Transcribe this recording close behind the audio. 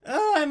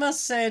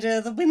must say,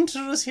 dear, the winter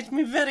has hit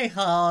me very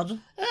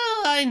hard.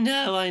 Oh, I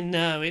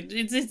know.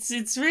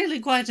 It's really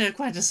quite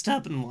a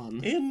stubborn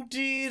one.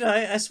 Indeed,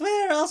 I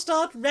swear I'll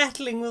start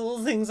rattling with all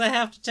the things I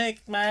have to take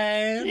at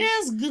my own.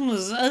 Yes,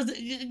 goodness.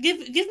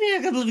 Give me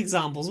a couple of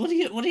examples. What are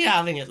you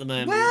having at the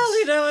moment?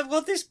 Well, I've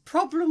got this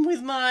problem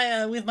with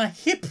my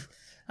hip.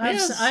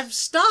 I've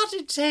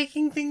started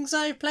taking things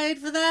I played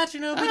for that, a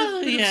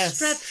bit of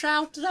stretch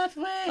out that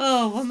way.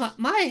 Oh, well,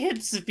 my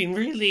hips have been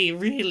really,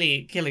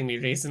 really killing me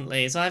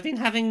recently, so I've been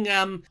having,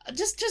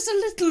 just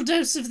a little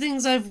dose of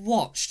things I've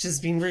watched has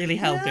been really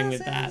helping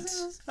with that.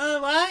 Yes.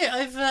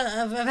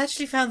 I've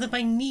actually found that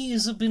my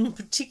knees have been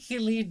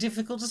particularly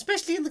difficult,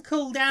 especially in the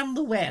cold and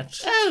the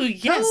wet. Oh,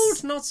 yes.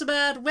 Cold, not so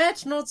bad.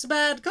 Wet, not so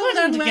bad. Cold Put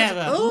them and wet.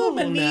 together. Oh,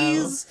 my Oh, no.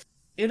 knees.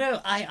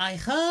 I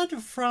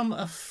heard from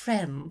a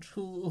friend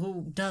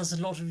who does a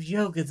lot of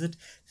yoga that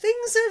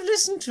things I've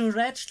listened to are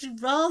actually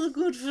rather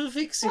good for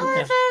fixing Oh,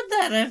 them.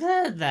 I've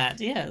heard that,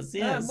 yes.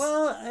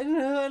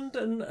 And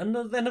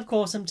then of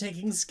course I'm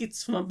taking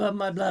skits from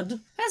my blood.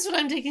 That's what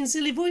I'm taking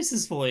silly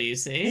voices for, you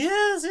see.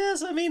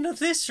 Yes, I mean, at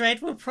this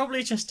rate we'll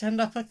probably just end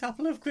up a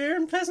couple of queer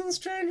and pleasant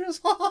strangers.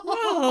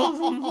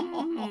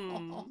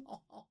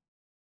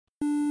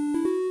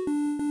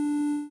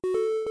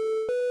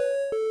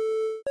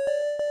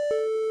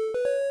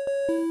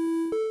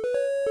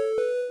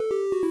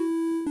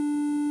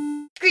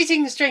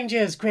 Greetings,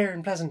 strangers, queer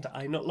and pleasant.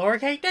 I'm not Laura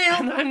Kate Dale.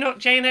 And I'm not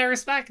Jane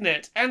Eris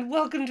Bagnet, and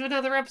welcome to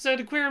another episode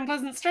of Queer and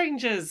Pleasant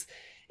Strangers.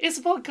 It's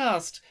a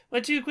podcast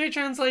where two queer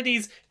trans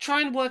ladies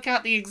try and work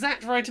out the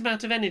exact right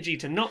amount of energy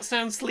to not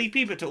sound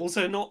sleepy, but to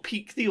also not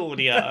peak the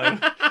audio.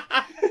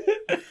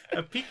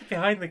 A peek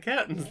behind the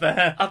curtains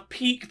there. A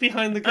peek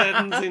behind the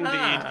curtains,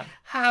 indeed.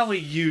 How are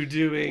you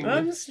doing?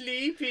 I'm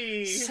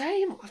sleepy.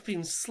 Same. I've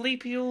been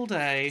sleepy all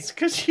day. It's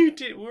because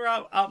we're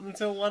up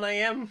until 1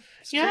 a.m.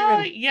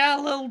 Yeah,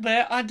 a little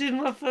bit. I did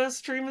my first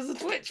stream as a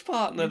Twitch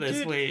partner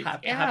this week.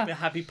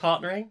 Happy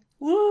partnering.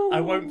 Woo. I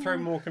won't throw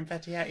more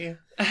confetti at you.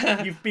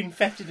 You've been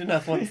fetted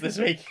enough once this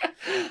week.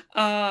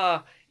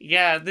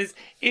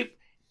 It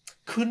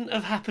couldn't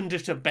have happened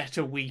at a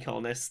better week,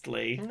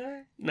 honestly.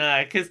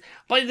 No, because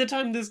by the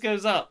time this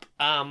goes up,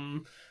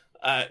 people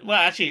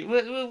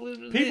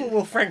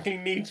will frankly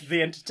need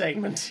the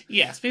entertainment.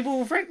 Yes, people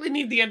will frankly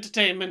need the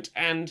entertainment,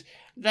 and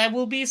there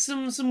will be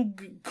some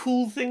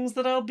cool things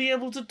that I'll be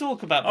able to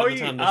talk about by the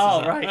time this is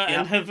up. Right,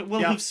 and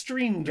have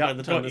streamed by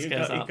the time this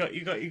goes up.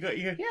 You got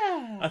you.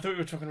 Yeah. I thought we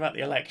were talking about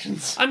the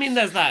elections. I mean,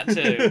 there's that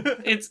too.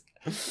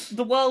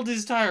 The world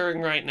is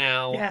tiring right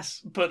now.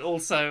 Yes. But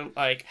also,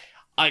 I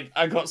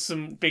got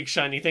some big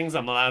shiny things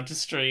I'm allowed to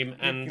stream,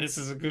 and this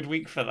is a good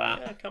week for that.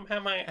 Yeah, come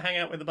hang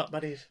out with the butt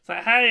buddies. It's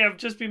like, hey, I've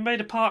just been made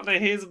a partner.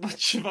 Here's a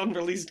bunch of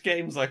unreleased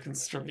games I can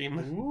stream.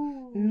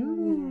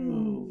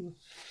 Ooh.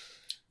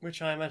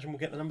 Which I imagine will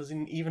get the numbers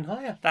in even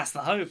higher. That's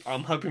the hope.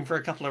 I'm hoping for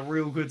a couple of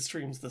real good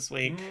streams this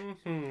week.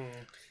 Mm-hmm.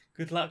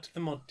 Good luck to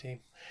the mod team.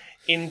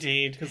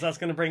 Indeed. Because that's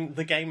going to bring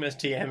the Gamers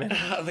TM in.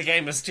 The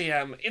Gamers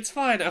TM. It's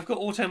fine. I've got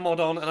auto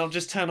mod on, and I'll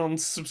just turn on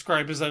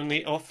subscribers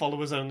only or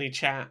followers only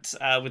chat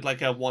with a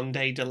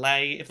 1-day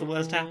delay if the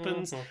worst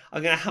happens.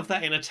 I'm going to have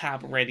that in a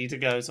tab ready to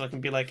go, so I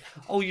can be like,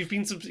 oh,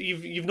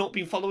 you've not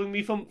been following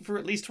me for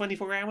at least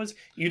 24 hours.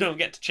 You don't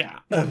get to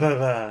chat.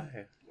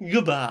 Bye-bye.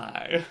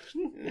 Goodbye.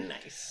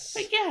 Nice.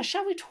 But yeah,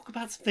 shall we talk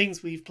about some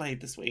things we've played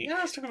this week? Yeah,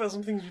 let's talk about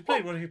some things you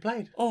played. What have you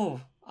played?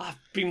 Oh, I've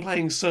been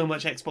playing so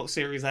much Xbox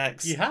Series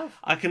X. You have?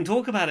 I can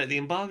talk about it. The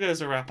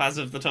embargoes are up as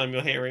of the time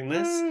you're hearing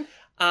this.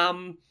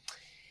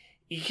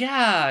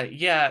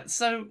 Yeah.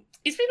 So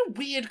it's been a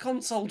weird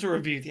console to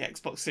review the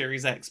Xbox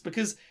Series X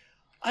because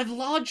I've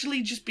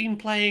largely just been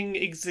playing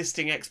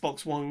existing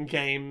Xbox One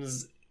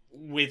games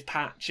with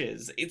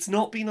patches. It's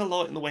not been a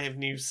lot in the way of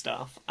new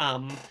stuff.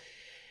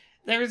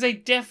 There is a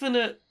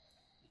definite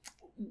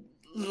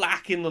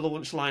lack in the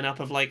launch lineup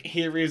of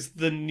here is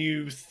the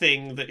new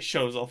thing that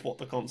shows off what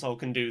the console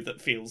can do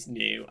that feels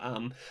new.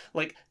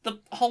 The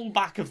whole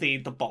back of the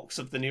box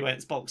of the new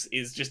Xbox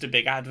is just a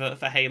big advert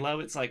for Halo.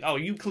 It's like, oh,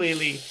 you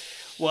clearly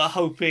were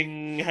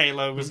hoping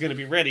Halo was going to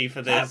be ready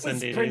for this, That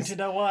was and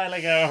printed a while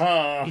ago,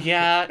 huh?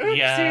 Yeah.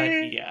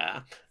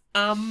 Oopsie.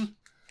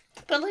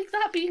 But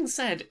that being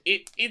said,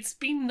 it's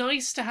been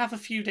nice to have a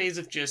few days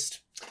of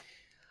just.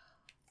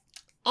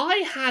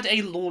 I had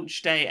a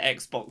launch day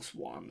Xbox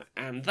One,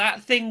 and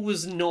that thing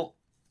was not...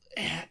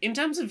 In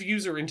terms of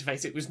user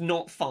interface, it was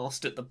not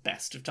fast at the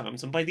best of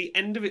times, and by the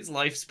end of its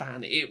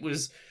lifespan, it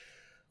was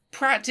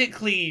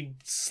practically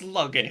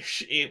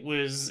sluggish. It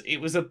was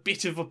a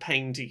bit of a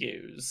pain to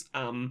use.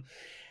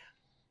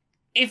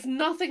 If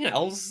nothing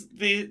else,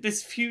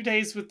 this few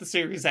days with the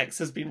Series X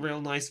has been real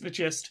nice for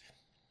just...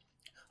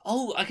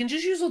 Oh, I can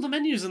just use all the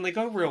menus and they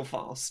go real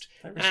fast.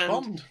 They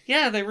respond.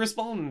 They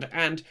respond,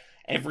 and...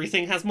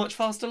 Everything has much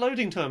faster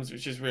loading times,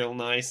 which is real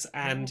nice,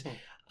 and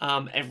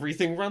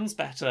everything runs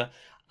better.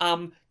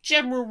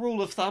 General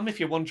rule of thumb, if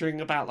you're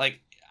wondering about,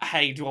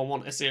 hey, do I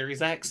want a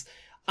Series X?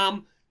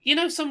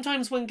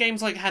 Sometimes when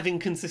games, have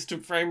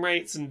inconsistent frame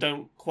rates and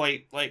don't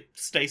quite,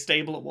 stay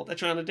stable at what they're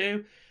trying to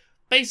do,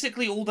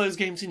 basically all those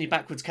games in your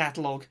backwards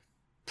catalogue,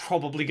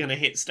 probably going to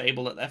hit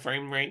stable at their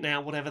frame rate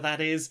now, whatever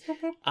that is.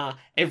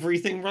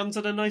 Everything runs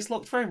at a nice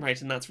locked frame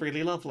rate, and that's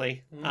really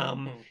lovely.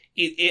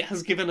 It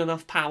has given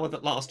enough power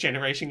that last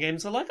generation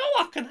games are like,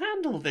 oh, I can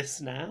handle this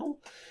now.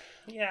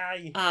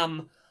 Yay.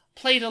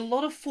 Played a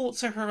lot of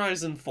Forza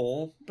Horizon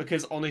 4,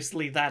 because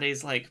honestly that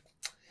is like,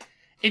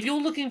 if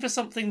you're looking for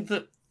something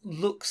that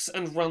looks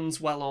and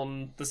runs well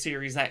on the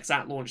Series X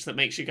at launch that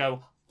makes you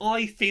go,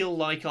 I feel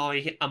like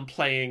I am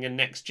playing a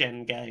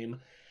next-gen game,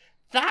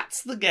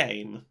 that's the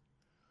game.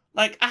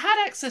 Like, I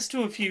had access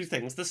to a few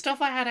things. The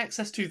stuff I had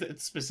access to that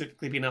had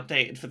specifically been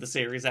updated for the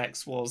Series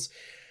X was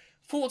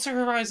Forza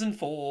Horizon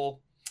 4,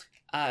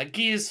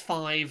 Gears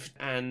 5,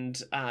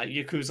 and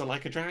Yakuza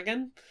Like a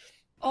Dragon.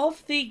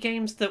 Of the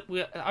games that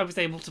I was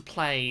able to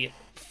play,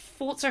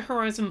 Forza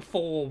Horizon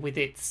 4 with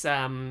its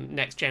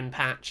next-gen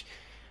patch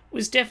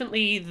was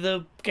definitely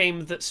the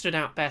game that stood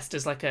out best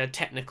as like a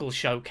technical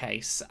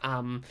showcase.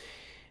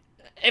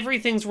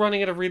 Everything's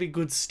running at a really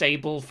good,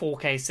 stable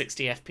 4K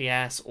 60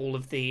 FPS.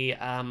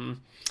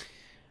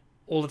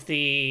 All of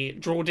the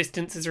draw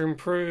distances are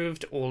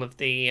improved. All of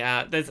the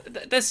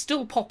there's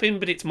still pop-in,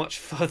 but it's much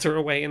further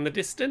away in the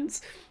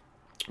distance.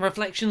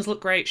 Reflections look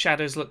great.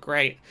 Shadows look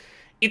great.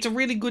 It's a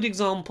really good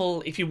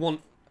example if you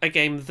want a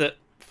game that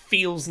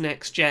feels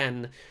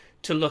next-gen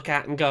to look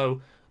at and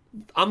go,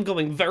 I'm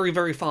going very,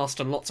 very fast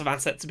and lots of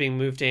assets are being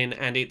moved in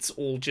and it's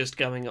all just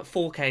going at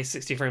 4K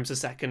 60 frames a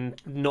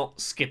second,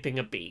 not skipping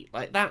a beat.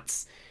 Like,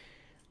 that's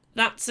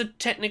a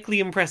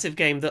technically impressive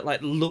game that,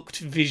 like, looked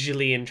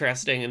visually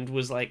interesting and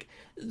was, like,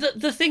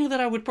 the thing that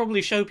I would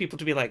probably show people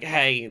to be like,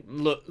 hey,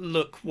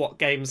 look what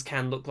games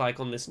can look like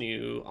on this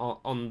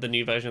on the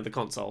new version of the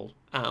console.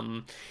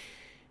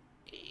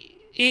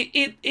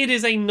 It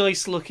is a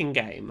nice looking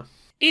game.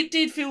 It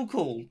did feel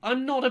cool.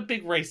 I'm not a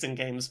big racing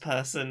games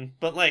person,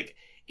 but, like,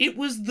 it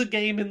was the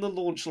game in the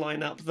launch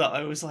lineup that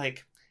I was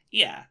like,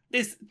 yeah,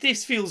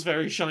 this feels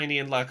very shiny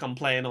and like I'm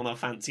playing on a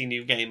fancy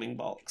new gaming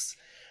box.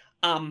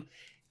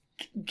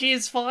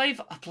 Gears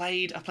 5, I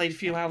played a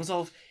few hours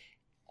of.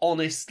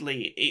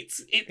 Honestly,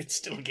 it's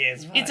still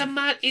Gears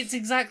 5. It's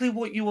exactly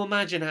what you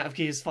imagine out of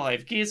Gears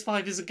 5. Gears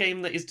 5 is a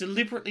game that is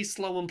deliberately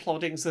slow and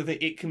plodding so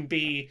that it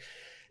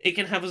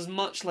can have as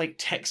much like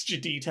texture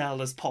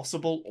detail as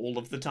possible all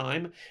of the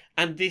time,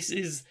 and this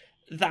is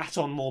that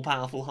on more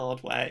powerful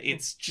hardware.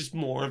 It's just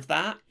more of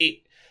that.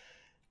 It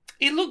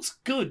looks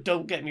good,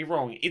 don't get me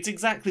wrong. It's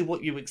exactly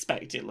what you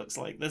expect it looks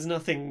like. There's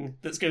nothing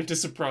that's going to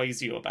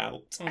surprise you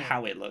about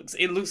how it looks.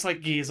 It looks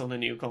like Gears on a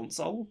new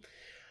console.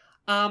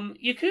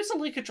 Yakuza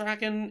Like a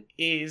Dragon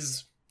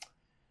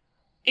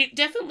it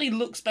definitely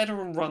looks better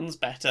and runs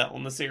better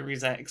on the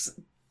Series X.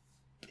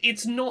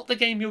 It's not the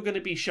game you're going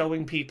to be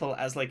showing people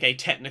as like a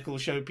technical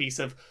showpiece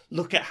of,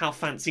 look at how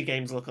fancy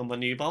games look on the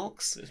new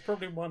box. It's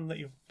probably one that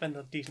you'll spend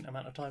a decent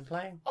amount of time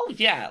playing. Oh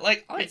yeah,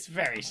 like it's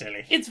very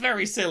silly. It's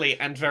very silly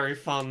and very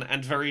fun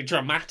and very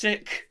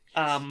dramatic.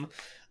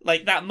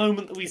 Like that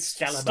moment that we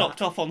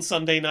stopped off on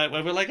Sunday night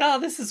where we're like,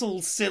 this is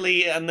all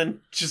silly, and then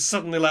just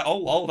suddenly like,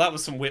 oh, that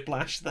was some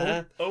whiplash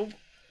there.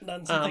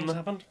 Then some things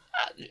happened.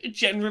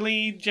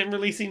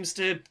 Generally seems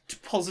to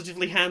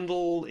positively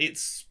handle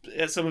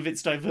some of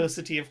its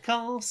diversity of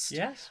cast.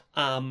 Yes.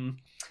 I'm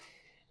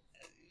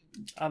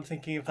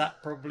thinking of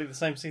that, probably the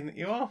same scene that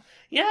you are.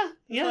 Yeah.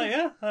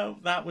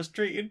 That was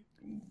treated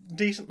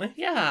decently.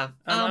 Yeah.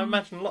 And I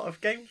imagine a lot of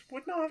games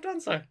would not have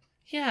done so.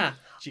 Yeah.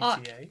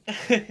 GTA.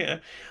 Yeah.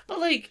 But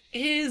like,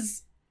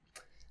 here's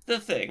the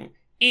thing.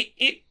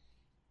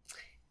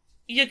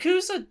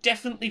 Yakuza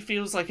definitely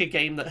feels like a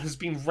game that has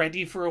been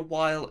ready for a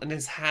while and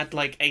has had,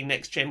 like, a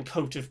next-gen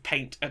coat of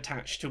paint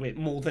attached to it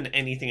more than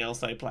anything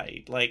else I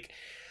played. Like,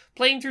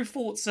 playing through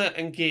Forza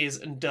and Gears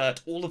and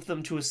Dirt, all of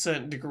them to a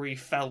certain degree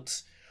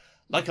felt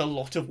like a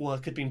lot of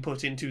work had been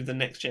put into the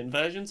next-gen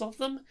versions of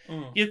them.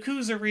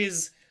 Yakuza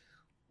is...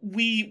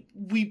 We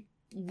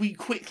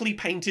quickly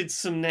painted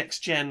some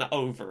next-gen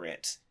over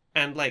it.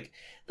 And, like,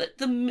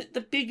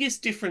 the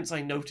biggest difference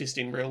I noticed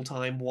in real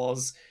time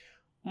was...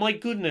 My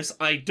goodness,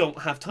 I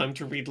don't have time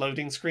to read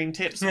loading screen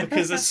tips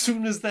because as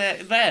soon as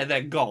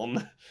they're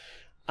gone.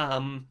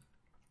 And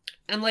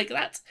like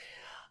that's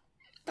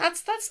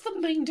the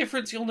main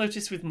difference you'll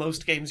notice with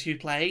most games you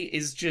play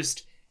is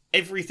just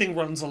everything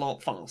runs a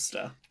lot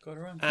faster. Gotta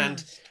run fast.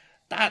 And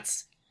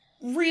that's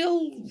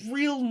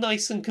real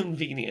nice and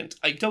convenient.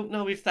 I don't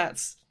know if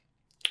that's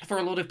for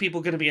a lot of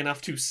people going to be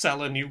enough to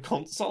sell a new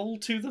console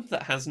to them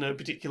that has no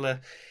particular...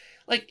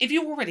 Like, if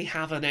you already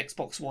have an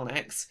Xbox One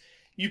X,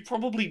 you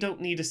probably don't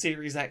need a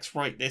Series X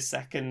right this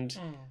second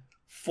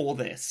for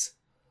this.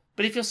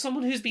 But if you're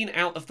someone who's been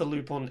out of the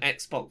loop on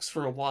Xbox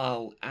for a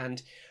while,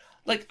 and,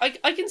 like,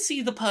 I can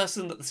see the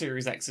person that the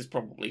Series X is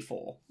probably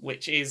for,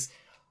 which is,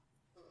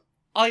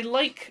 I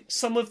like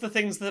some of the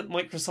things that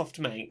Microsoft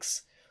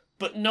makes,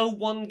 but no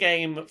one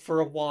game for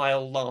a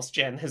while last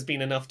gen has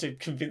been enough to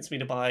convince me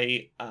to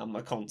buy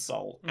a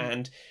console.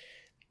 And,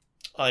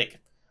 like...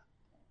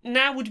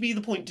 Now would be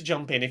the point to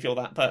jump in if you're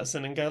that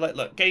person and go like,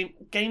 look,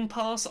 Game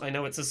Pass, I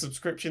know it's a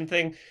subscription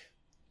thing,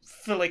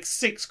 for like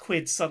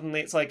 £6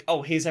 suddenly it's like,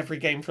 oh, here's every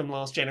game from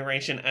last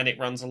generation and it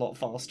runs a lot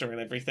faster and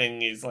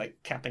everything is like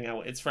capping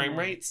out its frame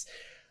rates.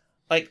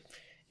 Like,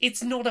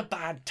 it's not a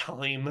bad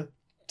time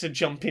to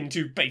jump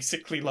into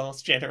basically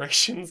last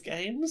generation's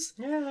games.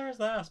 Yeah, there is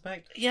that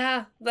aspect.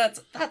 Yeah,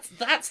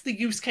 that's the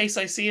use case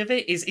I see of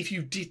it, is if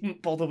you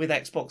didn't bother with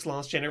Xbox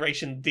last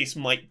generation, this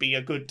might be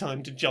a good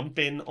time to jump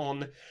in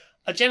on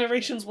a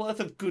generation's worth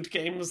of good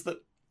games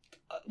that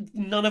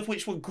none of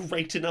which were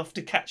great enough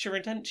to catch your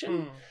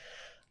attention.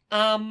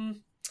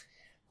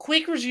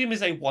 Quick resume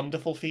is a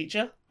wonderful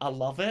feature. I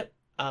love it.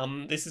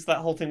 This is that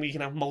whole thing where you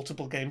can have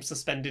multiple games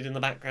suspended in the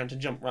background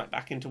and jump right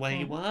back into where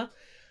you were.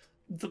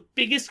 The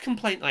biggest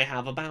complaint I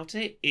have about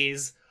it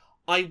is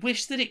I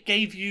wish that it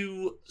gave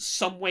you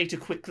some way to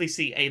quickly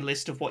see a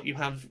list of what you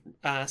have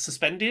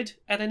suspended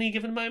at any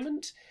given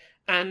moment,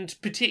 and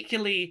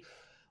particularly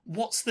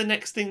what's the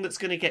next thing that's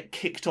going to get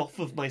kicked off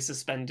of my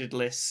suspended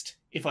list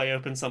if I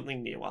open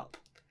something new up.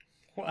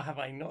 What have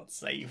I not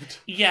saved?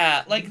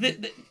 Yeah, like,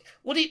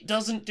 what it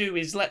doesn't do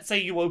is, let's say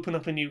you open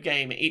up a new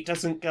game, it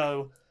doesn't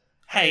go,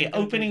 hey,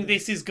 opening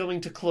this is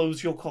going to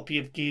close your copy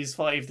of Gears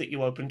 5 that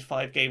you opened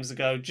 5 games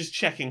ago. Just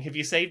checking, have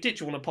you saved it?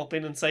 Do you want to pop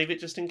in and save it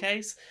just in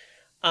case?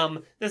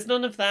 There's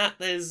none of that.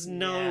 There's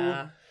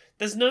no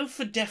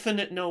for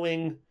definite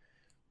knowing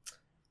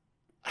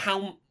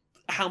how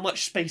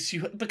much space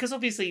you... Because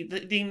obviously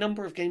the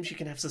number of games you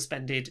can have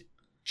suspended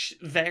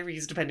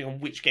varies depending on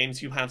which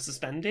games you have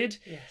suspended.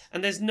 Yes.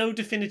 And there's no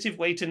definitive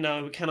way to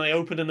know, can I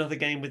open another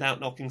game without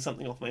knocking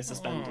something off my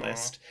suspend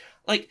list?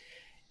 Like,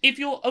 if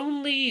you're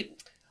only...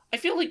 I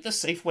feel like the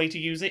safe way to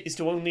use it is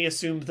to only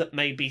assume that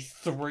maybe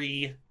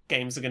 3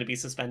 games are going to be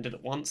suspended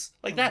at once.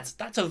 Like,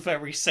 that's a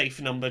very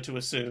safe number to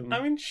assume.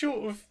 I mean,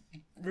 short of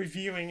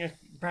reviewing a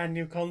brand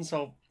new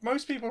console,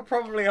 most people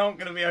probably aren't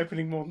going to be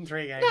opening more than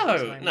 3 games.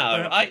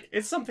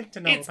 It's something to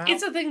know about.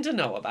 It's a thing to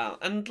know about.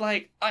 And,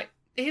 like,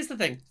 here's the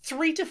thing.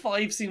 3 to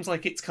 5 seems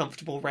like its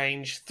comfortable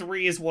range.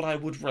 3 is what I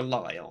would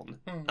rely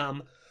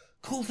on.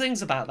 Cool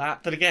things about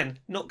that again,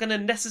 not going to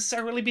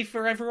necessarily be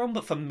for everyone,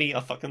 but for me, I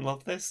fucking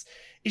love this,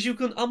 is you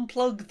can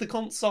unplug the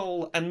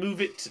console and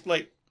move it,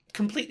 like,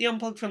 completely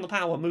unplugged from the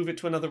power, move it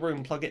to another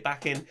room, plug it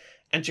back in,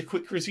 and your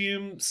quick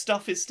resume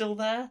stuff is still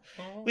there.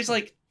 Which,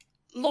 like,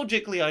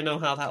 logically I know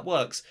how that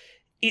works.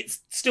 It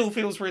still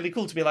feels really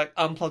cool to be like,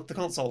 unplugged the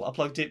console, I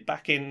plugged it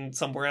back in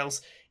somewhere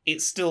else.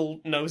 It still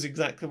knows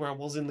exactly where I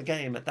was in the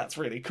game, and that's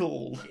really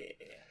cool.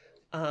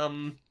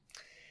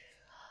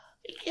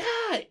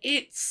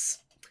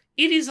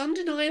 It is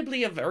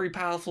undeniably a very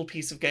powerful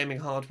piece of gaming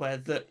hardware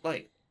that,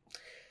 like,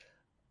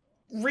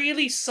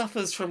 really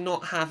suffers from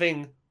not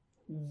having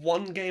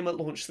one game at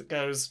launch that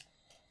goes,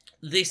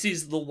 this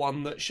is the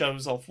one that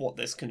shows off what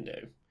this can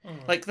do.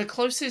 Like, the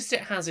closest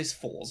it has is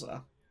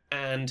Forza.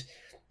 And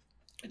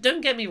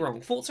don't get me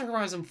wrong, Forza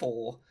Horizon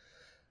 4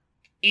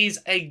 is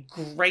a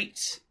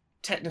great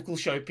technical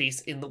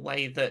showpiece in the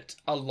way that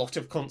a lot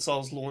of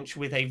consoles launch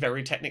with a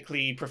very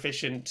technically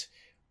proficient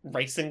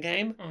racing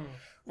game.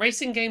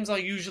 Racing games are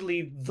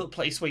usually the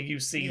place where you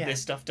see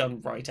this stuff done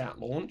right at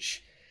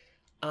launch.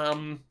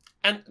 And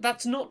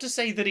that's not to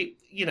say that it,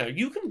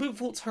 you can boot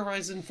Forza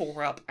Horizon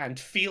 4 up and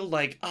feel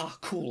like,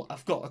 cool,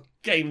 I've got a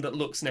game that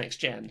looks next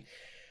gen.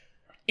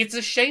 It's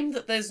a shame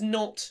that there's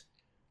not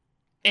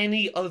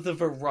any other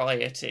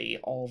variety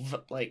of,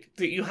 like,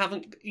 that you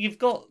haven't... You've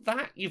got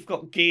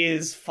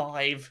Gears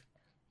 5.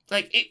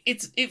 Like,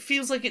 it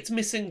feels like it's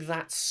missing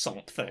that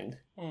something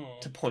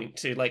to point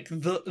to. Like,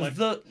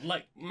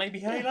 Like, maybe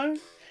Halo?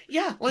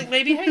 Yeah, like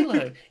maybe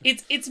Halo.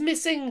 It's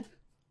missing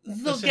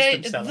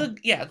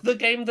the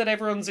game that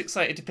everyone's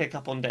excited to pick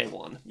up on day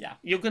one. Yeah.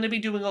 You're going to be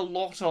doing a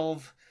lot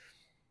of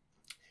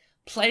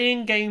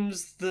playing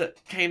games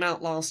that came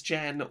out last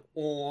gen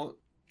or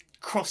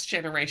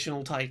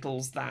cross-generational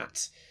titles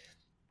that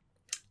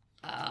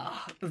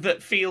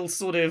feel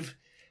sort of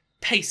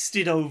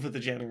pasted over the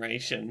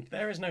generation.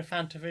 There is no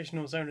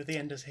Fantavision or Zone of the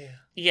Enders here.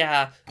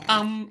 Yeah.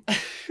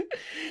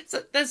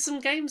 So there's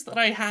some games that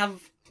I have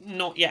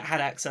not yet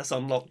had access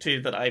unlocked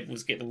to that I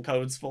was given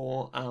codes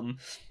for.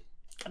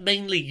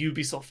 Mainly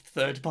Ubisoft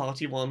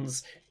third-party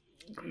ones.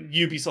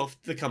 Ubisoft,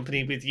 the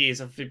company with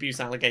years of abuse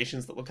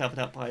allegations that were covered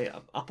up by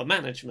upper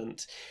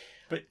management.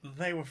 But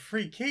they were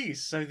free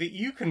keys, so that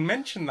you can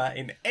mention that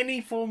in any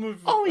form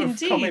of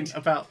indeed. Comment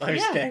about those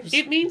games.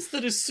 It means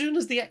that as soon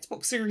as the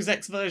Xbox Series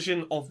X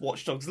version of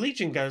Watch Dogs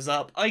Legion goes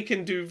up, I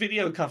can do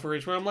video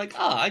coverage where I'm like,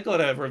 I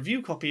got a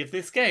review copy of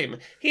this game.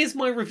 Here's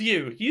my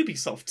review.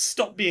 Ubisoft,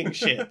 stop being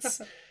shits.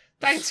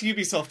 Thanks,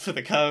 Ubisoft, for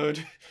the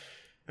code.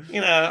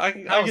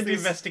 How's the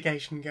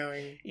investigation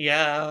going?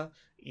 Yeah.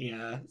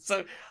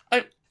 So,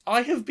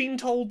 I have been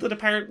told that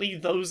apparently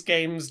those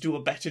games do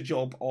a better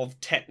job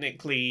of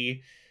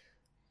technically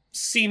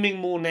seeming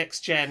more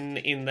next-gen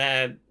in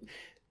their...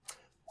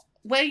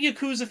 Where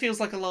Yakuza feels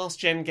like a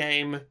last-gen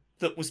game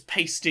that was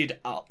pasted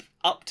up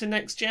to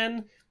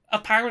next-gen,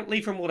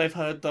 apparently from what I've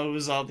heard,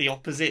 those are the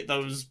opposite.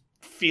 Those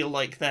feel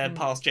like their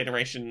past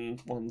generation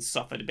ones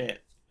suffered a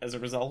bit as a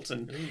result,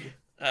 and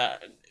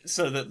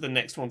so that the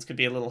next ones could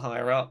be a little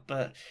higher up.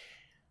 But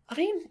I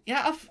mean,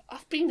 yeah,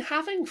 I've been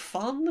having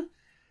fun.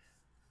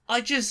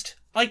 I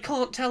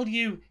can't tell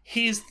you,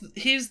 here's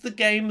the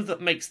game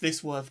that makes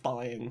this worth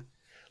buying.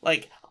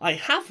 Like, I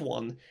have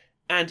one,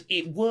 and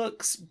it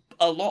works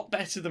a lot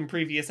better than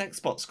previous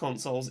Xbox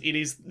consoles. It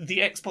is the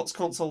Xbox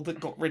console that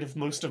got rid of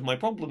most of my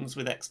problems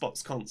with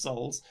Xbox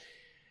consoles.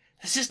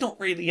 There's just not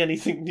really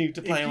anything new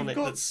to play on it. If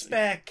you've got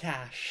spare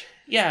cash,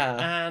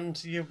 yeah,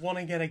 and you want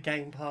to get a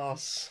Game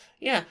Pass,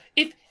 yeah.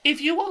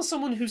 If you are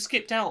someone who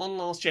skipped out on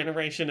last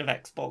generation of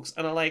Xbox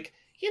and are like,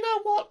 you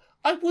know what,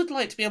 I would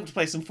like to be able to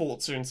play some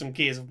Forza and some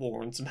Gears of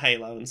War and some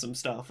Halo and some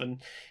stuff, and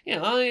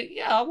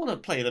I want to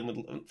play them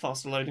with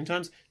faster loading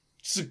times.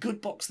 It's a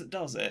good box that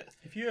does it.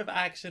 If you have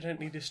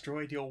accidentally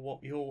destroyed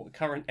your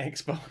current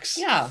Xbox,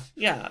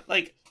 yeah,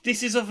 like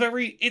this is a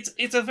very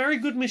it's a very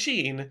good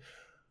machine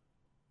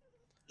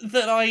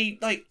that I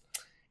like.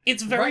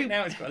 It's very right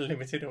now it's got a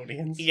limited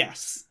audience.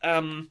 Yes,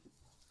 and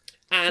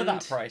for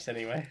that price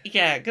anyway.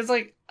 Yeah, because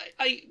like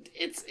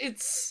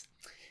it's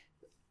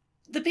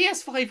the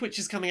PS5, which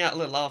is coming out a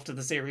little after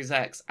the Series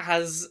X,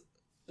 has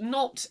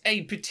not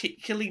a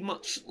particularly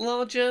much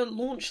larger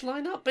launch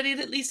lineup, but it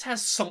at least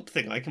has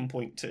something I can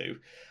point to.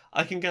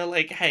 I can go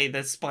like, hey,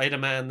 there's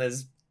Spider-Man,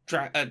 there's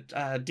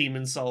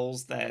Demon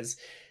Souls, there's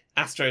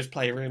Astro's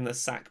Playroom,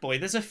 there's Sackboy.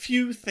 There's a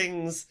few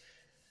things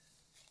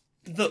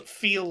that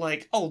feel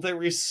like, oh,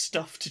 there is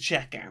stuff to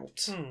check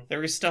out.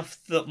 There is stuff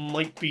that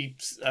might be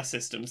a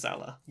system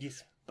seller.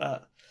 Yes.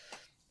 But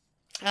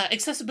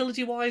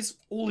accessibility-wise,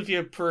 all of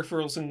your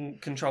peripherals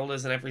and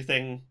controllers and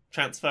everything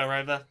transfer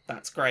over.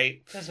 That's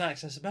great. There's no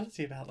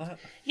accessibility about that.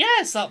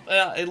 Yes, up.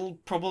 It'll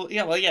probably...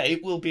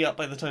 it will be up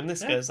by the time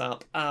this goes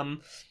up.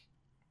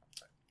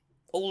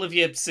 All of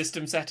your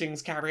system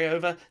settings carry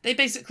over. They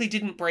basically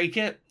didn't break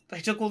it. They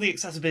took all the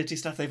accessibility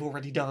stuff they've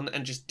already done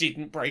and just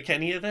didn't break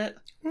any of it.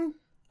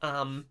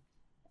 So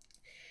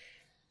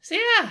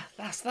yeah,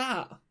 that's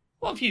that.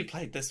 What have you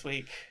played this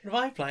week? What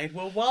have I played?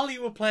 Well, while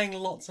you were playing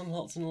lots and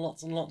lots and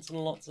lots and lots and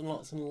lots and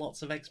lots and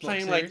lots of Xbox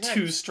playing Series like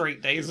 2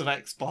 straight days of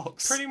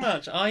Xbox. Pretty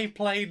much. I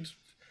played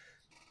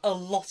a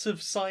lot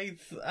of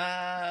Scythe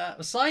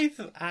and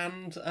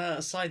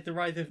Scythe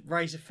the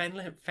Rise of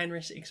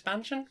Fenris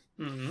expansion.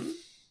 Mm-hmm.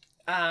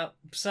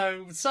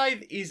 So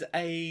Scythe is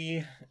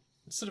a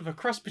sort of a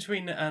cross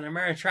between an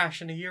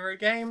Ameritrash and a Euro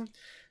game.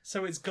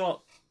 So it's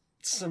got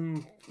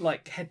some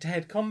like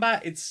head-to-head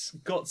combat, it's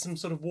got some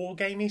sort of war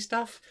gamey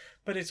stuff,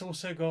 but it's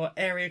also got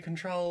area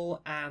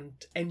control and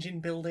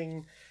engine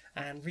building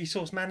and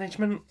resource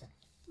management.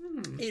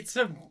 It's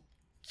a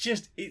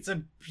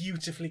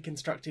beautifully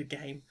constructed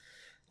game.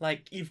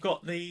 Like, you've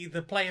got the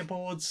player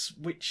boards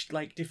which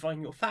like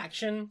define your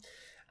faction,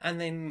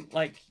 and then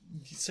like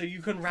so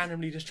you can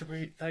randomly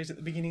distribute those at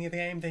the beginning of the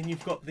game. Then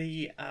you've got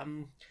the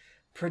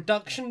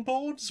production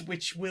boards,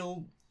 which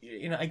will,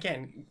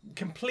 again,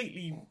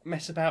 completely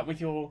mess about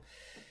with your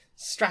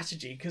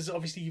strategy, because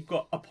obviously you've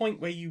got a point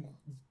where you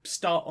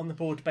start on the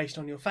board based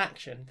on your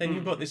faction. Then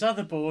you've got this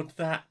other board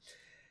that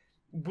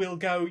will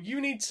go,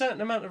 you need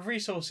certain amount of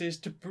resources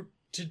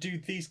to do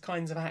these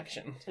kinds of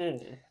action.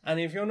 And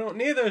if you're not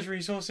near those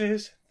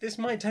resources, this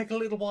might take a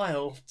little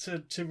while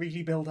to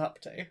really build up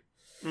to.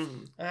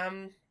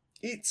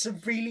 It's a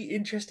really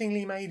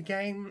interestingly made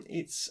game.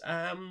 It's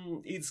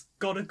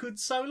got a good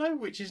solo,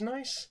 which is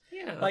nice.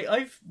 Yeah.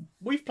 Like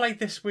we've played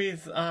this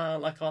with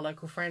like our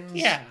local friends.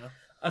 Yeah.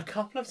 A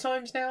couple of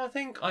times now, I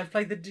think. I've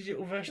played the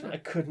digital version. I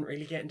couldn't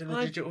really get into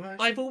the digital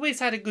version. I've always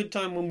had a good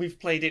time when we've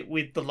played it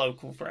with the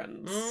local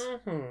friends.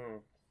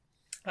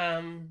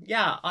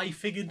 Yeah, I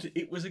figured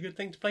it was a good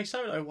thing to play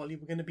solo while you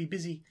were going to be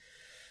busy.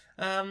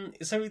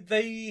 So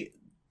the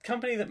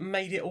company that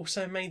made it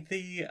also made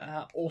the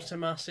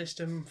Automa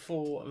system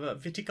for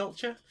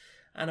viticulture,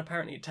 and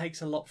apparently it takes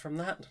a lot from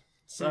that.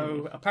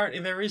 So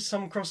apparently there is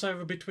some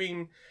crossover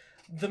between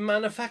the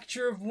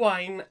manufacture of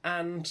wine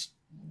and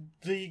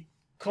the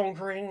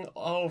conquering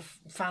of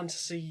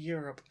fantasy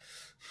Europe.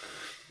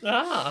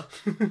 Well,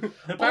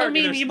 I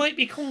mean, you might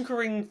be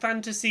conquering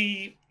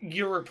fantasy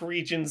Europe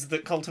regions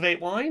that cultivate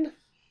wine.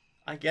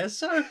 I guess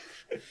so.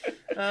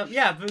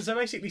 Yeah, but so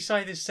basically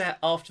Scythe is set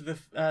after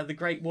the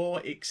Great War,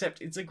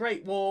 except it's a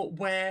Great War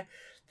where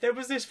there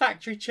was this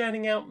factory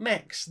churning out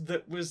mechs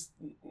that was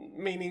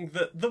meaning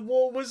that the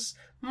war was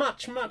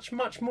much, much,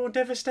 much more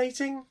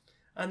devastating,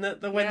 and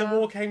that when the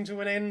war came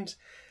to an end,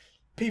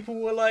 people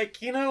were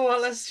like, you know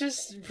what, let's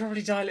just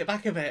probably dial it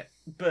back a bit.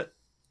 But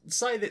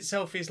Scythe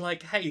itself is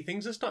like, hey,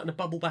 things are starting to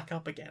bubble back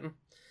up again.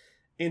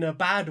 In a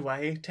bad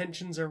way,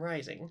 tensions are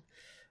rising.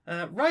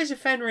 Rise of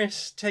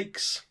Fenris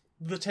takes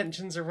the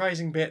tensions are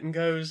rising bit and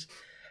goes,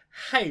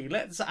 hey,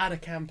 let's add a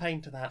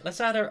campaign to that. Let's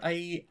add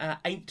a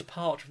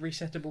 8-part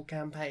resettable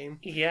campaign.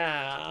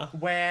 Yeah.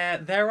 Where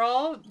there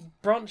are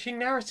branching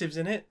narratives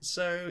in it.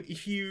 So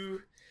if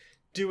you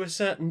do a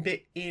certain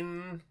bit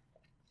in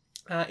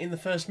the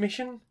first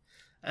mission,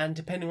 and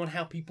depending on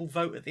how people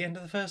vote at the end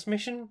of the first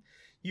mission,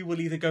 you will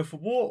either go for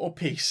war or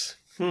peace.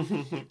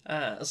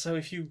 So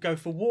if you go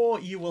for war,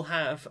 you will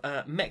have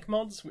mech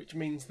mods, which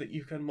means that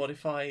you can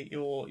modify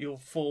your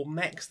 4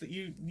 mechs that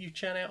you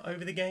churn out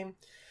over the game.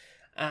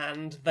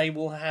 and they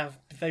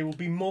will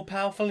be more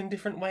powerful in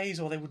different ways,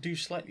 or they will do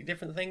slightly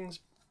different things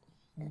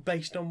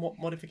based on what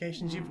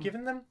modifications you've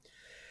given them.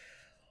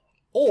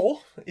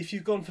 Or if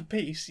you've gone for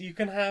peace, you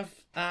can have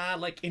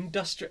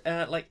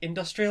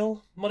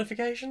industrial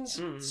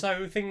modifications.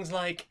 So things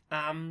like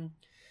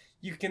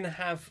you can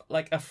have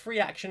like a free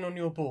action on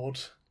your board,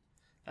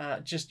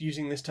 just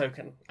using this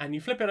token, and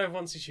you flip it over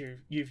once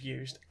you've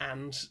used,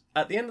 and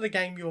at the end of the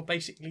game,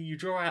 you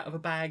draw out of a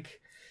bag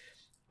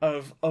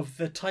of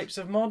the types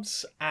of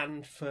mods,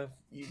 and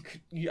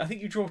I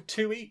think you draw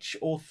 2 each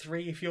or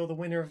 3 if you're the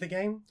winner of the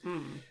game,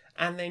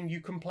 and then you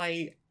can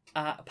pay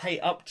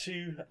up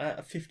to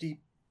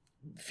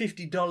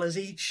 $50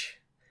 each.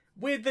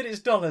 Weird that it's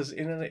dollars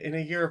in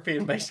a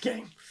European-based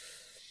game.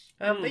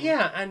 But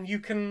yeah, and you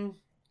can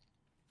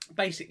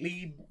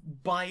basically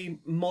buy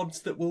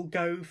mods that will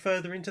go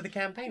further into the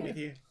campaign with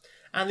you.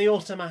 And the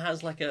Automa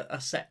has like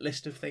a set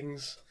list of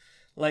things.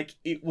 Like,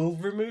 it will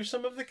remove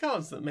some of the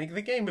cards that make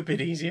the game a bit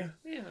easier.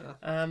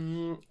 Yeah.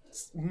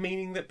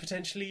 Meaning that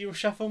potentially you'll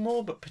shuffle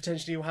more, but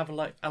potentially you'll have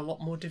a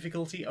lot more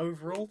difficulty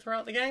overall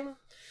throughout the game.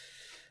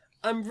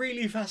 I'm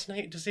really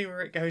fascinated to see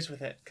where it goes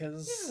with it,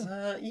 because,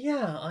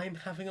 I'm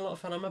having a lot of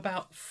fun. I'm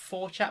about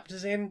 4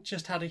 chapters in,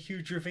 just had a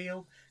huge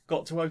reveal,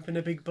 got to open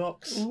a big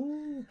box.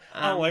 Ooh.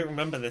 I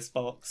remember this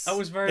box. I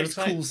was very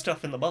excited. There was cool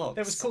stuff in the box.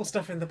 There was cool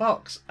stuff in the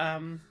box.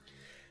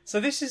 So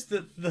this is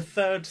the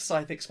 3rd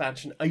Scythe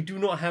expansion. I do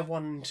not have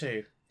 1 and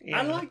 2. Yeah.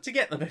 I'd like to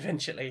get them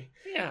eventually.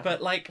 Yeah.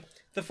 But, like,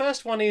 the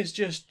first one is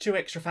just 2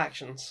 extra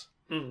factions.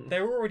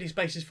 There are already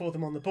spaces for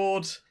them on the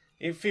board.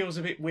 It feels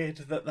a bit weird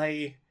that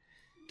they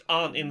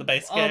aren't in the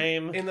base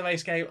game.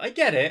 I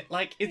get it.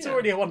 Like, it's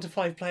already a 1 to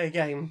 5 player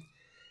game.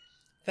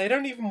 They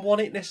don't even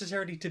want it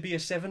necessarily to be a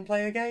 7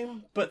 player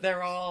game, but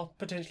there are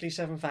potentially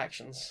 7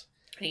 factions.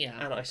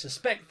 Yeah. And I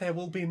suspect there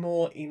will be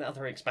more in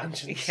other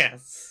expansions.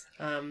 Yes.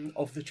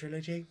 Of the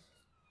trilogy.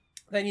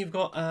 Then you've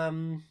got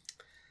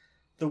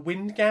the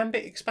Wind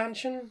Gambit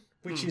expansion,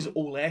 which is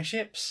all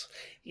airships,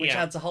 which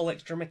adds a whole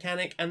extra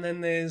mechanic. And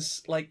then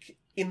there's, like,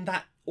 in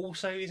that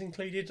also is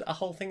included a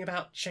whole thing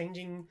about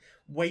changing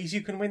ways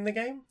you can win the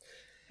game.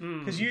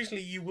 Because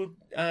usually you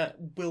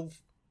will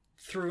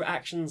through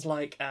actions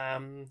like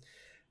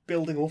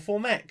building all 4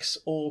 mechs,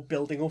 or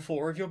building all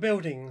 4 of your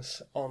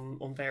buildings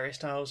on various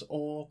tiles,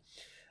 or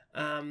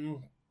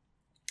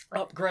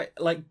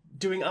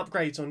doing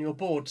upgrades on your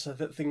board so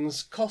that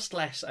things cost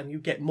less and you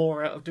get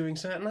more out of doing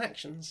certain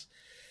actions.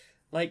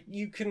 Like,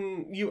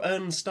 you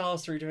earn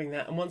stars through doing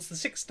that, and once the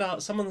 6th star,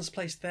 someone's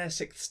placed their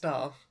 6th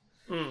star,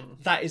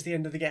 that is the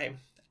end of the game.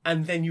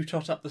 And then you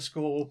tot up the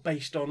score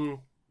based on,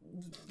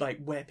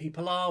 like, where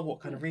people are,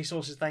 what kind of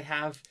resources they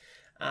have.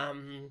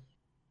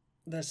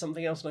 There's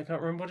something else and I can't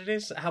remember what it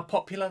is. How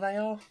popular they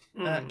are.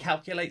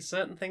 Calculate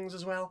certain things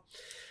as well.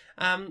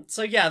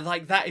 So yeah,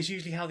 like, that is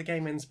usually how the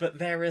game ends, but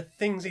there are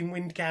things in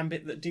Wind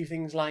Gambit that do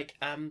things like,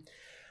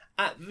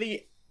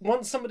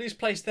 once somebody's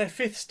placed their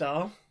 5th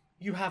star,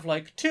 you have,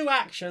 like, 2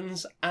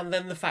 actions, and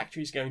then the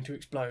factory's going to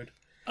explode.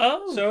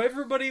 Oh. So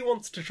everybody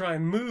wants to try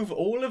and move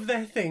all of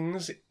their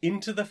things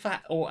into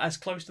or as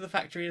close to the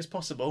factory as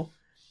possible,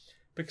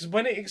 because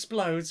when it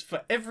explodes,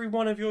 for every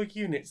one of your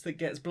units that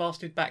gets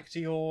blasted back to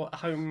your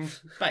home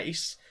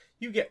base,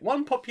 you get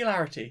 1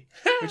 popularity,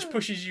 which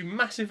pushes you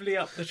massively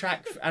up the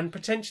track and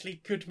potentially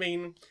could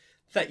mean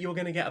that you're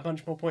going to get a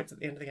bunch more points at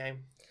the end of the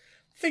game.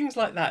 Things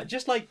like that.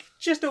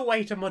 Just a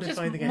way to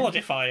modify the game.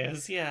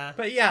 Modifiers, yeah.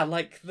 But yeah,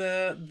 like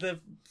the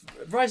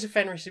Rise of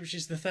Fenris, which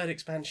is the 3rd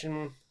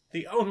expansion,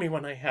 the only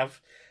one I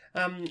have,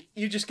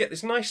 you just get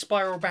this nice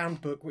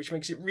spiral-bound book, which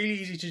makes it really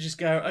easy to just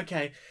go,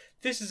 okay,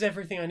 this is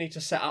everything I need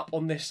to set up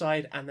on this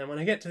side, and then when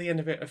I get to the end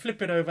of it, I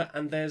flip it over,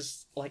 and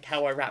there's, like,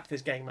 how I wrap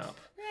this game up.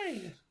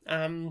 Hey.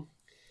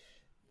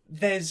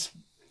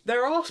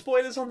 There are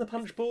spoilers on the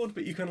punch board,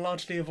 but you can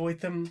largely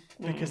avoid them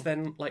because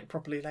they're, like,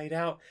 properly laid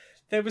out.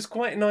 There was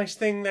quite a nice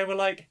thing. They were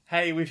like,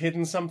 hey, we've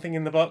hidden something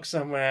in the box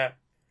somewhere.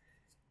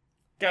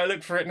 Go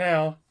look for it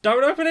now.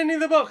 Don't open any of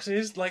the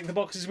boxes, like the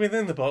boxes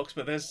within the box,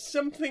 but there's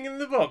something in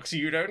the box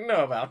you don't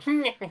know about.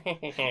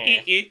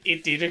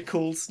 It did a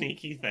cool,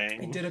 sneaky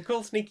thing. It did a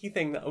cool, sneaky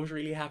thing that I was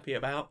really happy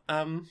about.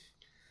 And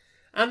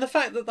the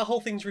fact that the whole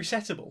thing's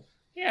resettable.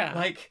 Yeah.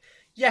 Like,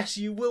 yes,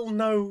 you will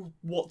know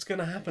what's going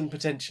to happen,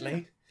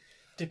 potentially,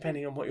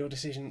 depending on what your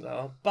decisions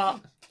are, but...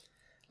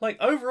 Like,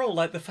 overall,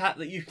 like, the fact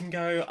that you can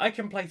go, I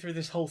can play through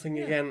this whole thing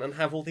again and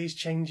have all these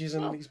changes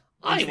and these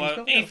I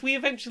won't. If we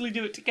eventually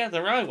do it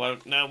together, I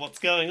won't know what's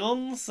going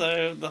on,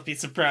 so there'll be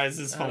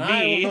surprises for me.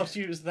 I will not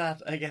use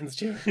that against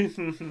you.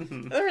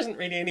 There isn't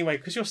really any way,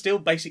 because you're still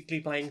basically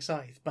playing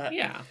Scythe, but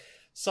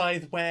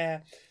Scythe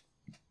where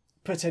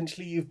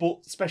potentially you've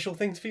bought special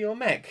things for your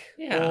mech.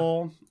 Yeah.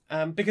 Or,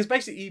 because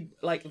basically,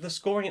 like, the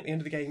scoring at the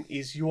end of the game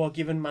is you are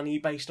given money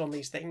based on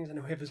these things, and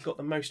whoever's got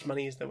the most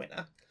money is the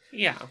winner.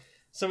 Yeah.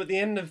 So at the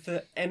end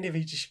of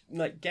each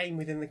game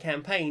within the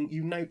campaign,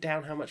 you note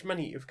down how much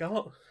money you've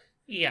got.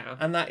 Yeah.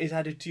 And that is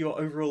added to your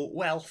overall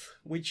wealth,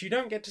 which you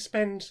don't get to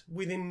spend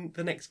within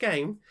the next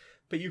game,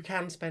 but you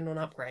can spend on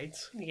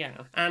upgrades.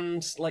 Yeah.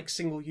 And, like,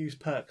 single-use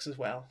perks as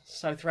well.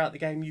 So throughout the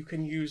game, you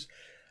can use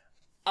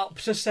up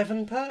to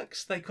 7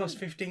 perks. They cost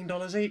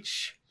 $15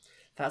 each.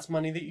 That's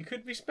money that you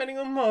could be spending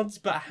on mods,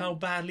 but how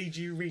badly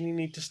do you really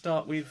need to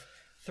start with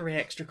 3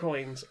 extra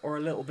coins or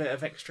a little bit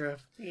of extra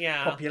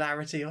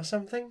popularity or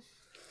something?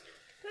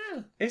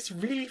 Yeah. It's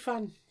really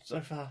fun so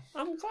far.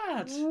 I'm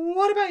glad.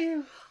 What about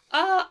you?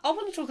 I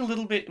want to talk a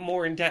little bit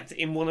more in depth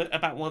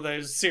about one of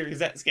those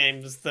Series X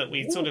games that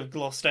we sort of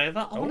glossed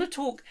over. I want to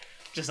talk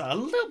just a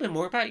little bit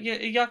more about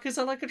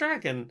Yakuza Like a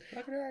Dragon.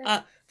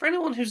 For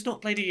anyone who's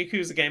not played a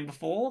Yakuza game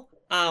before,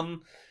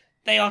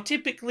 they are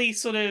typically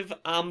sort of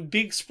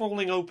big,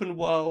 sprawling,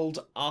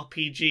 open-world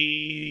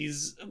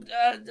RPGs.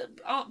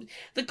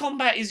 The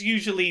combat is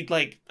usually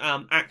like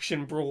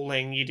action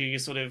brawling. You do your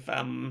sort of,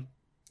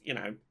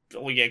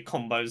 all your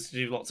combos to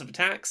do lots of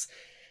attacks.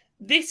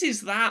 This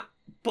is that,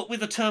 but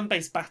with a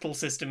turn-based battle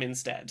system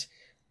instead.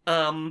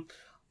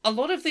 A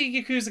lot of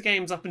the Yakuza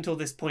games up until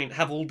this point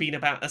have all been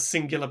about a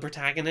singular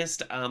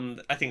protagonist.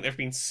 I think there have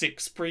been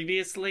 6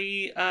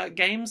 previously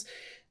games.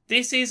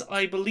 This is,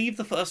 I believe,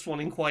 the first one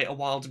in quite a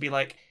while to be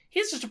like,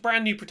 here's just a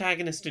brand new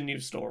protagonist and new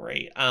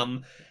story.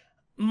 It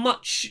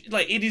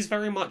is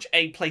very much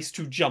a place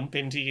to jump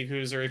into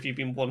Yakuza if you've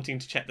been wanting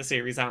to check the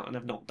series out and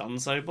have not done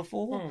so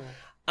before.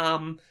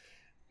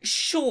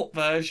 Short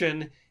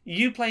version,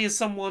 you play as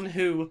someone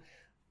who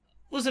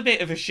was a bit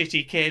of a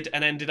shitty kid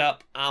and ended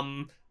up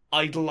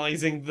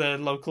idolizing the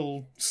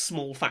local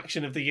small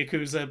faction of the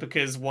Yakuza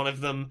because one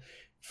of them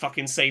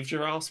fucking saved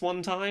your ass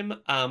one time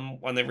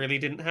when they really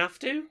didn't have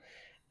to.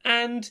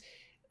 And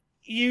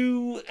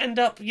you end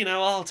up,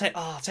 I'll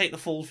take the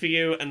fall for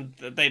you, and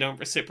they don't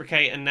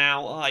reciprocate, and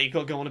now, you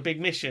gotta go on a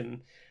big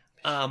mission.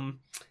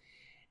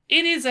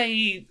 It is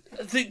the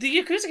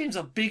Yakuza games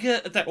are bigger,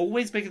 they're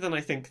always bigger than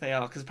I think they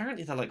are, because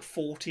apparently they're like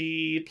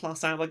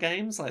 40+ hour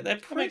games, like they're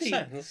pretty...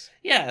 That makes sense.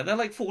 Yeah, they're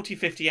like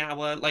 40-50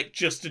 hour, like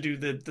just to do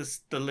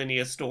the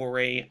linear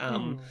story.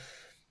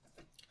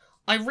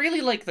 I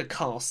really like the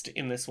cast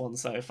in this one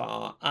so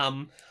far.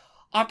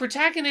 Our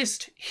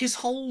protagonist, his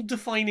whole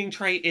defining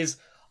trait is,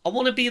 I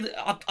want to be...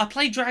 I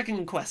play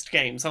Dragon Quest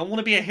games. I want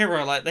to be a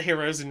hero like the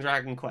heroes in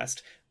Dragon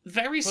Quest.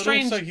 Very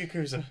strange... But also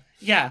Yakuza.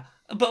 Yeah,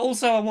 but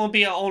also I want to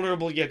be an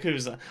honourable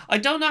Yakuza. I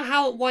don't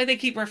know why they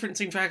keep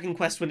referencing Dragon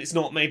Quest when it's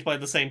not made by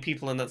the same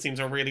people, and that seems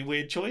a really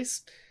weird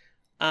choice.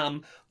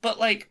 But,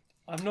 like...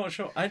 I'm not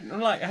sure.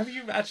 Have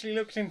you actually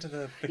looked into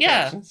the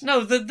connections?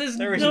 No, there's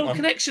no one.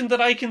 connection that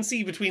I can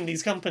see between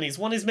these companies.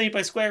 One is made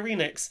by Square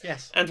Enix,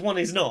 yes, and one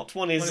is not.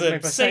 One is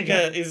made by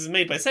Sega. Is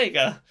made by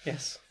Sega.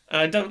 Yes,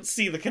 I don't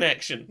see the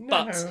connection.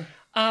 No.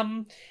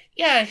 But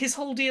yeah, his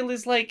whole deal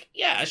is like,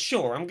 yeah,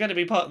 sure, I'm going to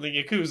be part of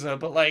the Yakuza,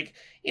 but like,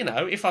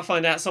 if I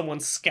find out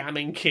someone's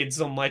scamming kids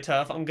on my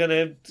turf, I'm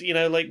gonna,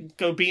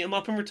 go beat them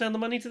up and return the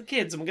money to the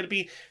kids. I'm gonna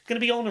be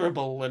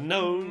honourable and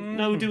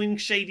no doing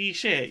shady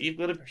shit. You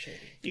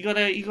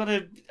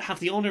gotta have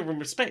the honour and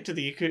respect of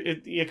the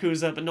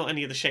Yakuza, but not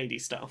any of the shady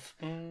stuff.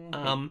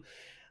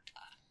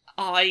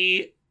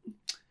 I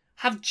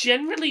have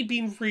generally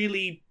been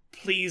really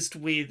pleased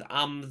with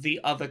the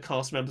other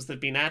cast members that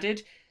have been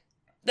added.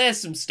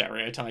 There's some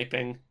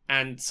stereotyping,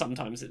 and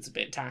sometimes it's a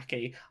bit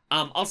tacky.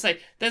 I'll say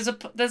there's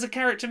a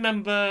character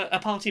member, a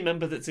party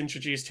member that's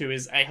introduced who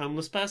is a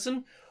homeless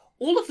person.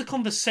 All of the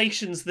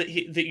conversations that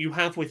you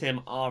have with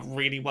him are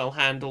really well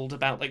handled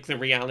about like the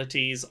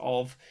realities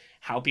of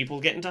how people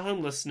get into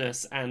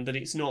homelessness, and that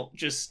it's not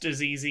just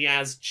as easy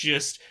as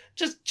just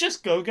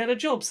go get a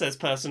job, says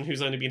person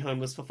who's only been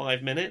homeless for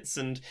 5 minutes,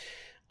 and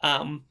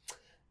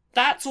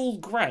that's all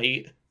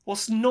great.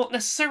 What's not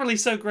necessarily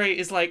so great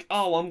is like,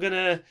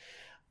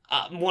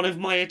 one of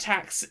my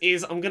attacks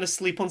is I'm going to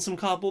sleep on some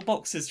cardboard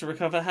boxes to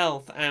recover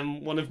health,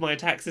 and one of my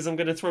attacks is I'm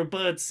going to throw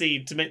bird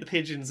seed to make the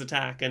pigeons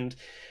attack, and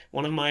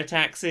one of my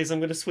attacks is I'm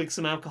going to swig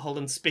some alcohol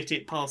and spit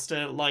it past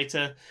a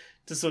lighter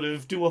to sort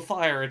of do a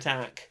fire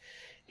attack.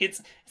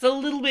 It's a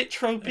little bit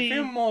tropey. They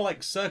feel more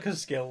like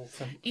circus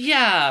skills.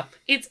 Yeah,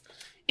 it's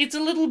a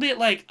little bit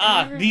like,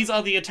 these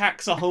are the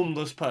attacks a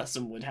homeless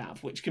person would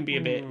have, which can be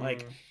a bit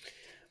like...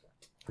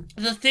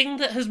 The thing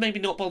that has made me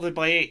not bothered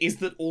by it is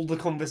that all the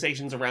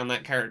conversations around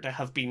that character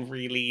have been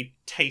really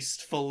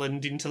tasteful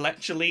and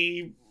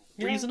intellectually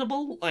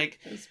reasonable. Like,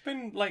 it's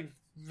been like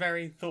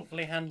very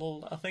thoughtfully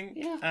handled, I think.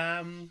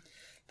 Yeah.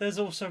 There's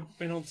also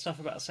been all the stuff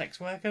about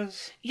sex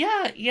workers.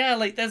 Yeah,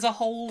 like there's a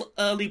whole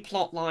early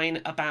plot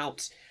line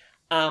about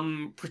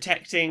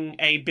protecting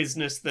a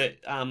business that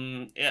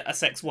a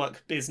sex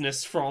work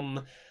business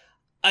from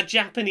a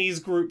Japanese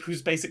group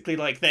who's basically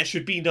like, there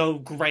should be no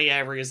grey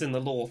areas in the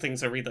law.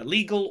 Things are either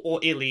legal or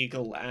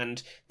illegal,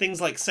 and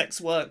things like sex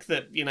work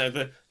that,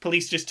 the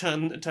police just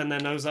turn their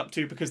nose up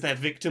to because they're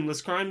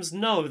victimless crimes.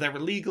 No, they're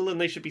illegal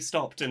and they should be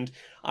stopped. And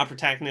our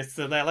protagonists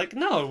are there like,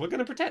 no, we're going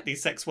to protect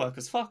these sex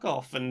workers, fuck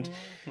off. And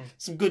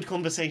some good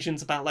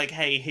conversations about like,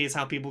 hey, here's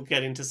how people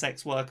get into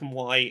sex work and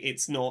why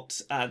it's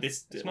not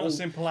It's not as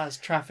simple as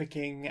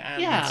trafficking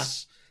and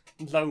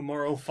low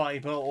moral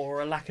fibre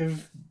or a lack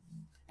of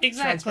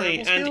Exactly,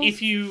 transferable and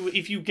skills.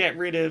 if you get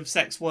rid of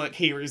sex work,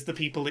 here is the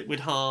people it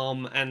would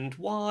harm and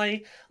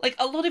why. Like,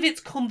 a lot of its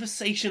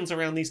conversations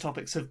around these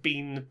topics have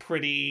been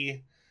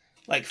pretty,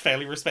 like,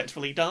 fairly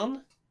respectfully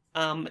done.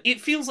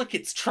 It feels like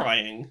it's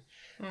trying.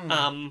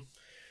 Um,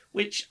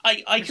 which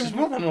Which is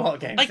more than a lot of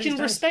games I these can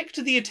days. respect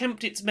the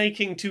attempt it's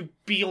making to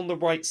be on the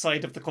right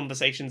side of the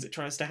conversations it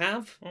tries to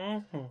have.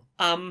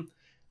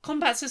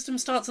 Combat system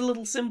starts a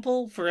little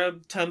simple for a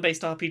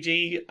turn-based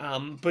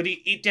RPG, but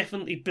it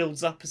definitely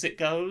builds up as it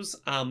goes.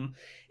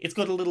 It's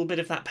got a little bit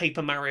of that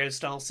Paper Mario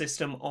style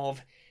system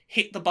of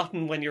hit the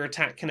button when your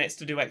attack connects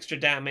to do extra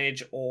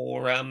damage,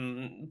 or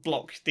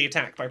block the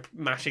attack by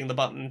mashing the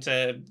button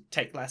to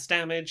take less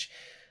damage.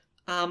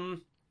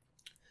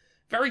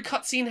 Very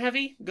cutscene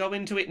heavy. Go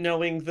into it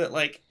knowing that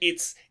like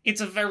it's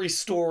a very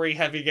story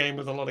heavy game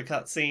with a lot of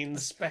cutscenes.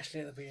 Especially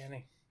at the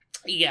beginning.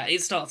 Yeah,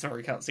 it starts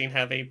very cutscene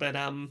heavy, but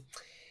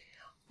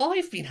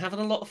I've been having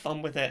a lot of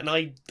fun with it,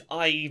 and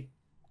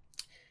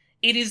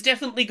it is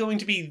definitely going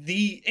to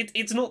be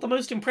it's not the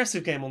most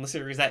impressive game on the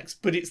Series X,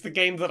 but it's the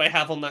game that I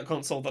have on that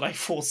console that I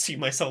foresee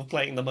myself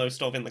playing the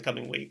most of in the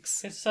coming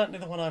weeks. It's certainly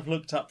the one I've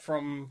looked up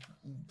from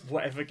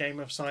whatever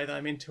game of Scythe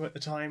I'm into at the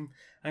time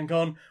and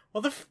gone,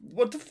 what the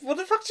fuck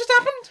just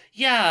happened?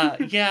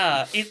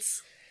 Yeah,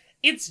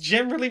 it's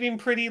generally been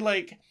pretty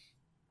like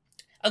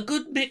a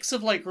good mix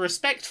of like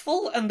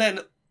respectful and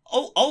then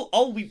okay.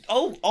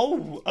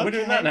 We're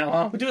doing that now,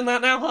 huh? We're doing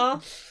that now, huh?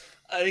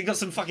 You got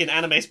some fucking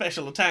anime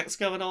special attacks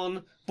going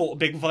on. Bought a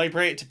big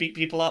vibrator to beat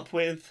people up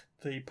with.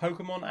 The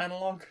Pokemon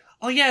analog.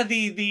 Oh yeah,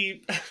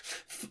 the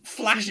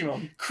flash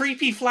Digimon.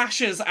 creepy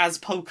flashes as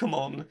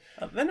Pokemon.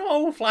 They're not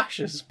all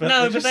flashes, but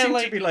No, they but just they're seem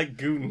like- to be like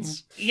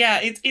goons. Yeah,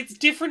 it's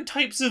different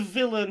types of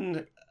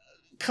villain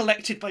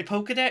collected by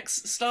Pokedex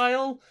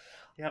style.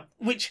 Yep.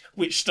 Which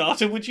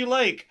starter would you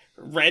like?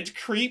 Red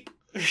creep,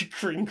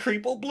 green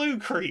creep, or blue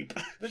creep?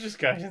 They're just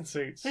guys in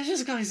suits. They're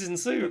just guys in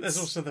suits. But there's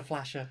also the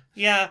Flasher.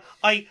 Yeah,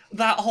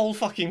 that whole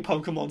fucking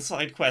Pokemon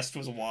side quest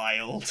was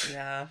wild.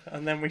 Yeah,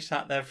 and then we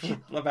sat there for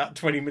about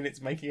 20 minutes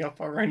making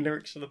up our own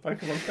lyrics for the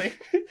Pokemon thing.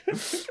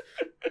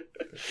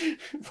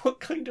 What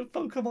kind of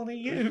Pokemon are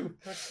you?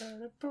 What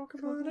kind of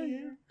Pokemon are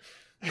you?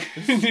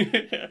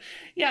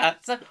 Yeah,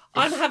 so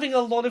I'm having a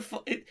lot of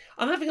fun.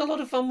 I'm having a lot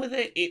of fun with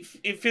it.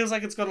 It feels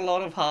like it's got a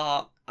lot of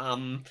heart.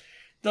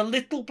 The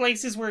little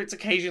places where it's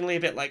occasionally a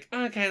bit like,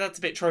 okay, that's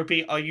a bit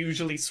tropey, are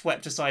usually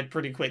swept aside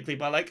pretty quickly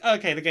by like,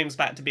 okay, the game's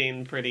back to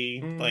being pretty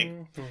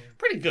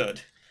pretty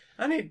good.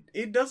 And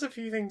it does a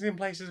few things in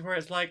places where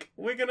it's like,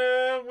 we're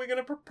gonna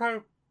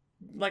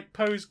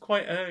pose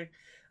quite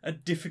a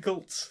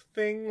difficult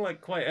thing, like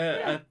quite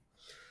a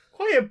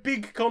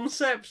big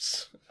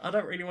concept. I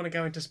don't really want to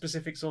go into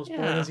specifics or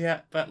spoilers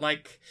yet, but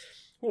like,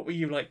 what were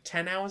you, like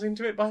 10 hours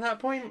into it by that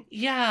point?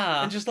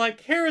 Yeah. And just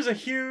like, here is a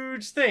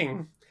huge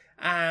thing,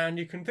 and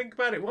you can think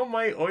about it one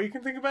way or you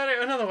can think about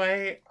it another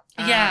way.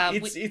 Yeah,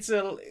 it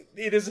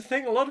is a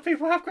thing a lot of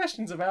people have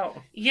questions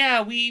about.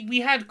 Yeah, we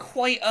had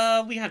quite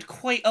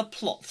a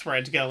plot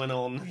thread going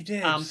on. We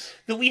did.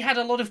 That we had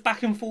a lot of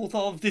back and forth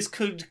of this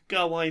could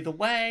go either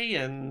way,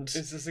 and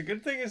Is this a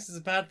good thing? Is this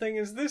a bad thing?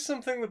 Is this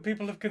something that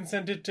people have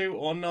consented to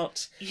or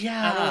not?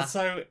 yeah, And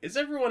also, is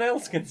everyone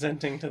else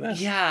consenting to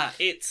this? yeah,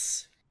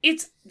 it's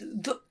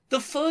the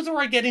further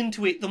I get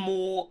into it, the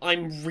more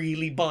I'm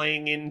really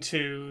buying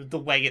into the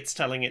way it's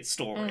telling its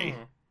story.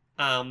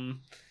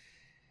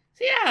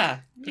 Yeah,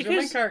 Because your main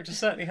because character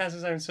certainly has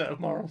his own set of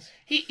morals.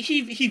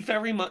 he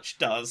very much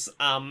does.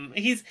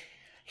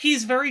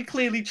 He's very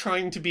clearly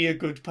trying to be a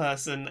good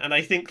person, and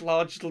I think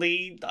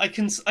largely I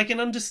can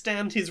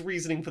understand his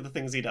reasoning for the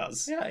things he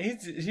does. Yeah,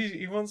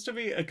 he wants to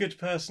be a good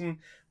person,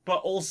 but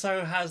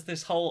also has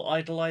this whole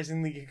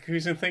idolizing the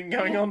Yakuza thing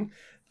going on.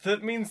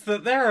 That means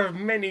that there are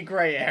many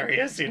grey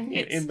areas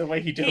in the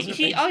way he deals with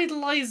He things.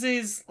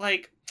 idolizes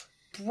like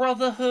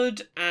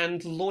brotherhood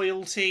and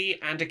loyalty,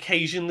 and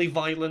occasionally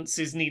violence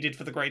is needed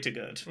for the greater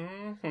good.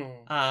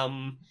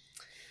 Mm-hmm.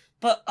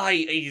 But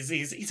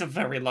he's a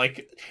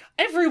very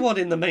everyone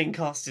in the main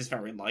cast is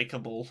very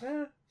likable.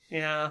 Yeah.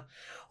 Yeah.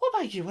 What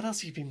about you? What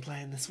else have you been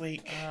playing this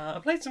week? I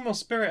played some more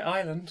Spirit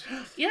Island.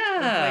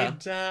 Yeah.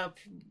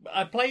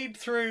 I played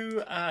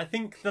through, I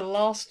think, the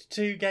last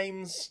two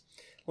games,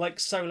 like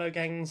solo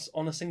games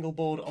on a single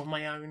board on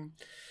my own,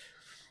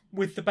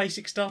 with the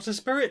basic starter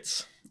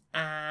spirits,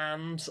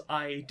 and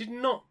I did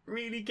not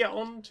really get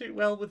on too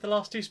well with the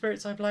last two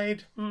spirits I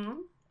played.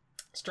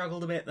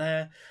 Struggled a bit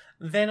there.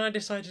 Then I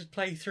decided to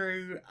play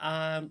through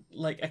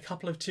like a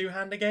couple of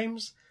two-hander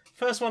games.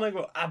 First one I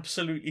got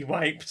absolutely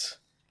wiped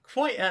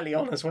quite early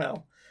on as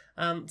well.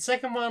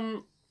 Second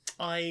one,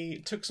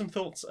 I took some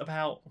thoughts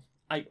about.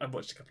 I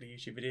watched a couple of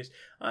YouTube videos.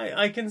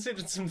 I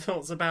considered some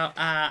thoughts about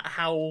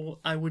how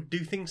I would do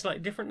things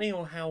slightly differently,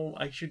 or how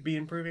I should be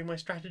improving my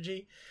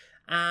strategy.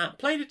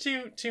 Played a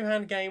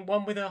two-hand game,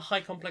 one with a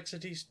high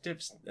complexity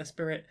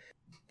spirit,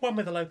 one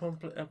with a low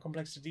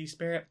complexity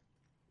spirit.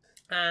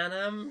 And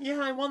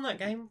I won that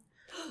game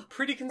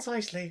pretty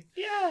concisely.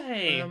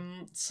 Yay.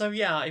 So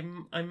yeah,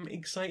 I'm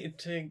excited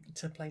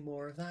to play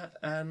more of that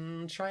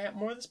and try out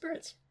more of the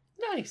spirits.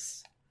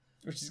 Nice.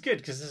 Which is good,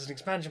 because there's an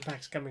expansion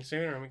pack coming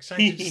soon, and I'm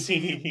excited to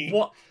see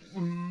what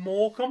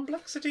more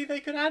complexity they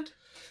could add.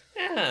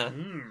 Yeah.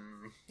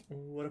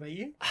 What about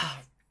you?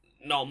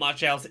 Not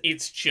much else.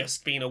 It's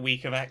just been a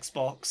week of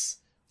Xbox.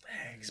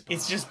 Xbox.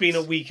 It's just been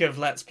a week of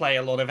let's play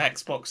a lot of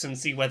Xbox and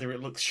see whether it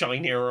looks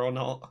shinier or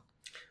not.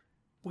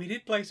 We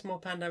did play some more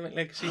Pandemic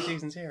Legacy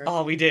Season 0.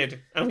 Oh, we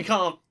did. And we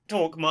can't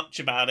talk much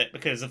about it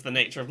because of the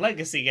nature of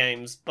Legacy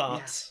games,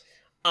 but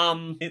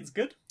It's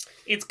good.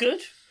 it's good.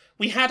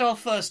 We had our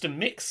first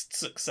mixed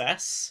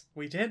success.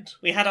 We did.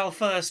 We had our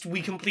first,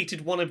 we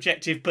completed one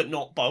objective but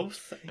not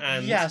both.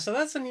 And Yeah, so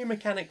that's a new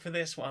mechanic for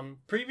this one.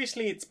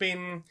 Previously it's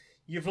been,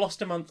 you've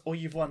lost a month or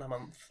you've won a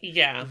month.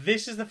 yeah.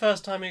 This is the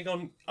first time you've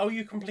gone, oh,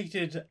 you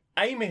completed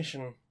a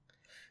mission.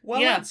 Well,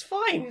 Yeah. that's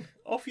fine.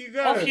 Off you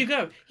go. Off you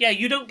go. Yeah,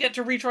 you don't get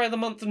to retry the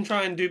month and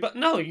try and do, but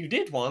no, you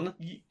did one.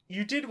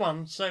 You did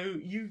one, so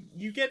you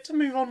get to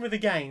move on with the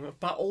game,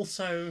 but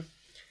also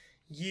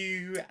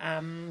you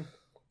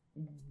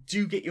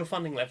do get your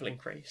funding level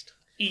increased.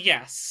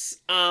 Yes.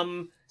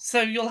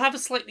 So you'll have a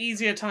slightly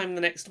easier time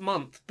the next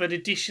month, but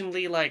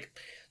additionally, like,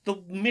 the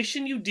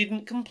mission you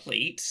didn't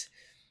complete,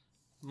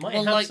 Might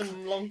Well, have like,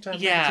 some long-term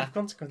yeah. negative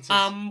consequences.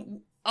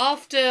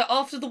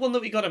 after the one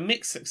that we got a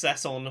mixed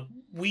success on,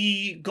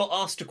 we got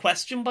asked a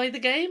question by the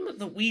game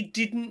that we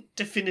didn't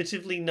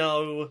definitively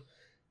know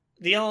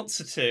the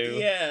answer to.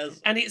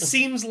 Yes. And it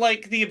seems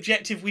like the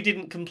objective we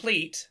didn't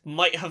complete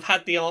might have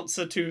had the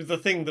answer to the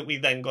thing that we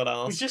then got We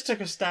asked. just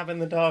took a stab in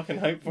the dark and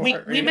hoped for We,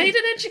 it, really. we made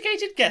an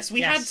educated guess. We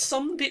Yes. had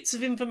some bits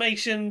of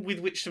information with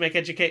which to make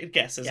educated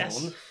guesses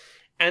Yes. on.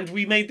 And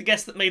we made the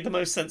guess that made the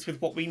most sense with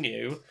what we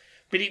knew.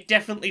 But it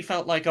definitely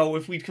felt like, oh,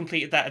 if we'd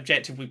completed that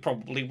objective, we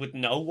probably would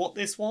know what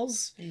this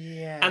was.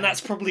 Yeah. And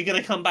that's probably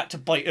going to come back to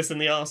bite us in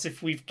the arse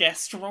if we've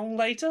guessed wrong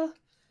later.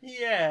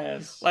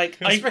 Yes.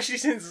 Like, Especially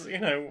since,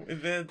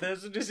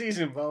 there's a disease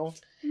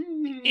involved.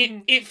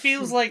 It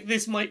feels like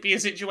this might be a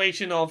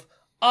situation of,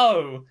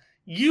 oh,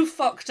 you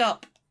fucked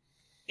up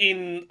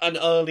in an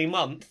early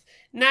month.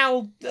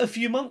 Now, a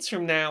few months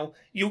from now,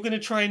 you're going to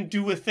try and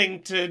do a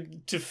thing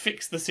to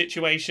fix the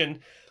situation,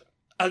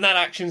 and that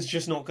action's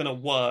just not going to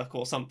work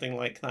or something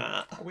like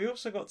that. We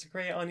also got to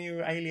create our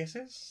new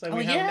aliases, so Oh,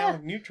 we have yeah. now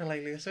neutral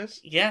aliases.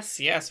 Yes,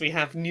 we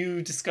have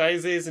new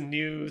disguises and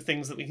new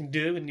things that we can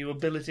do and new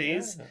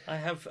abilities. Yeah. I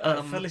have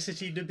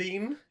Felicity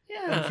Devine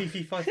Yeah. and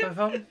Fifi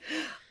 555.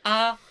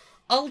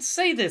 I'll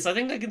say this. I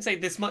think I can say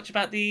this much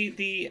about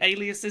the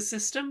aliases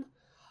system.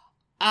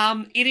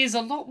 It is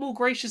a lot more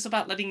gracious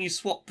about letting you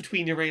swap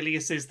between your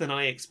aliases than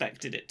I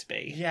expected it to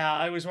be. Yeah,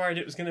 I was worried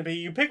it was going to be,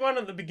 you pick one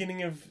at the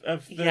beginning of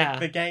Yeah.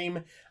 the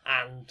game,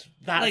 and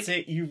that's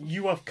Like- it.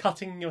 You are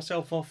cutting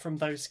yourself off from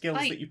those skills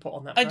that you put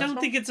on that I first don't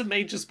one. think it's a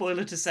major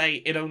spoiler to say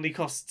it only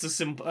costs a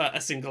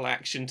single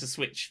action to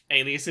switch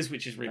aliases,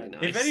 which is really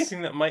nice. If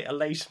anything, that might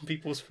allay some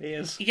people's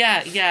fears.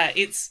 Yeah,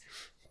 it's...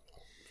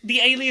 The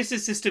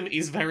aliases system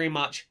is very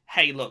much,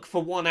 hey, look,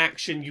 for one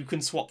action you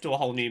can swap to a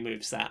whole new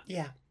moveset.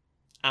 Yeah.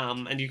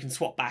 And you can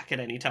swap back at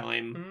any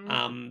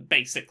time.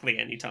 Basically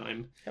any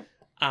time.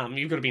 Yep.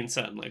 You've got to be in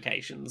certain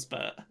locations,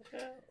 but...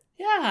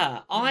 Yeah,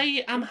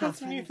 I am We've got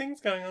some having... new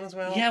things going on as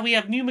well. Yeah, we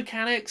have new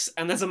mechanics,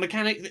 and there's a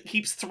mechanic that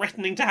keeps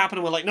threatening to happen,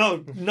 and we're like, no.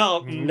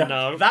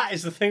 That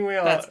is the thing we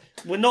are.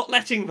 We're not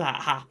letting that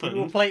We happen.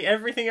 will play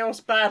everything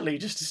else badly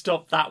just to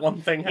stop that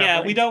one thing happening.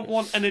 Yeah, we don't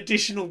want an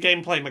additional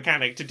gameplay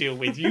mechanic to deal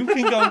with. You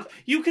can go.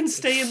 You can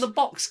stay in the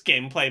box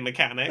gameplay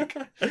mechanic.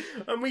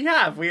 And we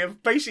have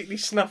basically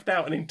snuffed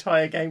out an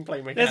entire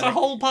gameplay mechanic. There's a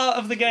whole part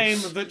of the game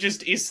that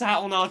just is sat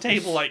on our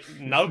table, like,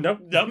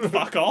 nope,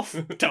 fuck off.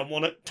 Don't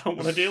want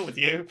to deal with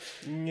you.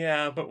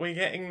 Yeah, but we're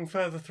getting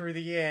further through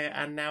the year,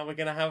 and now we're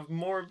going to have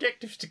more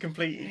objectives to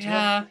complete each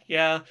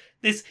Yeah.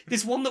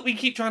 This one that we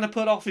keep trying to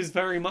put off is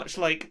very much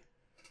like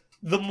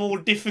the more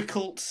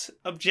difficult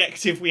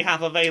objective we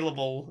have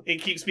available.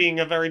 It keeps being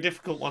a very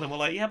difficult one, and we're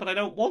like, yeah, but I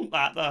don't want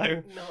that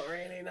though. Not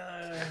really,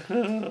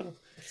 no.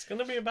 It's going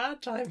to be a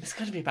bad time. It's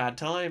going to be a bad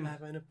time.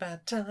 Having a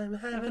bad time,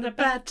 having a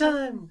bad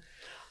time.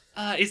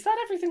 Is that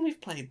everything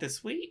we've played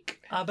this week?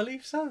 I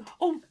believe so.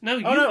 Oh no!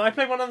 I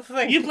played one other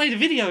thing. You played a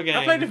video game.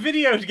 I played a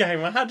video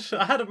game. I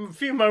had a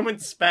few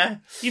moments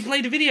spare. You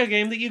played a video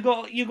game that you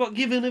got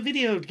given a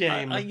video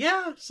game.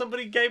 Yeah,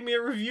 somebody gave me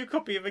a review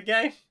copy of a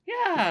game.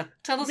 Yeah,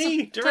 tell us.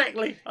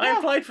 Directly. I yeah.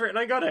 applied for it and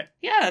I got it.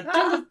 Yeah,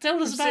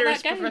 tell us I'm about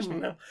serious that game. professional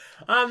now.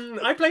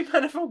 I played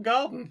Manifold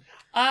Garden.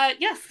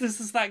 Yes,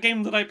 this is that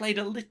game that I played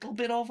a little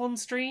bit of on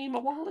stream a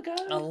while ago.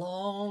 A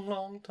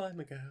long time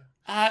ago.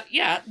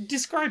 Yeah,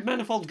 describe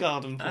Manifold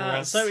Garden for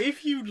us. So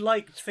if you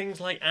liked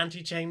things like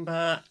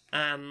Antichamber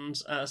and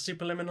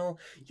Superliminal,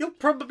 you'll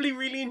probably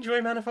really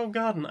enjoy Manifold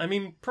Garden. I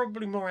mean,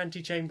 probably more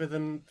Antichamber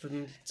than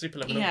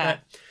Superliminal. Yeah.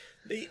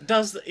 But it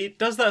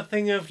does that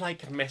thing of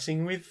like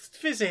messing with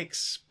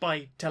physics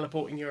by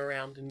teleporting you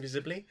around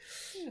invisibly.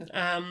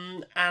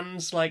 And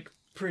like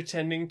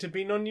pretending to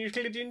be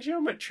non-Euclidean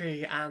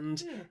geometry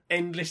and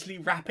endlessly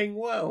wrapping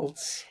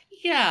worlds.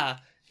 Yeah,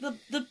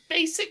 the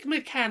basic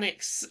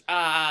mechanics,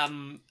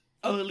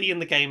 early in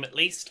the game at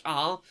least,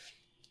 are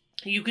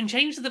You can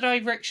change the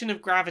direction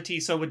of gravity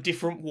so a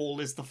different wall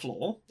is the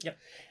floor. Yep.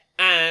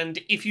 And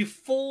if you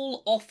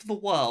fall off the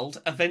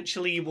world,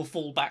 eventually you will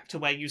fall back to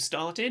where you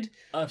started.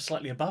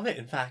 Slightly above it,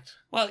 in fact.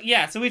 Well,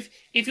 yeah, so if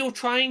you're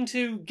trying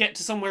to get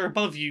to somewhere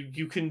above you,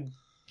 you can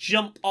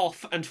jump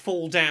off and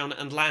fall down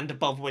and land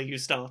above where you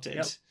started.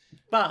 Yep.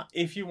 But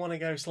if you want to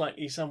go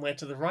slightly somewhere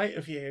to the right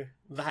of you,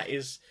 that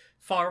is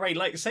far away.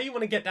 Like, say you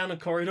want to get down a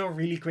corridor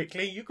really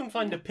quickly, you can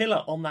find a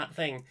pillar on that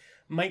thing,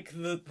 make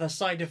the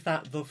side of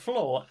that the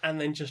floor,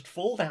 and then just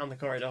fall down the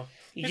corridor.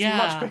 It's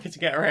much quicker to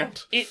get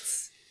around.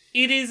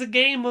 It is a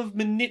game of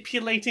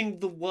manipulating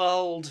the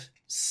world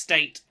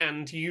state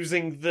and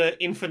using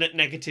the infinite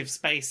negative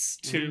space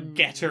to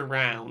get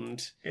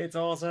around. It's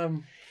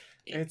awesome.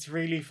 It's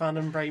really fun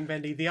and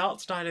brain-bendy. The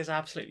art style is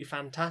absolutely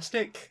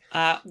fantastic.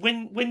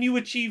 When you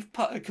achieve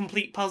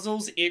complete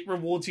puzzles, it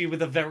rewards you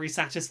with a very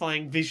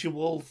satisfying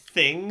visual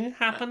thing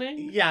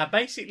happening. Yeah,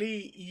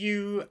 basically,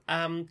 you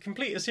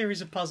complete a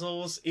series of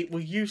puzzles. It will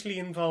usually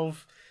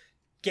involve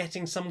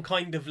getting some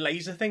kind of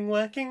laser thing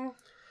working,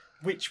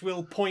 which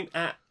will point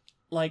at,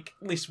 like,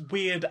 this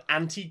weird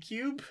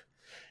anti-cube.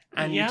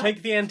 And you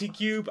take the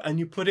anti-cube and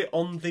you put it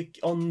on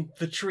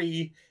the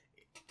tree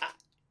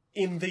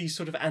in the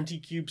sort of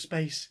anti-cube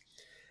space.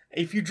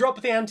 If you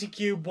drop the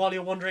anti-cube while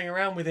you're wandering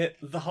around with it,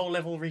 the whole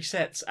level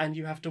resets and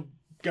you have to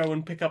go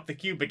and pick up the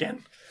cube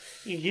again.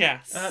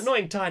 Yes. Not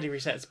entirely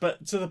resets,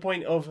 but to the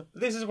point of,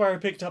 this is where I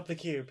picked up the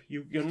cube.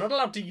 You're not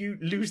allowed to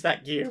lose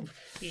that cube.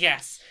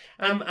 Yes.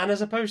 And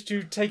as opposed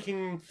to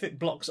taking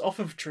blocks off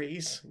of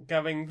trees,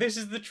 going, this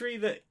is the tree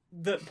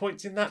that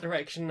points in that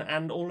direction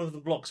and all of the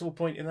blocks will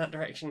point in that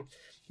direction.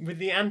 With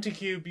the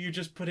anti-cube, you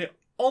just put it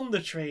on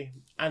the tree,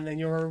 and then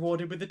you're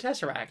rewarded with the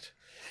Tesseract.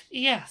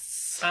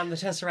 Yes. And the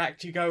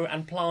Tesseract you go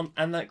and plant,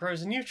 and that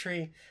grows a new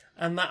tree,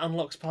 and that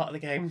unlocks part of the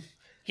game.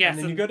 Yes.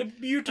 And then you got a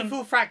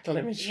beautiful fractal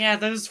image. Yeah,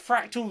 those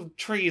fractal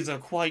trees are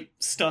quite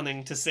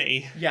stunning to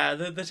see. Yeah,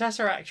 the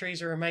Tesseract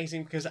trees are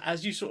amazing because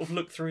as you sort of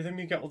look through them,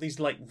 you get all these,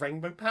 like,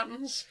 rainbow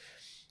patterns.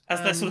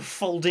 As they're sort of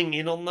folding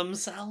in on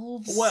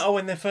themselves. Well,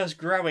 when they're first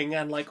growing,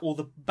 and, like, all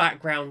the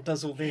background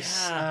does all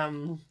this,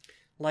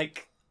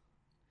 like...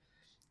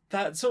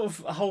 That sort of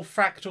whole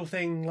fractal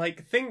thing,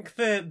 like, think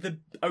the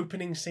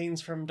opening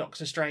scenes from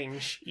Doctor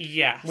Strange.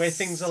 Yes. Where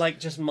things are, like,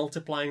 just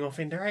multiplying off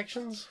in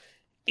directions.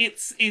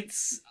 It's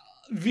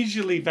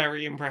visually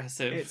very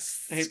impressive.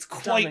 It's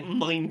quite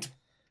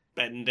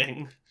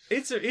mind-bending.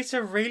 It's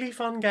a really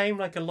fun game.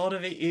 Like, a lot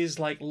of it is,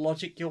 like,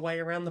 logic your way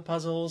around the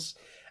puzzles,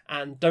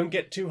 and don't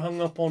get too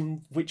hung up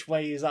on which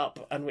way is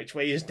up and which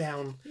way is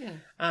down.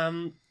 Yeah.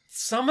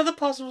 Some of the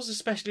puzzles,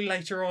 especially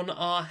later on,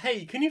 are,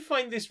 hey, can you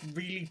find this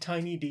really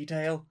tiny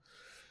detail?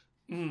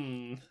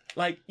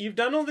 Like, you've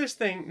done all this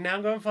thing,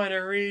 now go and find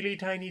a really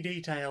tiny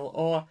detail.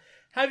 Or,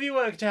 have you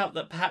worked out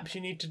that perhaps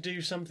you need to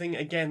do something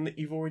again that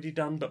you've already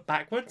done but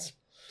backwards?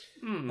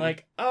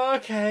 Like,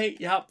 okay,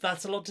 yep,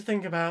 that's a lot to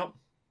think about.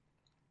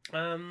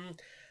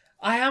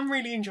 I am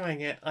really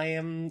enjoying it.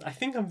 I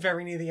think I'm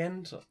very near the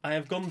end. I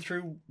have gone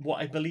through what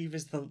I believe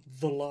is the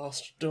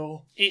last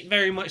door. It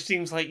very much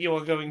seems like you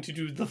are going to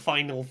do the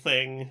final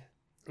thing.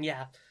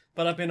 Yeah,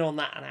 but I've been on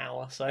that an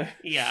hour, so...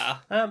 Yeah.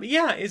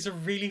 Yeah, it's a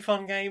really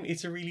fun game.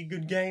 It's a really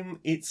good game.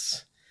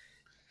 It's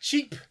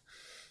cheap.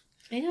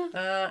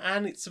 Yeah.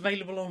 And it's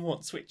available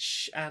on,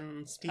 Switch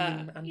and Steam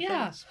and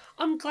things.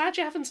 I'm glad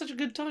you're having such a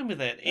good time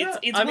with it. It's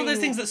Yeah, one of those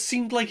things that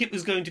seemed like it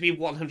was going to be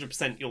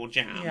 100% your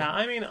jam. Yeah,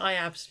 I mean, I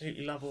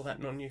absolutely love all that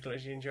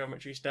non-Euclidean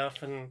geometry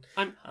stuff and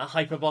I'm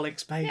hyperbolic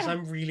space. Yeah.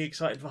 I'm really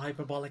excited for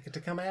Hyperbolica to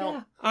come out.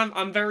 Yeah.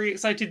 I'm very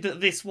excited that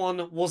this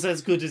one was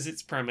as good as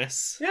its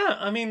premise. Yeah,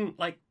 I mean,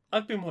 like,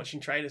 I've been watching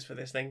trailers for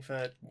this thing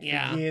for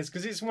years,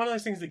 because it's one of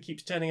those things that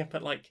keeps turning up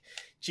at, like,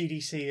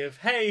 GDC of,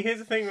 hey, here's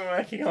a thing we're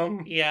working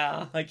on.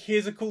 Yeah. Like,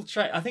 here's a cool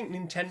trailer. I think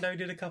Nintendo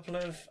did a couple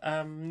of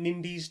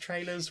Nindies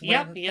trailers where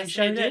Yep, they yes,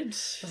 showed they it. did.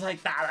 I was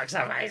like, that looks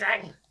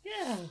amazing.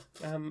 Yeah.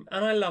 And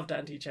I loved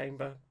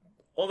Antichamber.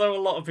 Although a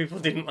lot of people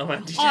didn't love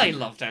Antichamber. I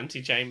loved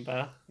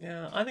Antichamber.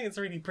 Yeah, I think it's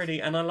really pretty,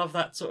 and I love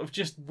that sort of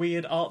just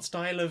weird art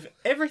style of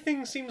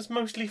everything seems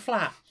mostly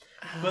flat.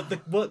 But the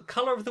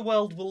colour of the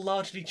world will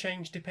largely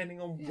change depending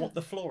on what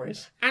the floor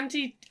is.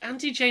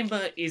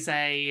 Antichamber is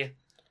a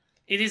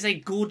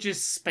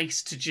gorgeous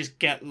space to just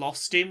get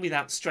lost in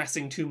without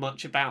stressing too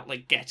much about,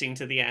 like, getting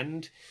to the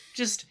end.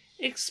 Just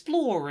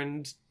explore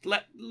and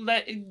let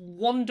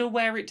wander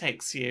where it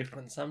takes you.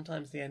 And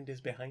sometimes the end is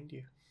behind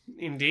you.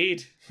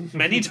 Indeed.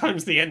 Many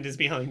times the end is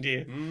behind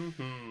you.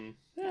 Mm-hmm.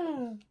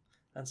 Yeah.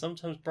 And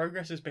sometimes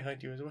progress is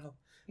behind you as well.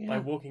 Yeah. By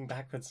walking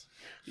backwards.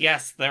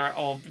 Yes,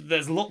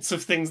 there's lots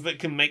of things that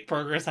can make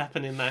progress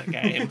happen in that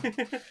game.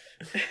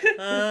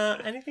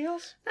 Anything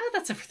else? No,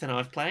 that's everything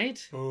I've played.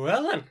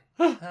 Well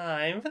then,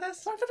 time for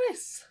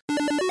this.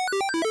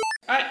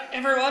 Alright,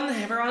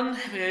 everyone,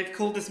 we've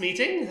called this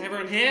meeting.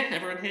 Everyone here?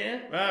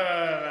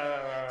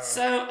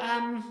 So,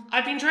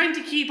 I've been trying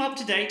to keep up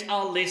to date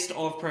our list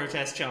of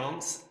protest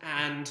chants,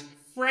 and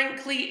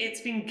frankly,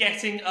 it's been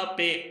getting a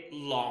bit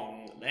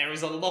long. There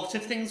is a lot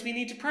of things we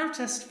need to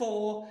protest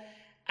for,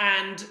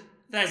 and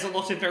there's a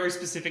lot of very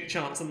specific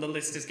chants and the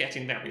list is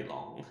getting very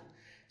long.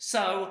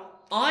 So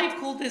I've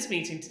called this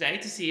meeting today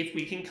to see if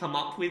we can come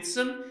up with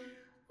some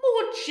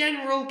more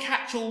general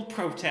catch-all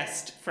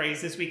protest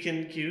phrases we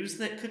can use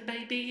that could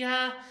maybe,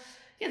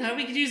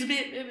 we could use a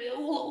bit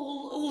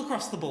all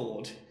across the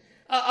board.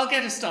 I'll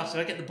get us started.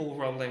 I'll get the ball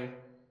rolling.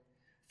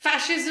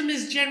 Fascism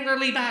is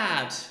generally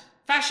bad.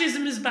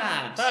 Fascism is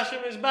bad.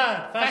 Fascism is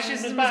bad.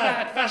 Fascism is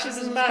bad.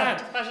 Fascism is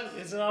bad.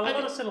 It's a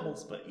lot of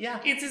syllables, but yeah.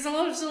 It is a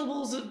lot of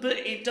syllables, but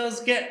it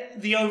does get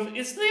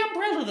it's the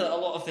umbrella that a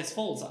lot of this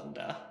falls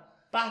under.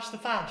 Bash the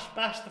fash.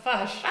 Bash the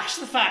fash. Bash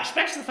the fash.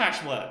 Bash the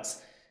fash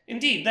works.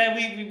 Indeed, there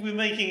we're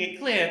making it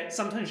clear.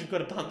 Sometimes you've got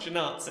to punch a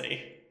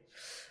Nazi.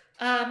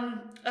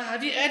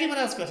 Have anyone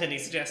else got any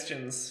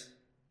suggestions?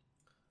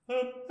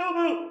 How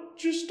about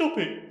just stop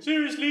it?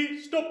 Seriously,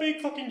 stop being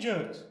fucking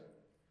jerks.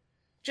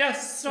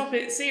 Just stop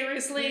it,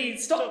 seriously.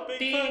 Stop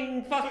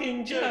being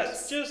fucking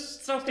jerks.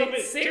 Just stop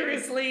it,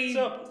 seriously.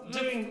 Stop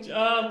doing.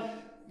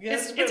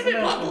 It's a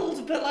bit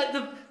muddled, but like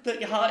but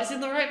your heart is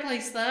in the right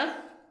place there.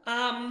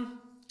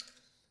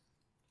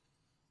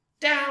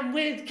 Down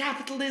with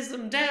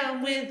capitalism.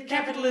 Down with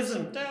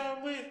capitalism.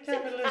 Down with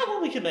capitalism. How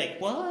well we can make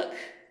work.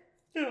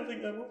 Yeah, I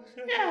think that works.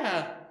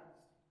 Yeah.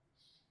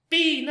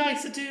 Be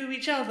nicer to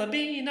each other.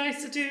 Be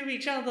nicer to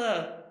each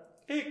other.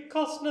 It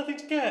costs nothing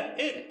to care.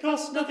 It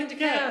costs nothing to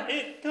care.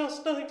 It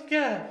costs nothing to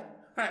care.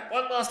 Right,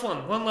 one last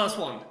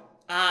one.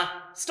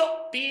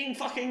 Stop being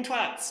fucking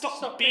twats.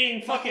 Stop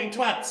being fucking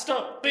twats.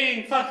 Stop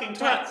being fucking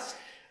twats.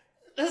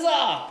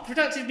 Huzzah!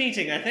 Productive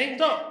meeting, I think.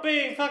 Stop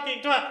being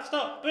fucking twats.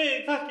 Stop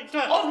being fucking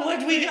twats.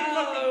 Onward we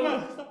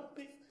go.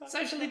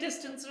 Socially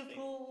distanced, of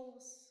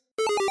course.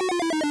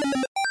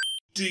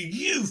 Do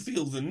you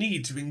feel the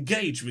need to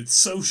engage with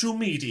social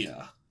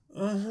media?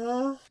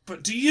 Uh-huh.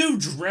 But do you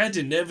dread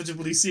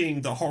inevitably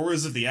seeing the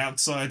horrors of the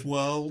outside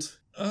world?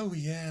 Oh,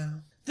 yeah.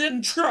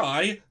 Then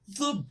try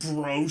the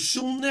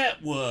Brosocial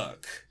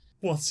Network.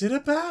 What's it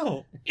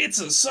about? It's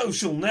a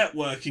social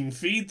networking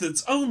feed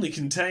that only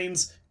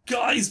contains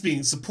guys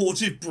being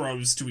supportive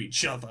bros to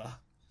each other.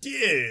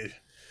 Dude,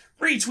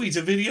 Retweet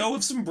a video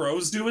of some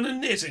bros doing a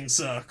knitting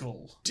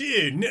circle.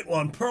 knit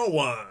one, pearl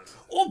one.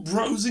 Or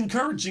bros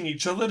encouraging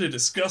each other to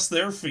discuss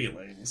their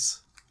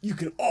feelings. You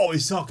can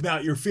always talk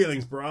about your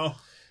feelings, bro.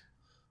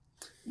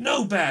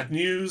 No bad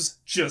news,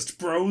 just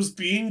bros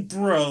being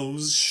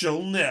bros.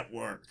 Social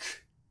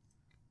network.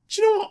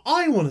 Do you know what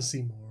I want to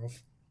see more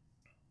of?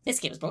 This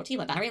game was brought to you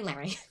by Barry and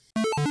Larry.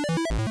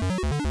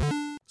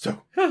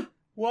 So,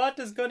 what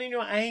has gone in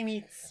your eye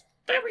meats?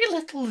 Very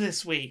little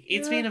this week.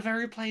 It's been a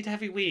very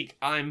played-heavy week.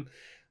 I'm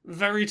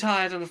very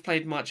tired and I've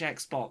played much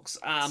Xbox.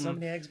 So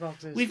many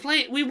Xboxes.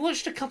 We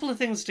watched a couple of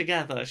things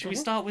together. Should we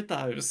start with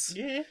those?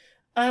 Yeah.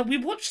 We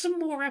watched some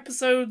more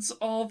episodes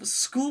of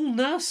School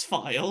Nurse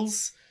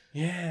Files.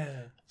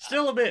 Yeah.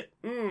 Still a bit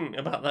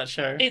about that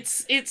show.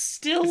 It's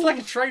still... It's like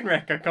a train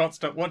wreck I can't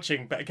stop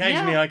watching, but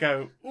occasionally I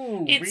go,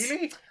 ooh,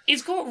 really?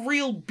 It's got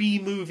real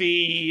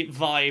B-movie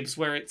vibes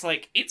where it's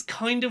like, it's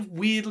kind of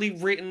weirdly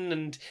written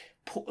and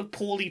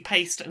poorly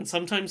paced, and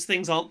sometimes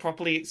things aren't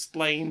properly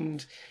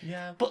explained.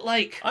 Yeah. But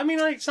like... I mean,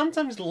 I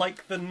sometimes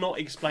like the not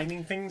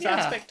explaining things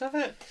aspect of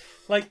it.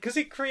 Like, because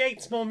it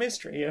creates more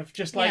mystery of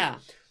just like,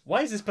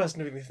 why is this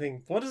person doing this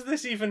thing? What does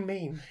this even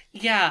mean?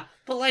 Yeah,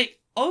 but like,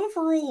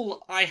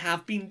 overall, I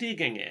have been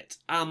digging it.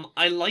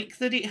 I like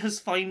that it has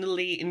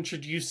finally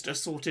introduced a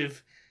sort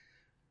of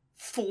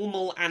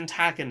formal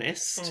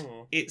antagonist,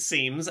 it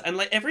seems. And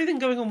like, everything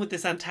going on with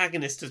this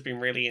antagonist has been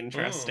really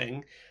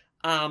interesting.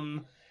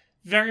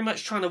 Very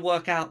much trying to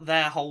work out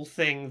their whole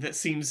thing that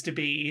seems to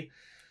be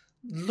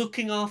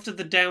looking after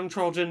the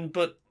downtrodden,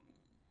 but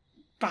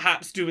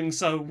perhaps doing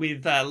so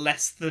with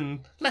less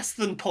than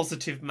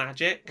positive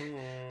magic.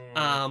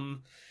 And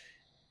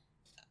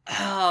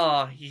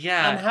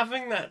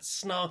having that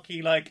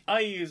snarky, like,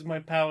 I use my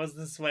powers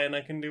this way and I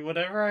can do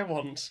whatever I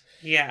want.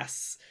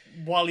 Yes.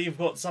 While you've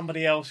got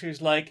somebody else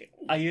who's like,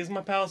 I use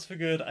my powers for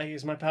good, I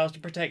use my powers to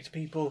protect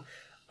people,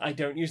 I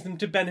don't use them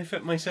to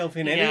benefit myself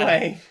in any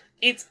way.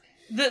 It's...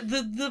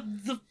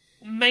 The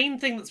main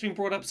thing that's been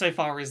brought up so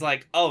far is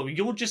like, oh,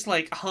 you're just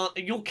like,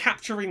 you're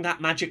capturing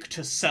that magic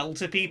to sell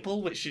to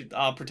people, which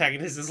our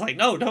protagonist is like,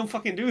 no, don't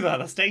fucking do that,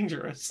 that's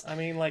dangerous. I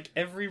mean, like,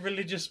 every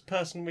religious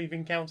person we've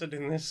encountered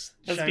in this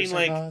has show been so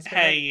like, far,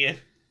 hey,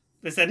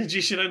 this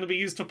energy should only be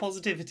used for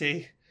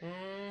positivity.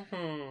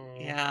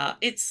 Yeah,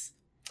 it's...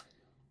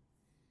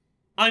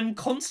 I'm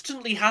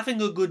constantly having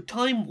a good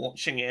time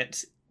watching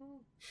it.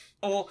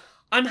 Or,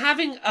 I'm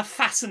having a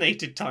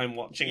fascinated time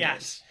watching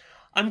it.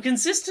 I'm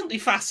consistently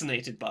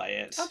fascinated by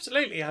it.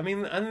 Absolutely. I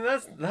mean, and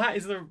that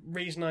is the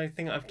reason I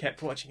think I've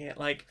kept watching it.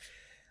 Like,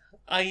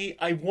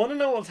 I want to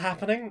know what's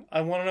happening. I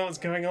want to know what's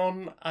going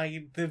on.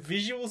 The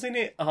visuals in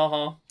it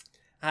are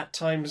at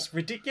times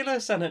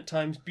ridiculous and at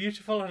times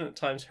beautiful and at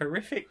times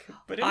horrific,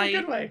 but in a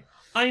good way.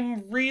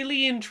 I'm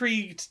really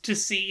intrigued to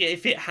see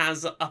if it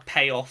has a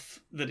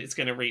payoff that it's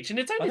going to reach. And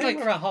it's only I think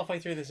we're about halfway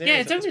through the series. Yeah,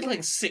 it's only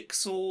like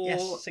 6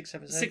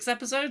 episodes. 6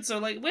 episodes. So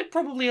like we're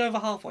probably over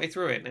halfway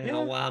through it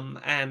now.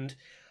 And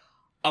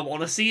I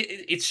want to see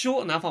it. It's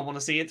short enough. I want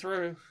to see it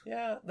through.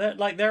 Yeah,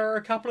 there are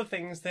a couple of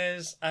things.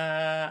 There's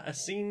a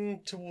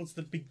scene towards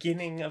the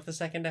beginning of the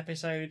second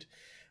episode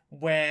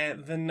where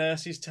the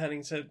nurse is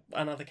turning to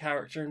another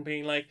character and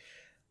being like,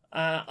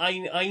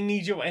 I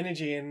need your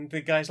energy, and the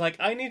guy's like,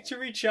 I need to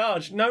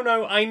recharge.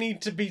 No, I need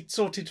to be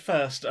sorted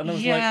first. And I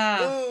was like,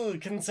 oh,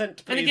 consent,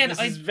 please. And again, this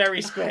is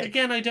very squick.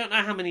 Again, I don't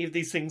know how many of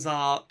these things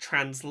are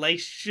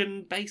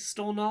translation based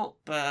or not,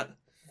 but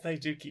They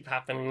do keep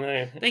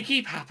happening. they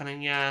keep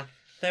happening. Yeah.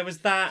 There was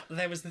that.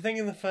 There was the thing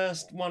in the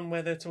first one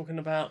where they're talking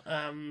about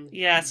Someone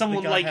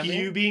the guy like having-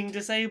 you being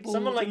disabled.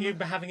 someone like you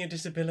having a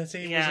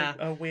disability Yeah.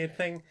 was a weird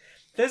thing.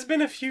 There's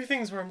been a few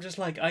things where I'm just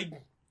like,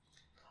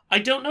 I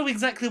don't know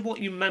exactly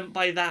what you meant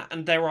by that,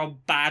 and there are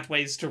bad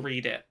ways to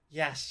read it.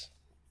 yes,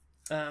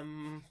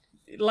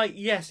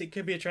 yes, it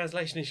could be a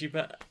translation issue,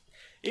 but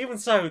even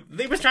so,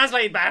 it was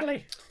translated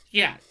badly.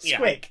 Yeah.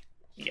 Squick.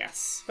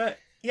 Yes. But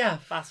yeah,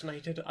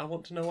 fascinated. I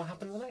want to know what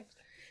happens next.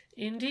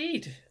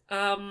 Indeed.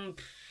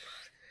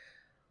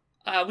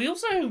 We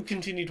also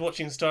continued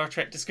watching Star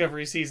Trek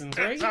Discovery Season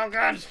 3. So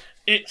good.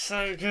 It's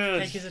so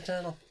good. Cake is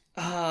eternal.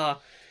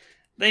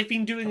 They've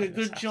been doing a in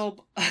this good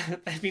job.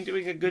 They've been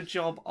doing a good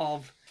job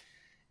of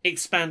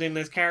expanding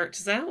those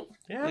characters out,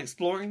 Yeah. and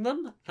exploring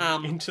them.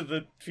 Into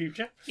the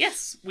future.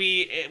 Yes,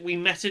 we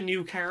met a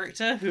new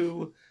character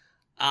who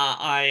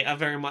I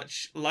very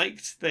much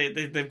liked.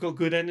 They've got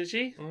good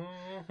energy.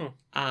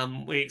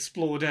 Mm-hmm. We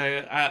explored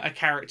a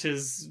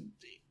character's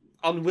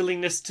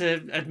unwillingness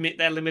to admit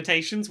their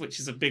limitations, which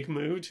is a big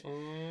mood.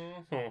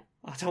 Mm-hmm.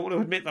 I don't want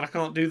to admit that I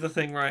can't do the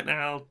thing right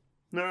now.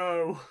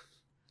 No.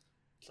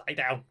 Lie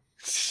down.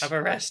 Have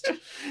a rest.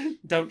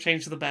 Don't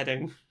change the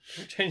bedding.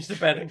 Change the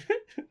bedding.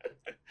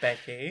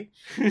 Becky.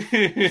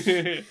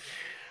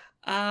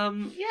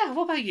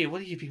 What about you?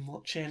 What have you been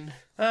watching?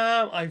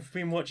 I've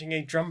been watching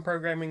a drum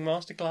programming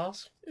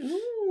masterclass.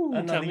 Ooh,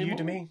 Another tell me more.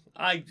 Udemy.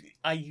 I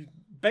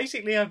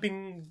basically I've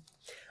been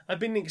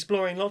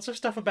exploring lots of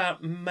stuff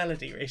about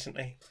melody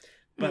recently,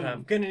 but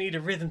I'm gonna need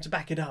a rhythm to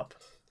back it up.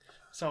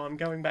 So I'm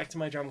going back to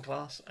my drum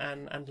class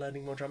and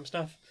learning more drum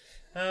stuff.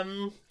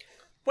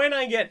 When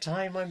I get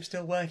time, I'm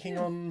still working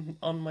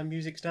on my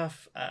music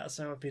stuff.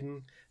 So I've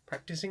been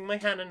practicing my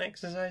Hanon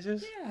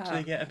exercises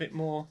to get a bit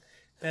more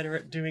better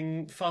at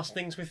doing fast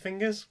things with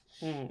fingers,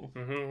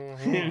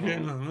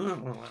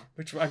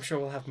 which I'm sure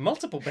will have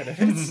multiple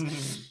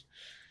benefits.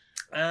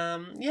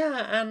 And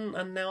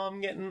now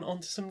I'm getting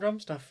onto some drum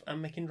stuff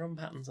and making drum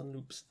patterns and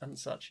loops and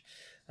such.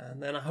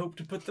 And then I hope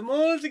to put them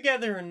all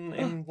together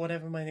in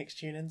whatever my next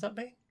tune ends up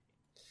being.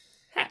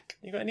 Heck.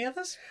 You got any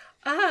others?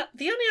 The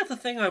only other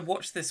thing I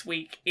watched this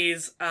week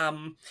is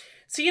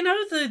so you know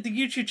the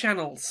YouTube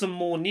channel Some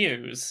More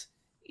News.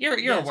 You're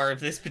Yes. aware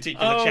of this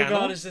particular Oh channel.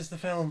 God, is this the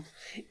film?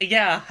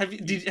 Yeah, have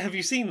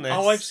you seen this?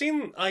 Oh, I've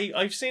seen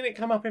it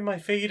come up in my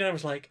feed, and I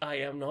was like, I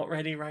am not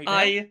ready right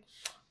now.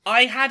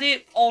 I had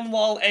it on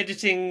while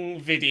editing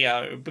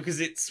video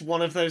because it's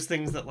one of those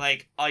things that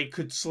like I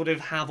could sort of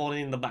have on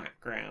in the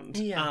background.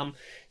 Yeah.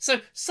 So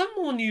Some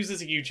More News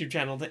is a YouTube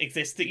channel that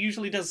exists that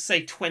usually does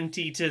say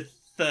 20 to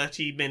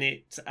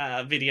 30-minute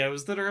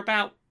videos that are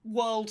about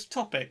world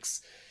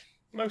topics.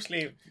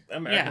 Mostly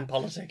American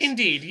politics.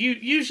 Indeed. You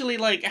usually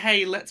like,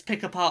 hey, let's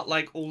pick apart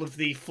like all of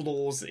the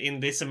flaws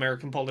in this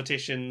American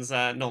politician's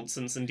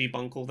nonsense and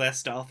debunk all their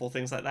stuff or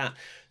things like that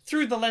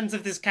through the lens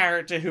of this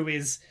character who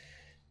is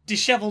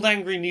disheveled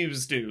angry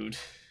news dude.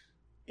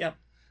 Yep.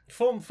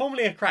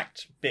 Formerly a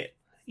cracked bit.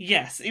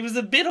 Yes, it was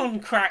a bit on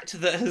Cracked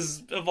that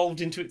has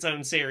evolved into its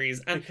own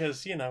series, and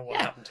Because you know what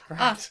Yeah. happened to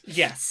cracked.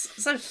 yes,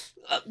 so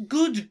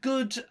good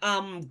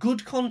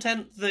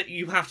content that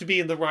you have to be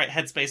in the right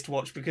headspace to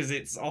watch because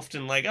it's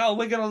often like, oh,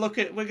 we're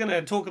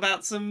gonna talk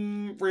about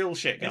some real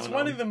shit going It's on.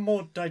 one of the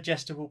more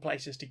digestible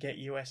places to get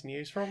US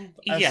news from,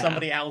 as Yeah.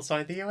 somebody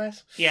outside the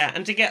US. Yeah,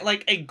 and to get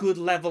like a good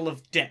level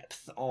of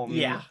depth on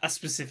Yeah. a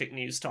specific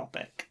news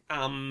topic.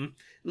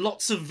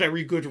 Lots of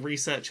very good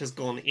research has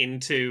gone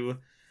into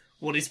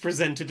what is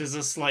presented as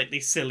a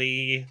slightly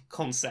silly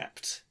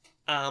concept.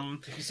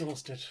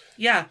 Exhausted.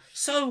 Yeah,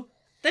 so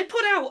they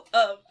put out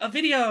a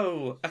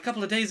video a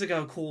couple of days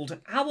ago called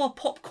Our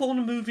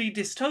Popcorn Movie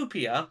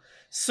Dystopia,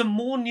 Some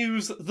More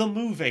News the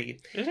Movie.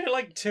 Isn't it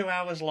like 2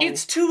 hours long?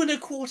 It's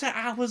 2.25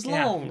 hours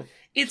Yeah. long.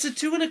 It's a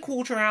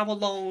 2.25 hour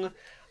long.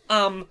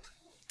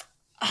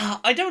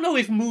 I don't know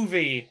if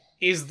movie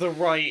is the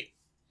right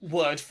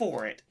word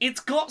for it. It's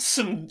got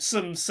some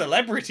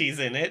celebrities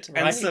in it and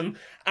Right. some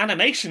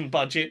animation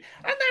budget,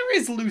 and there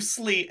is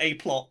loosely a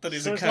plot that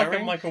is so it's occurring.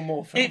 like a Michael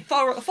Moore film. It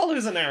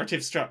follows a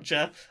narrative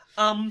structure.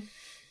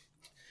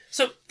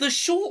 So the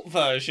short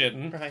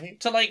version, Right.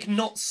 to like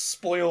not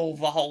spoil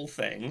the whole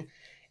thing,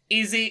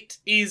 is it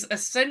is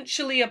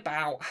essentially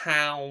about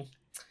how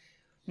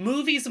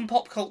movies and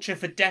pop culture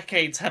for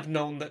decades have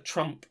known that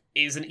Trump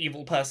is an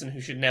evil person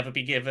who should never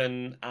be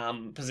given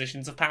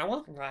positions of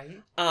power.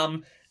 Right.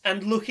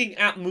 And looking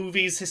at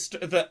movies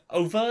that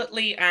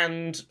overtly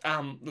and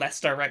less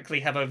directly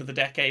have over the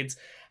decades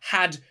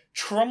had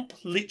Trump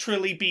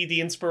literally be the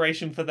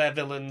inspiration for their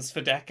villains for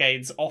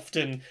decades,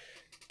 often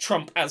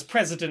Trump as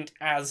president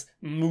as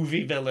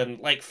movie villain.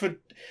 Like, through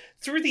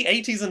the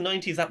 80s and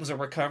 90s, that was a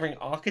recurring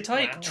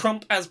archetype. Wow.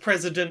 Trump as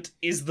president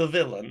is the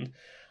villain.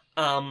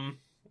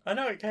 I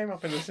know it came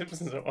up in The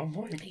Simpsons at one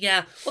point.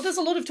 Yeah, well, there's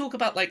a lot of talk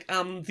about, like,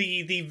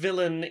 the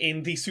villain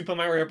in the Super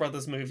Mario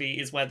Brothers movie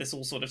is where this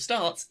all sort of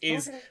starts,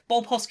 is Okay.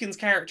 Bob Hoskins'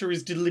 character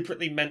is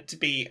deliberately meant to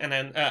be an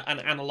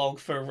analogue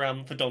for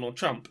Donald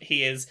Trump.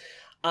 He is,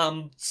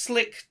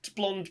 slicked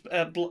blonde,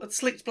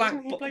 slicked black...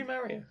 Doesn't he play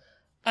Mario?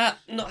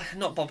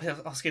 Not Bob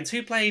Hoskins.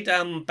 Who played,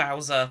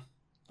 Bowser?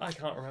 I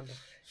can't remember.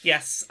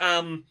 Yes,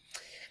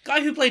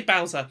 guy who played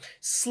Bowser.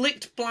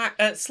 Slicked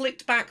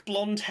back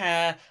blonde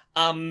hair,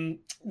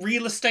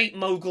 real estate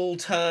mogul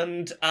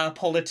turned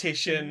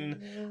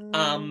politician,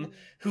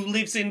 who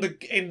lives in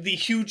the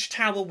huge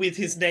tower with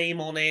his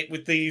name on it,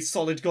 with the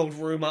solid gold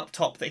room up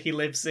top that he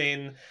lives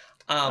in.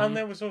 And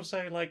there was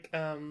also, like,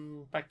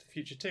 Back to the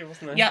Future 2,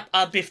 wasn't there? Yeah,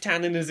 Biff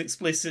Tannen is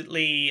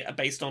explicitly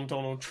based on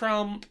Donald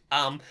Trump.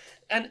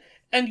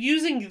 And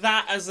using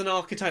that as an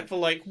archetype for,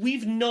 like,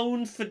 we've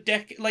known for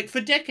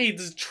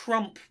decades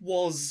Trump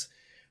was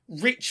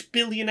rich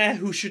billionaire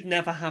who should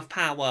never have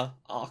power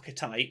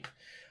archetype.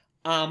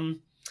 And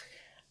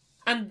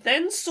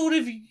then sort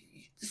of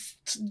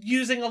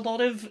using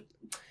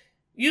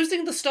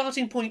the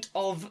starting point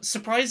of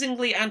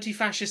surprisingly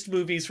anti-fascist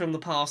movies from the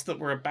past that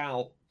were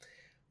about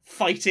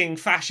fighting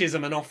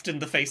fascism, and often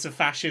the face of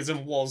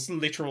fascism was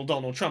literal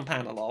Donald Trump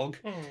analogue,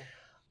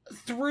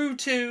 through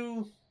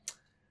to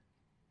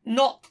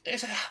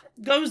it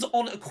goes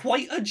on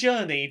quite a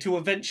journey to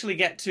eventually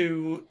get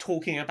to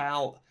talking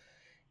about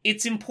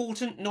it's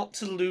important not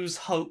to lose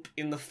hope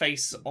in the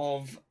face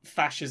of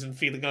fascism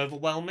feeling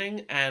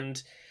overwhelming,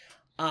 and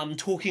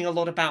talking a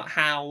lot about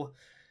how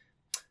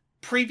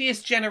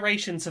previous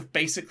generations have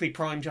basically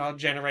primed our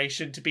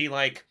generation to be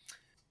like,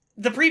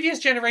 the previous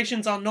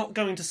generations are not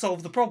going to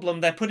solve the problem,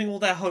 they're putting all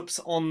their hopes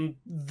on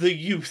the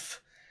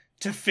youth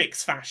to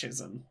fix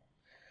fascism.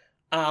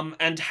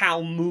 And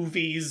how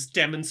movies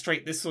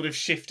demonstrate this sort of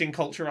shift in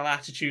cultural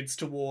attitudes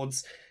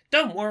towards,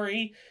 don't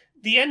worry,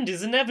 the end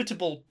is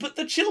inevitable, but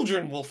the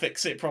children will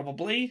fix it,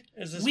 probably.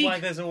 Is this why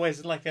there's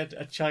always, like,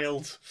 a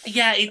child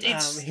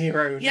it's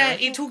hero? Yeah,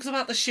 narrative? it talks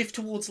about the shift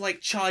towards, like,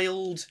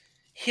 child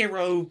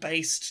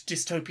hero-based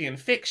dystopian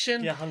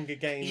fiction. Your Hunger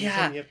Games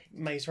Yeah. and your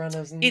Maze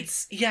Runners. And...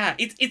 It's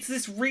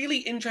this really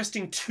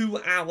interesting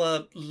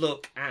 2-hour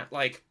look at,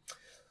 like,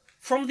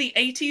 from the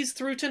 80s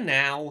through to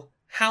now,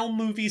 how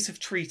movies have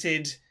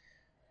treated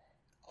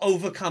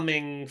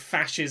overcoming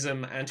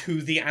fascism and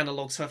who the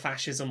analogues for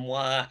fascism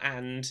were,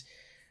 and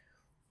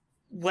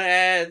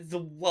where the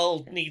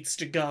world needs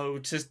to go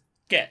to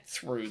get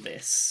through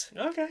this.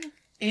 Okay.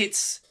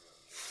 It's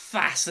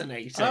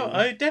fascinating. Oh,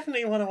 I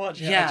definitely want to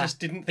watch it. Yeah, I just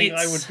didn't think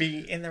I it's- would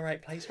be in the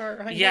right place for it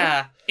right now.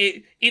 Yeah,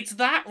 it's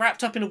that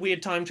wrapped up in a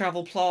weird time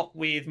travel plot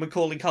with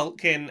Macaulay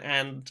Culkin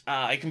and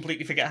I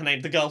completely forget her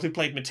name, the girl who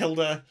played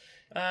Matilda.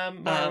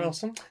 Mara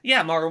Wilson.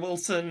 Yeah, Mara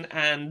Wilson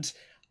and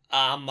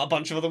a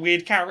bunch of other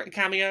weird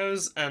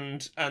cameos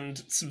and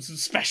some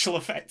special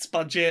effects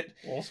budget.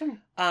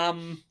 Awesome.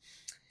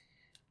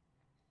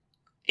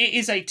 It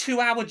is a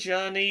 2-hour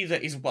journey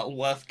that is well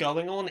worth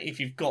going on if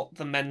you've got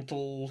the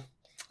mental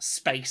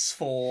space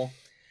for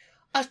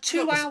a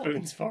 2 Got the hour.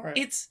 spoons for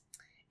it.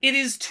 It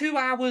is 2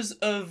 hours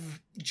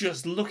of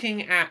just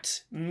looking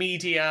at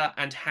media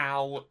and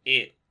how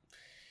it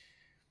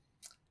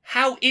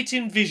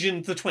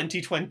envisioned the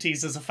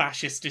 2020s as a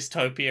fascist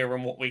dystopia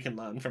and what we can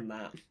learn from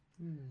that.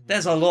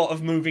 There's a lot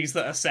of movies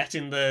that are set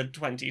in the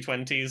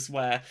 2020s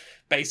where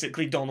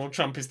basically Donald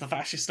Trump is the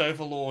fascist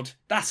overlord.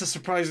 That's a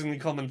surprisingly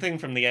common thing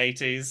from the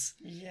 80s.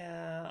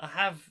 Yeah, I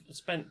have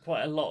spent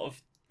quite a lot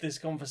of this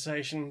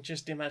conversation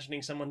just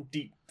imagining someone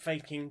deep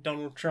faking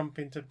Donald Trump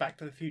into Back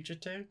to the Future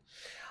 2.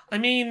 I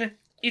mean,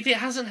 if it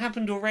hasn't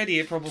happened already,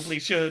 it probably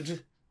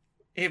should.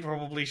 It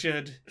probably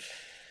should.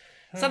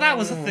 So that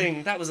was a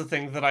thing. That was a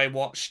thing that I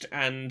watched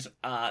and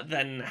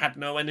then had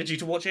no energy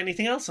to watch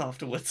anything else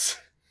afterwards.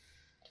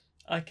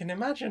 I can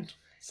imagine.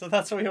 So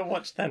that's what you'll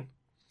watch then.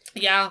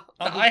 Yeah,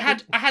 I'll be I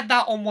had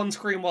that on one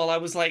screen while I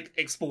was like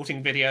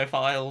exporting video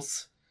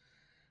files,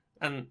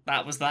 and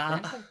that was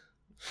that.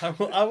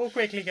 I will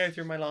quickly go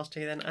through my last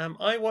two then.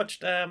 I watched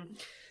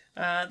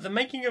The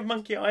Making of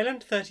Monkey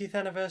Island 30th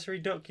anniversary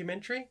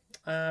documentary,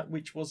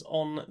 which was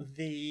on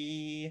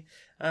the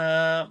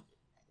on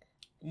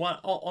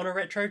a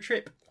retro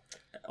trip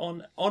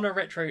on a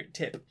retro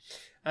tip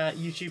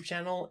YouTube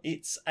channel.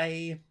 It's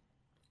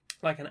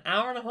like an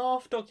hour and a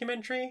half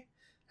documentary,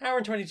 hour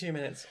and 22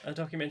 minutes, a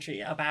documentary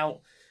about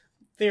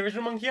the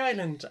original Monkey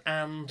Island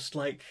and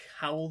like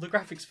how all the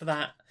graphics for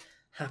that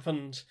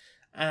happened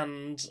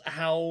and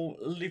how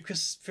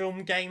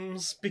Lucasfilm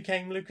Games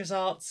became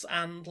LucasArts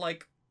and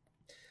like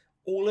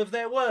all of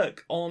their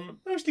work on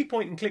mostly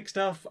point and click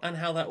stuff and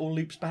how that all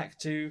loops back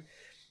to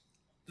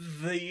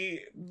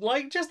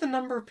just the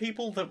number of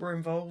people that were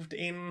involved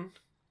in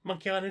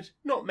Monkey Island,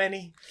 not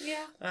many.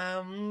 Yeah.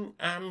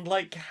 And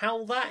like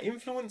how that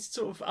influenced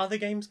sort of other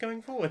games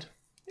going forward.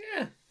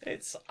 Yeah.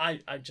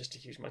 I'm just a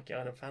huge Monkey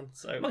Island fan,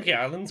 so Monkey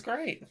Island's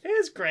great. it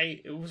is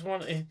great. It was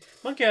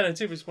Monkey Island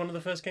 2 was one of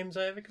the first games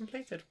I ever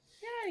completed.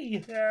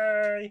 Yay.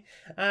 Yay!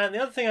 And the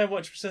other thing I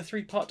watched was a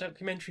 3-part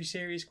documentary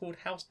series called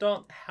How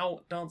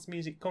Dance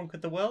Music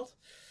Conquered the World.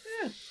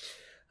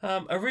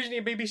 Originally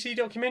a BBC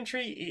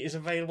documentary, it is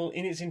available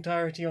in its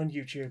entirety on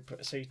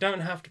YouTube, so you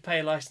don't have to pay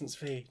a license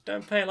fee.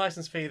 Don't pay a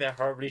license fee; they're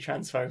horribly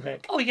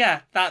transphobic. Oh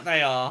yeah, that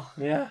they are.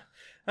 Yeah.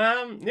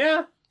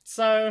 Yeah.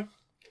 So,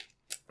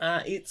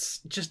 it's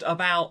just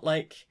about,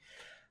 like,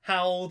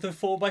 how the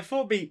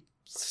 4x4 beat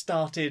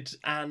started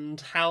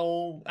and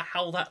how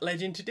that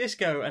led into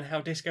disco and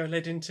how disco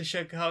led into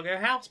Chicago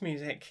house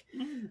music.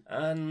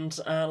 And,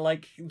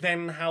 like,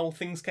 then how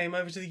things came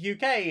over to the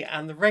UK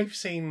and the rave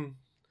scene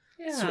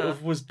sort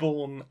of was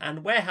born,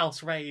 and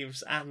warehouse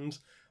raves and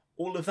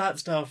all of that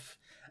stuff.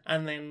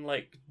 And then,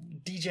 like,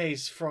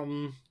 DJs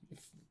from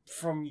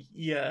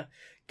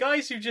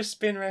guys who just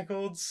spin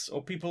records,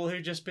 or people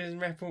who just spin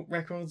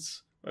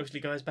records,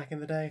 mostly guys back in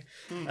the day,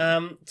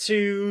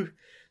 to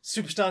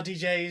superstar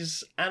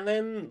DJs, and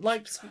then,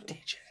 like,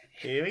 DJ.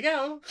 here we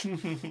go.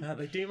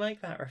 They do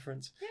make that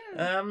reference.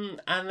 And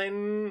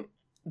then,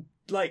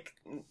 like,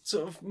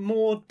 sort of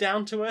more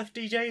down-to-earth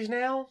DJs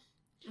now.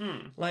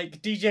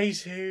 Like,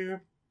 DJs who,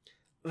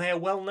 they're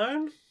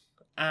well-known,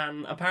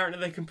 and apparently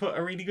they can put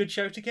a really good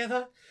show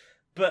together,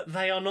 but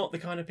they are not the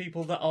kind of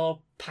people that are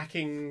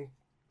packing,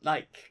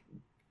 like,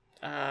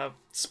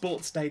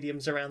 sports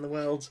stadiums around the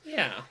world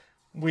Yeah.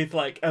 with,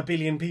 like, 1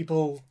 billion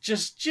people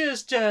just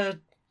to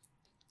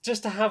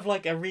have,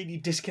 like, a really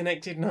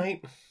disconnected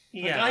night.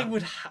 Yeah.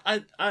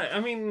 Like, I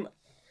mean,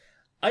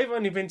 I've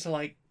only been to,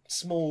 like,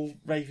 small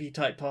ravey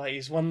type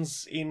parties,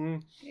 ones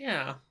in,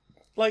 Yeah.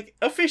 like,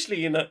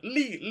 officially in a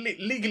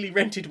legally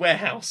rented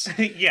warehouse,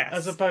 Yes.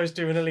 as opposed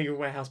to an illegal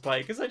warehouse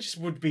party, because I just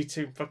would be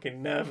too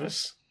fucking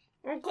nervous.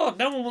 Oh god,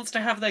 no one wants to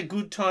have their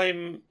good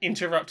time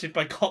interrupted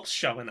by cops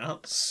showing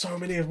up. So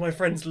many of my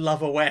friends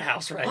love a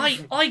warehouse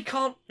rave. I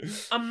can't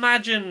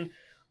imagine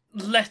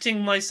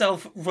letting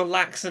myself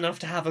relax enough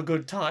to have a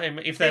good time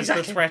if there's the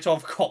Exactly. threat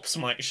of cops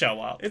might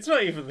show up. It's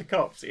not even the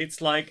cops.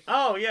 It's like,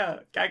 oh yeah,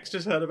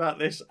 gangsters heard about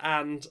this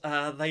and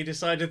they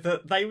decided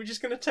that they were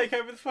just going to take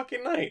over the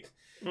fucking night.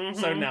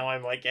 So now I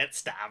might get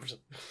stabbed.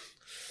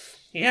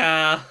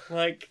 Yeah.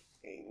 Like,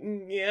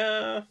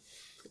 yeah.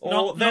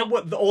 Or,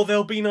 Not- or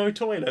there'll be no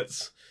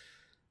toilets.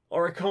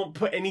 Or I can't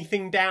put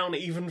anything down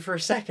even for a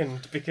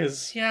second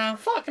because Yeah.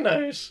 fuck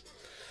knows.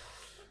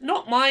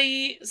 Not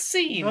my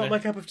scene. Not my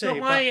cup of tea. Not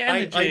but my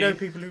energy. I know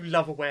people who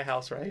love a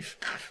warehouse rave.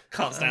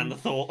 Can't stand the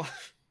thought.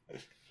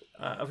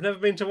 I've never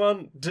been to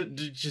one.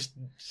 Just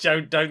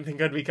don't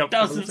think I'd be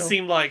comfortable. Doesn't at all.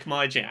 seem like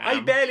my jam. I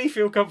barely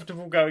feel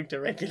comfortable going to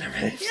regular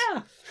raves.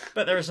 Yeah.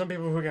 But there are some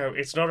people who go,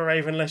 it's not a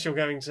rave unless you're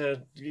going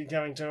to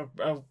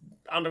a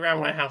underground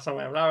warehouse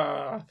somewhere. Blah,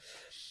 blah, blah.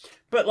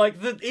 But like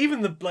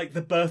even the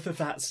birth of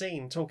that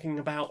scene, talking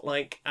about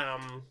like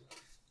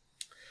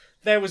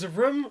there was a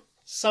room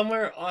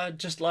somewhere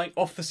just like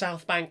off the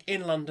South Bank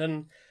in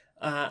London.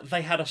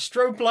 They had a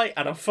strobe light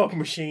and a fog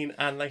machine,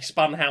 and they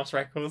spun house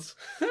records,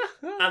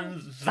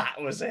 and that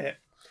was it.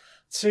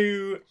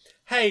 To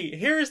hey,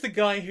 here is the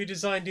guy who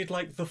designed it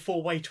like the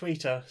 4-way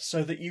tweeter,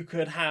 so that you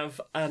could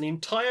have an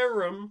entire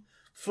room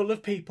full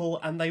of people,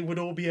 and they would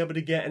all be able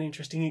to get an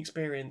interesting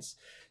experience.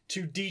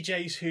 To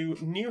DJs who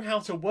knew how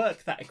to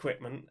work that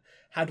equipment,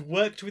 had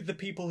worked with the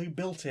people who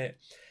built it,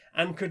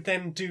 and could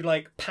then do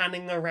like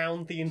panning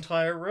around the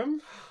entire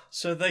room.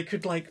 So they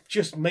could, like,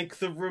 just make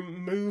the room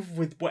move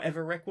with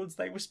whatever records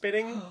they were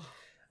spinning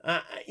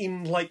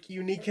in, like,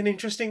 unique and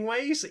interesting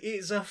ways.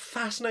 It's a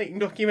fascinating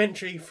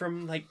documentary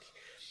from, like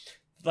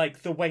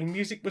the way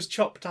music was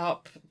chopped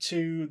up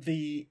to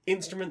the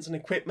instruments and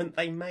equipment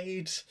they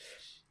made.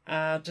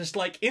 Just,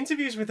 like,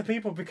 interviews with the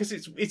people, because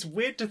it's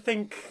weird to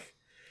think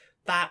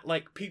that,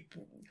 like,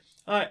 people...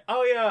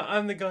 oh, yeah,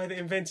 I'm the guy that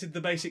invented the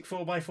basic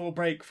 4x4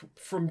 break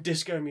from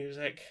disco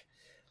music.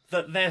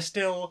 That they're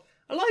still...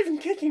 alive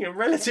and kicking and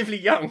relatively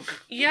young.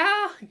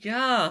 Yeah.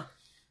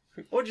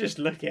 Or just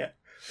look it.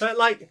 But,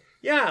 like,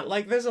 yeah,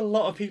 like, there's a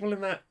lot of people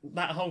in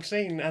that whole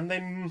scene. And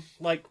then,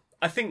 like,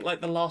 I think,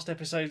 like, the last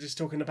episode is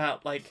talking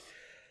about, like,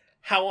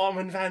 how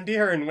Armin van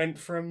Buuren went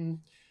from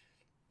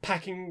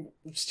packing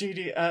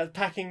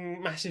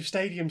massive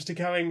stadiums to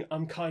going,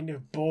 I'm kind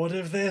of bored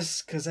of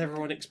this, because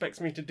everyone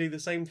expects me to do the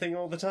same thing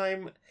all the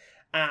time.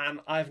 And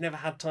I've never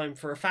had time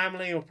for a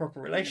family or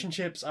proper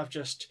relationships. I've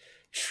just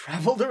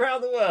travelled around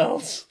the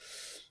world.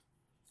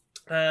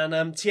 And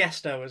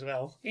Tiesto as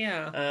well.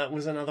 Yeah.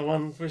 Was another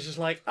one, which is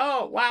like,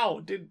 oh wow,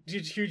 did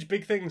huge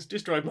big things,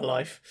 destroyed my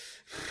life.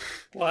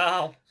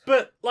 Wow.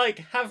 But like,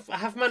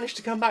 have managed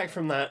to come back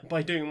from that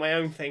by doing my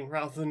own thing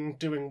rather than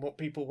doing what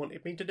people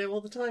wanted me to do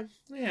all the time.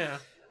 Yeah.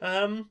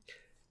 One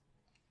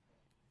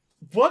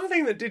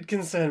thing that did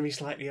concern me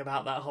slightly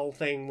about that whole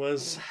thing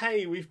was,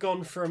 hey, we've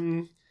gone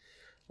from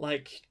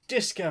like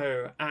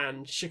disco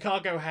and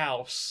Chicago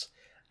house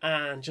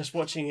and just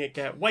watching it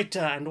get whiter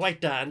and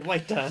whiter and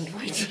whiter and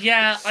whiter.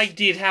 Yeah, I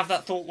did have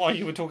that thought while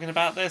you were talking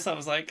about this. I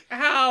was like,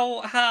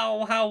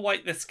 how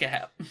white this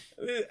get?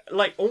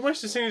 Like,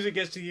 almost as soon as it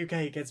gets to the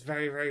UK, it gets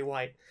very, very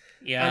white.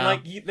 Yeah. And,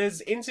 like,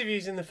 there's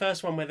interviews in the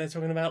first one where they're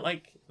talking about,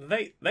 like,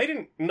 they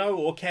didn't know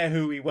or care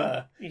who we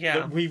were. Yeah.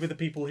 That we were the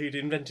people who'd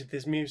invented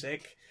this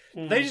music.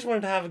 They just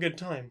wanted to have a good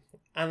time.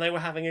 And they were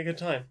having a good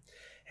time.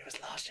 It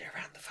was last year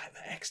around the fact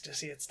that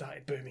ecstasy had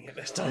started booming at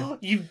this time.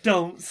 You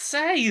don't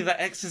say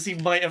that ecstasy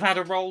might have had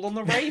a role on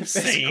the rave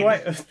scene.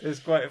 There's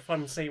quite a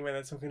fun scene where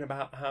they're talking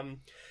about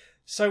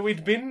so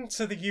we'd been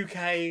to the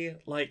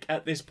UK like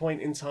at this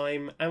point in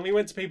time, and we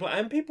went to people,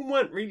 and people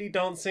weren't really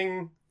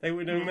dancing. They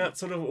were doing that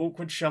sort of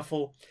awkward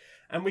shuffle.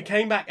 And we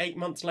came back 8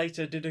 months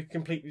later, did a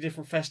completely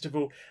different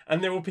festival,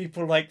 and there were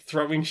people like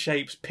throwing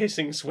shapes,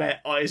 pissing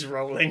sweat, eyes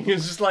rolling. It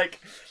was just like,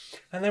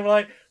 and they were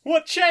like,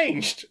 "What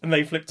changed?" And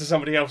they flipped to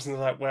somebody else and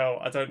they're like, "Well,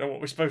 I don't know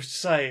what we're supposed to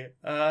say."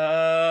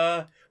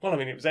 Well, I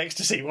mean, it was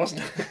ecstasy,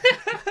 wasn't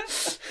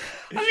it?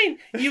 I mean,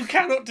 you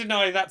cannot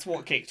deny that's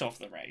what kicked off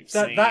the rave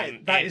scene.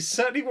 That is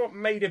certainly what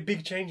made a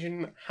big change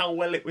in how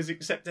well it was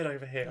accepted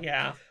over here.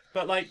 Yeah.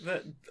 But like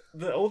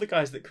all the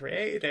guys that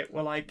created it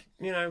were like,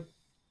 you know,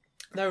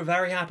 they were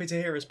very happy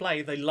to hear us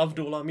play. They loved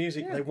all our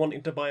music. Yeah. They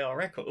wanted to buy our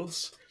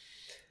records.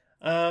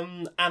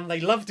 And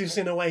they loved us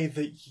in a way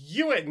that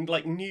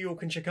like New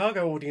York and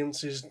Chicago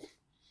audiences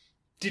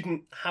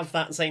didn't have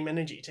that same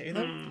energy to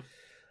them.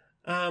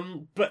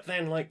 But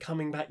then like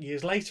coming back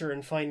years later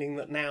and finding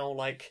that now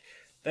like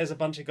there's a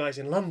bunch of guys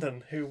in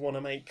London who want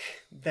to make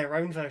their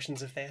own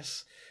versions of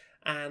this,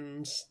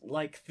 and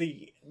like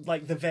the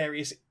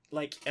various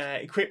like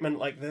equipment,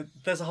 like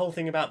there's a whole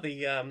thing about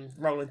the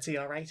Roland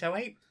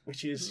TR-808,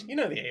 which is, you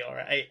know, the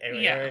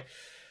AR-808. Yeah.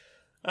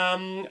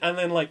 And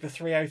then like the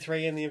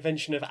 303 and the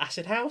invention of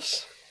acid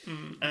house,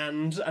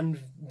 and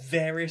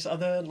various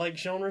other like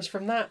genres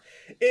from that.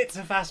 It's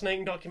a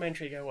fascinating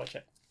documentary. Go watch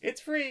it.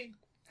 It's free.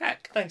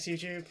 Heck. Thanks,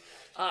 YouTube.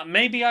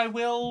 Maybe I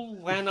will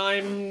when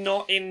I'm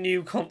not in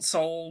new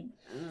console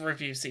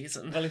review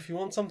season. Well, if you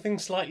want something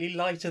slightly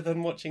lighter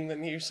than watching the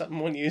new Something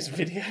More News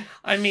video.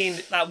 I mean,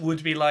 that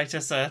would be lighter,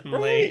 certainly.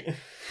 Right.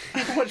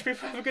 You can watch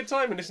people have a good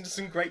time and listen to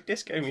some great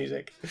disco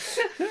music.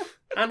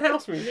 And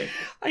house music.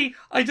 I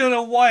don't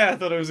know why I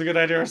thought it was a good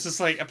idea. It's just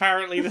like,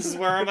 apparently this is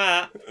where I'm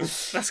at.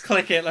 Let's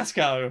click it, let's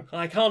go.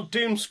 I can't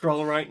doom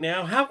scroll right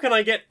now. How can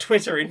I get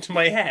Twitter into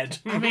my head?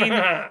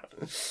 I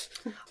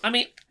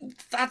mean,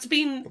 that's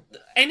been...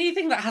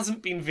 Anything that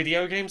hasn't been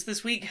video games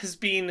this week has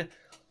been,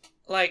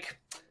 like,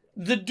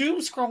 the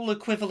doom scroll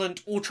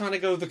equivalent, or trying to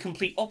go the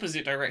complete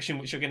opposite direction,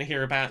 which you're going to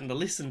hear about in the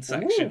listen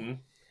section. Ooh.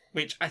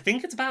 Which I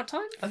think it's about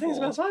time for. I think it's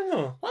about time,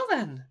 though. Well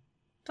then,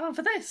 time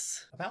for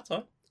this. About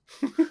time.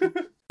 Hello,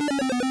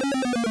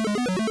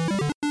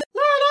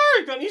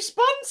 got a new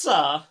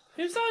sponsor.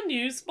 Who's our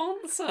new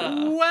sponsor?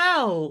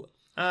 Well,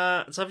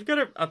 so I've got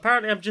to.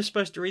 Apparently, I'm just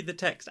supposed to read the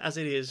text as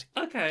it is.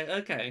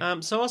 Okay.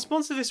 So our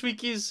sponsor this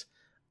week is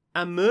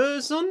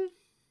Amazon.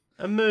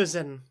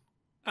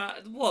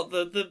 What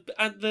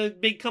the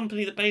big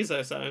company that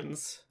Bezos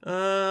owns?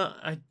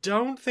 I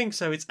don't think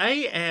so. It's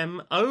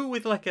AMO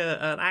with like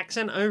an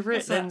accent over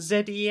it, then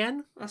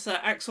ZEN. That's an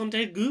accent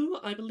aigu,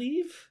 I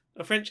believe.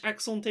 A French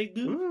accent aigu.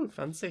 Ooh,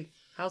 fancy.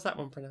 How's that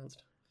one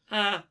pronounced?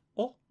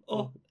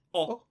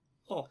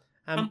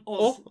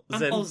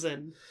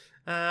 Ozen.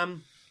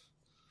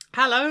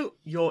 Hello,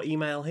 your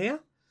email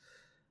here.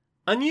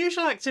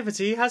 Unusual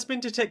activity has been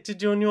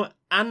detected on your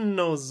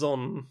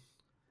Anozon.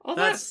 Oh,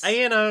 that's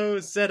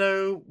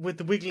ANOZO with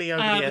the wiggly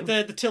over the end.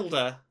 The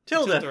tilde.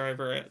 Tilde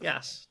over it.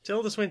 Yes,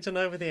 Tilda Swinton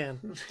over the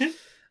end.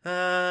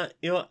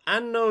 Your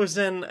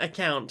Anozen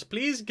account.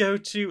 Please go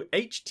to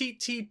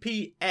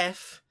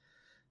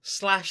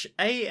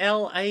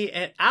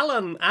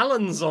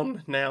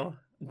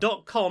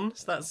https://Alanzon.com.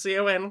 So that's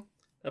CON.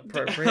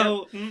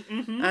 Appropriate.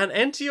 And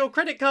enter your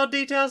credit card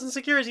details and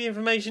security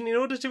information in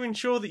order to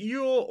ensure that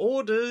your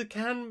order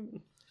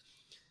can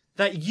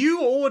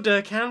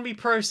be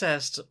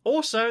processed.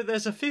 Also,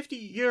 there's a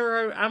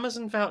 €50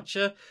 Amazon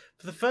voucher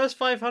for the first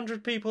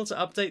 500 people to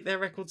update their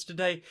records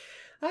today.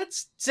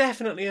 That's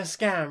definitely a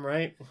scam,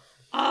 right?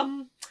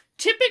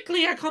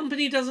 Typically a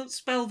company doesn't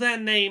spell their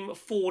name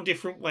 4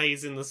 different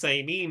ways in the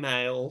same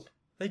email.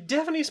 They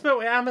definitely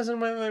spelled it Amazon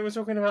when they were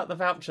talking about the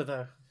voucher,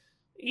 though.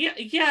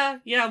 Yeah,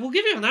 we'll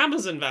give you an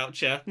Amazon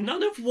voucher.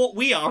 None of what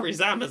we are is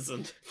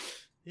Amazon.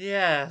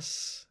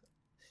 Yes.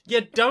 Yeah,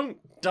 don't.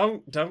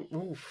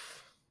 Oof.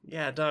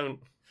 Yeah, don't.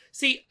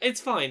 See,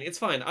 it's fine.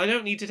 I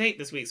don't need to take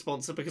this week's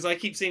sponsor because I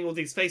keep seeing all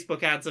these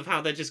Facebook ads of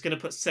how they're just going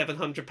to put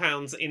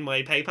 £700 in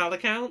my PayPal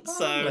account.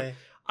 So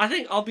I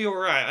think I'll be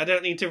alright. I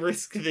don't need to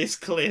risk this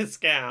clear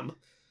scam.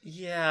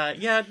 Yeah,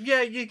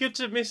 you're good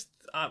to miss...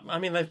 I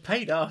mean, they've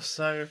paid us,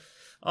 so...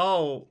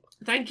 Oh.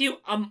 Thank you,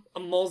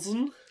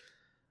 Amazon.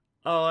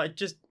 Oh,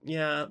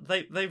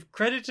 they've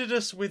credited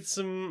us with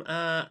some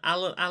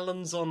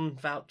Alanzon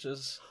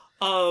vouchers.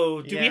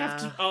 Oh, do we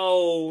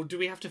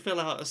have to fill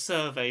out a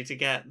survey to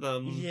get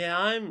them?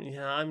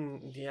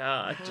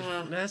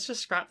 Let's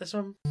just scrap this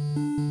one.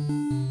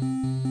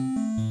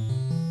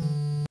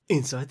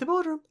 inside the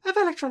boardroom of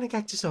Electronic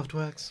Actor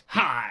Softworks.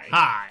 Hi.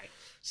 Hi.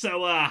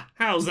 So,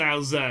 how's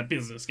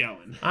business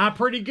going?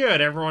 Pretty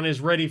good. Everyone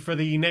is ready for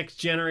the next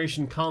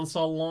generation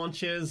console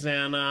launches,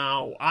 and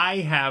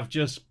I have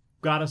just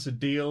got us a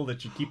deal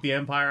that should keep the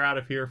Empire out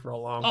of here for a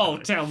long time. Oh,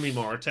 tell me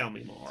more.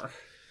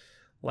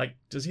 Like,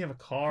 does he have a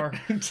car?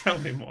 Tell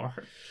me more.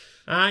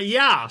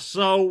 Yeah,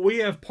 so we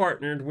have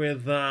partnered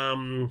with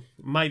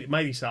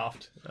Mighty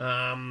Soft.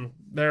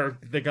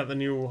 They got the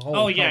new whole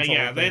Oh, yeah, console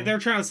yeah. thing. They're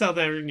trying to sell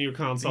their new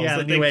consoles. Yeah,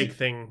 the that new they egg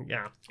thing,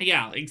 yeah.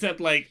 Yeah,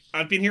 except, like,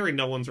 I've been hearing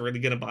no one's really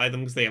going to buy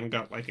them because they haven't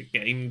got, like, a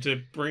game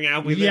to bring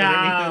out with it or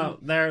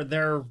anything.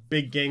 Their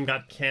big game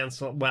got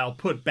canceled,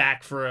 put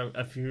back for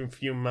a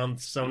few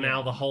months, so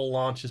now the whole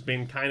launch has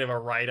been kind of a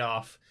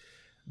write-off.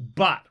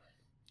 But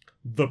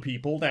the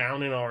people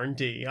down in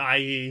R&D,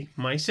 i.e.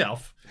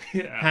 myself,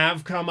 Yeah.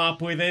 have come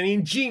up with an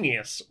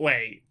ingenious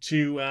way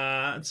to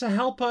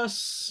help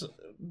us.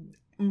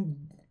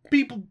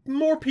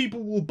 More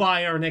people will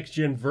buy our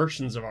next-gen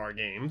versions of our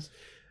games,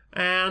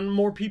 and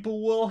more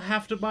people will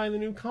have to buy the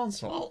new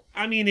console. Well,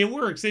 I mean, it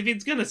works. If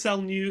it's going to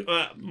sell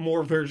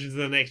more versions of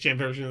the next-gen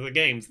version of the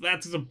games,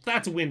 that's a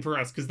win for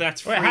us, because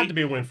that's free. Well, it had to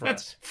be a win for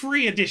That's us.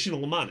 free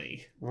additional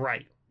money.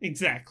 Right.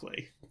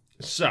 Exactly.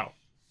 So,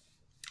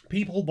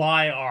 people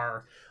buy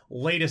our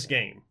latest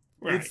game.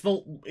 Right.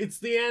 It's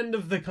the end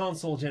of the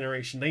console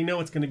generation. They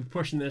know it's going to be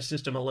pushing their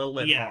system a little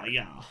bit hard.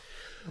 Yeah.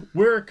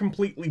 We're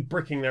completely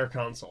bricking their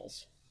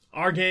consoles.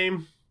 Our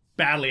game,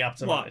 badly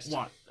optimized.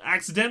 What?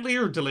 Accidentally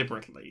or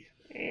deliberately?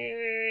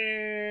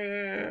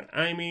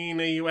 I mean,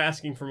 are you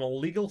asking from a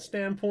legal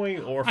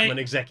standpoint or from an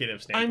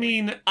executive standpoint? I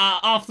mean,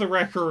 off the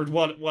record,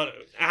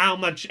 how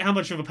much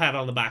of a pat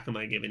on the back am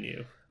I giving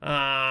you?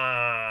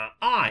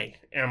 I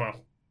am a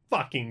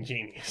fucking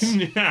genius.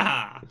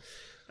 Yeah.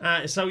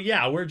 So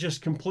yeah, we're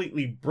just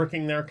completely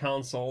bricking their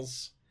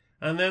consoles.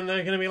 And then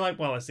they're going to be like,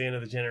 well, it's the end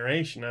of the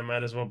generation. I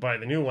might as well buy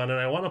the new one.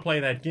 And I want to play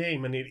that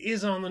game. And it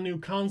is on the new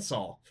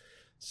console.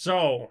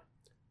 So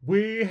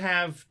we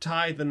have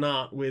tied the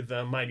knot with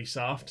Mighty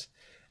Soft.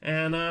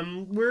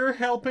 And we're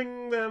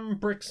helping them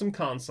brick some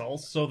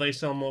consoles. So they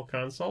sell more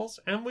consoles.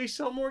 And we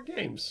sell more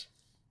games.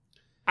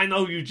 I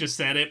know you just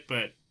said it,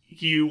 but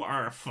you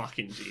are a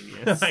fucking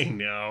genius. I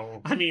know.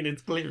 I mean,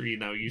 it's clear you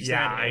know you said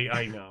it.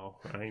 I know.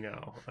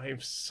 I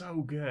am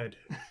so good.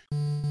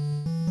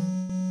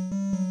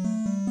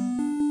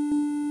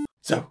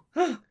 So,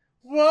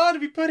 what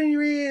have you put in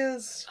your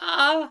ears?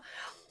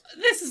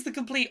 This is the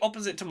complete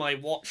opposite to my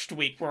watched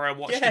week, where I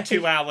watched Yay. a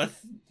 2-hour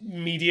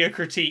media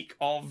critique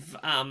of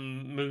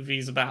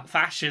movies about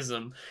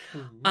fascism.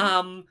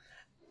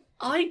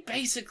 I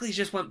basically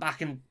just went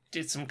back and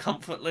did some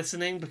comfort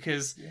listening,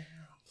 because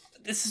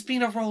this has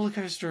been a roller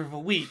coaster of a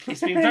week.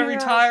 It's been very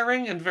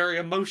tiring and very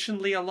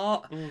emotionally a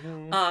lot.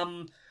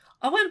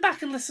 I went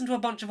back and listened to a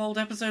bunch of old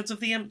episodes of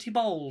The Empty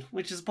Bowl,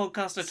 which is a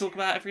podcast I talk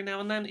about every now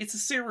and then. It's a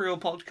serial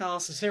podcast.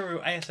 It's a serial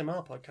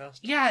ASMR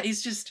podcast. Yeah,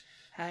 it's just,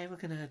 hey, we're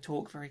going to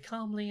talk very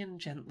calmly and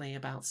gently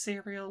about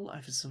cereal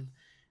over some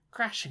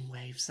crashing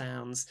wave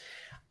sounds.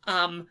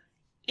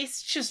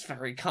 It's just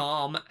very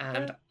calm,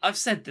 and I've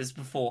said this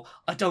before,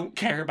 I don't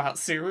care about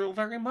cereal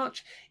very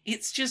much.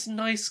 It's just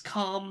nice,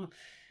 calm,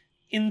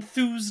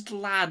 enthused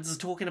lads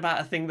talking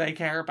about a thing they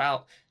care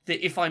about,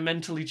 that if I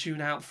mentally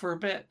tune out for a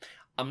bit,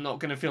 I'm not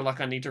going to feel like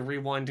I need to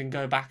rewind and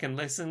go back and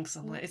listen, because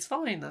I'm like, it's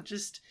fine,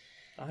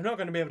 I'm not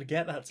going to be able to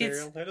get that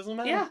cereal. It doesn't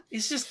matter. yeah,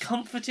 it's just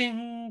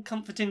comforting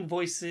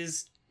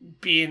voices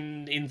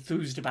being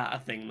enthused about a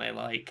thing they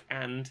like,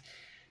 and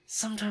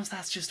sometimes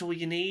that's just all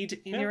you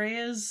need in your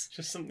ears.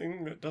 Just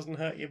something that doesn't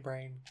hurt your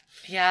brain.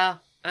 Yeah,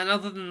 and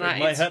other than that, It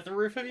might hurt the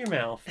roof of your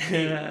mouth.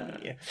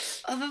 Yeah.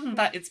 Other than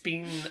that, it's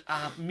been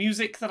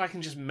music that I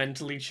can just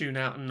mentally tune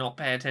out and not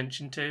pay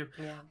attention to.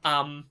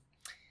 Yeah.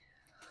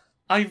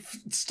 I've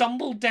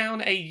stumbled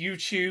down a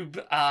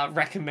YouTube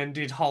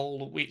recommended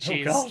hole, which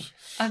is... God.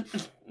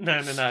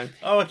 No.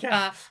 Oh,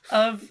 okay.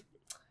 Of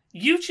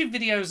YouTube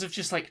videos of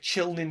just, like,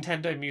 chill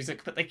Nintendo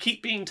music, but they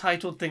keep being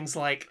titled things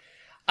like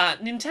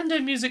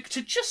Nintendo music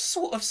to just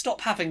sort of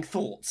stop having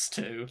thoughts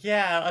to.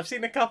 Yeah, I've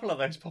seen a couple of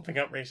those popping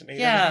up recently.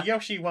 Yeah. There's the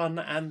Yoshi one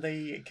and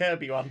the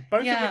Kirby one.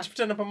 Both of which have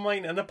turned up on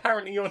mine and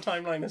apparently your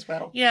timeline as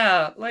well.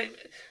 Yeah,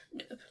 like...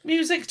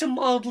 music to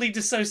mildly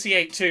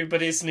dissociate to,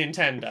 but it's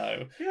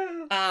Nintendo.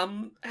 Yeah.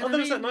 And there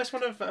was that nice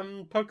one of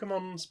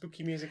Pokemon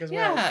spooky music as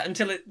well. Yeah,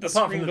 until the Apart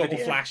screen from the got all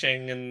video.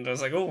 flashing, and I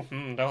was like, oh,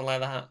 don't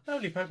like that.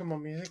 Lovely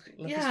Pokemon music.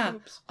 Lovely Yeah,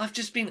 scoops.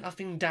 I've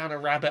been down a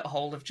rabbit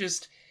hole of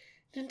just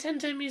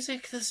Nintendo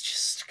music that's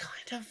just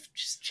kind of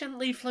just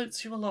gently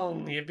floats you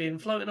along. You've been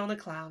floating on a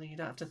cloud, and you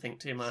don't have to think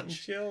too Some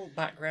much. chill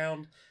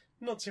background,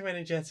 not too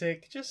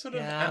energetic, just sort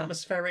of Yeah.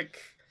 atmospheric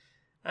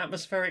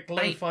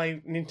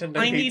lo-fi Nintendo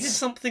I beats. needed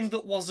something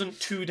that wasn't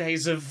 2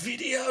 days of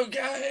video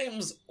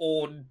games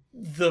or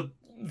the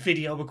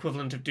video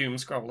equivalent of doom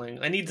scrolling.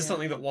 I needed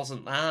something that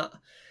wasn't that.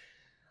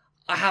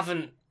 I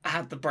haven't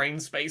had the brain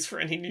space for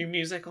any new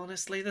music,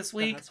 honestly, this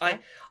week. That's fine.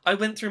 I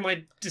went through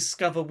my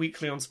Discover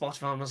Weekly on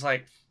Spotify and was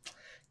like,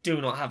 do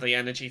not have the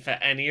energy for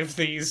any of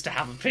these to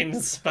have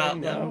opinions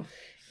about them.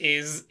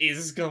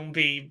 is gonna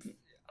be.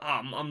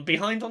 I'm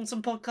behind on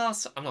some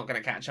podcasts. I'm not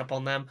gonna catch up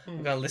on them.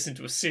 I'm gonna listen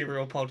to a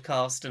serial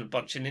podcast and a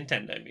bunch of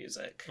Nintendo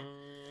music.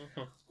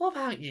 What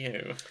about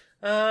you?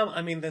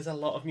 I mean, there's a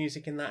lot of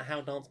music in that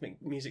How Dance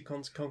Music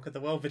Conquer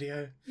the World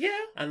video. Yeah.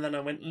 And then I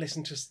went and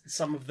listened to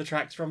some of the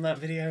tracks from that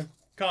video.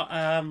 Got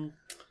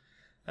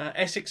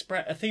S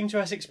Express, a theme to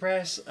S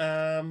Express,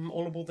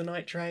 All Aboard the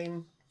Night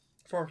Train,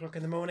 4 o'clock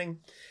in the morning.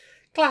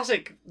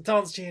 Classic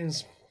dance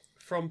tunes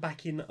from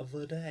back in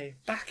the day.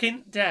 Back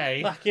in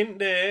day. Back in the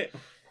day.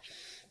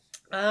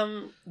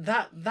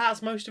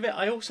 That's most of it.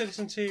 I also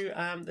listened to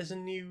there's a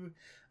new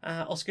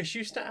Oscar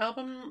Schuster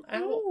album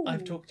out. Ooh.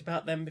 I've talked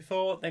about them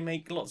before. They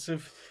make lots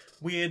of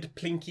weird,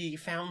 plinky,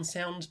 found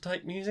sound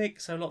type music.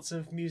 So lots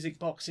of music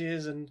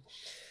boxes and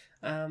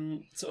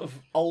sort of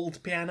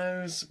old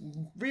pianos.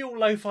 Real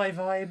lo-fi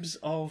vibes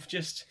of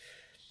just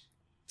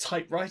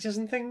typewriters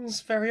and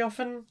things very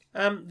often.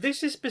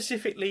 This is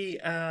specifically...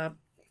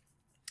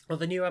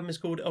 the new album is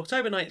called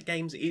October Night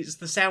Games. It's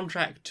the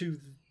soundtrack to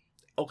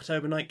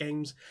October Night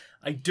Games.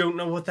 I don't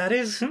know what that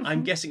is.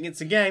 I'm guessing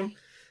it's a game.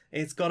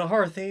 It's got a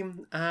horror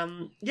theme.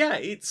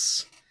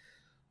 It's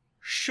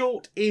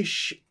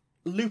short-ish,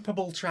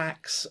 loopable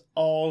tracks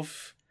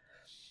of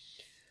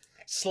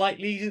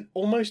slightly,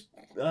 almost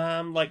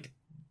like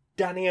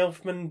Danny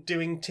Elfman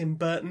doing Tim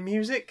Burton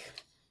music.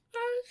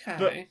 Okay.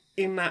 But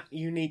in that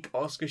unique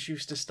Oscar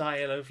Schuster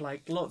style of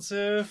like lots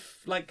of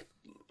like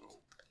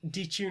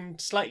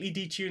slightly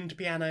detuned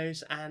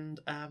pianos and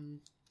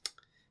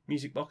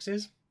music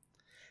boxes.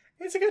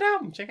 It's a good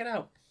album. Check it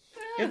out.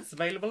 Yeah. It's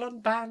available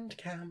on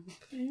Bandcamp.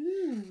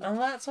 Ooh. And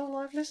that's all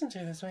I've listened to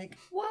this week.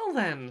 Well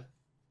then,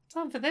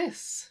 time for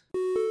this.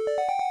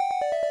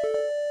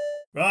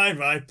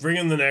 Right, bring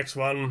in the next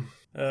one.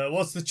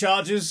 What's the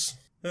charges?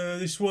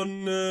 This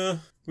one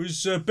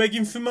was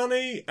begging for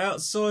money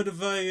outside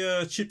of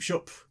a chip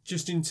shop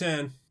just in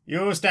town.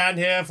 You stand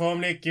here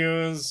formally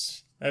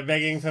accused of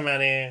begging for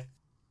money.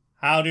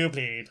 How do you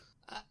plead?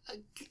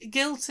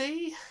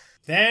 Guilty.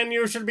 Then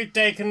you shall be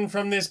taken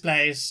from this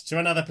place to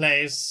another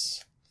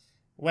place,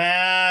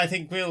 where I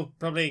think we'll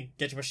probably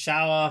get you a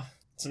shower,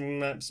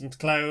 some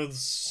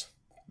clothes,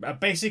 a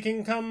basic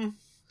income,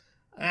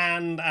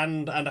 and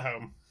a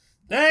home.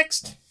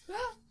 Next!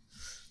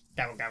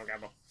 Gabble, gabble,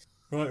 gabble.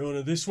 Right,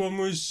 Honor, this one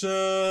was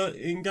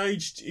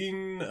engaged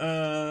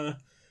in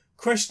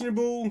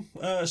questionable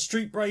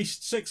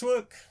street-based sex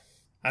work.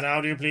 And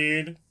how do you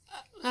plead?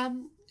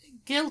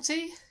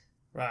 Guilty.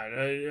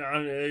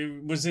 Right,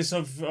 was this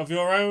of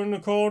your own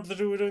accord that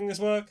you were doing this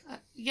work?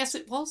 Yes,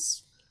 it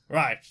was.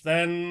 Right,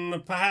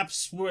 then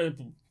perhaps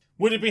would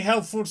it be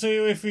helpful to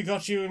you if we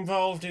got you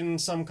involved in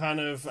some kind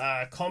of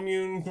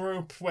commune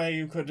group where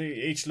you could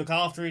each look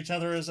after each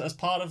other as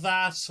part of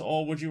that?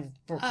 Or would you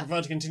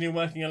prefer to continue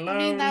working alone? I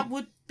mean, that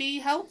would be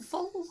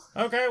helpful.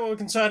 Okay, well, we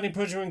can certainly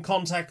put you in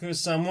contact with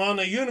someone.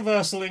 A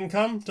universal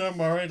income, don't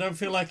worry. Don't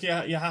feel like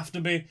you have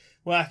to be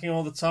working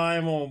all the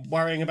time or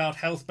worrying about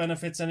health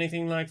benefits,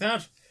 anything like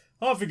that.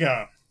 Off you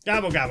go.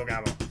 Gabble, gabble,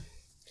 gabble.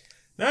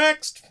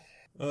 Next!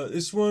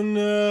 This one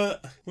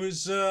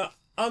was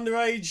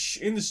underage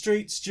in the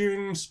streets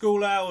during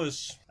school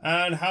hours.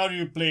 And how do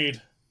you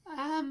plead?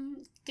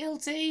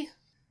 Guilty.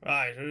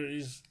 Right,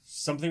 is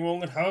something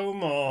wrong at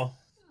home, or...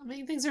 I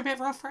mean, things are a bit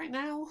rough right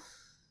now.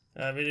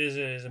 Is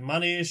it a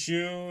money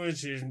issue?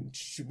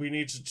 We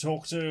need to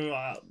talk to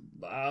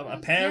a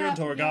parent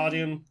or a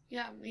guardian?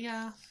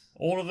 Yeah.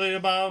 All of the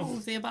above? All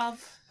of the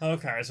above.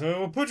 Okay, so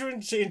we'll put you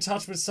in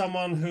touch with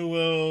someone who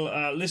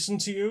will listen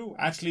to you,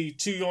 actually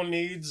to your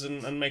needs,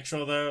 and make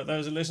sure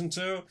those are listened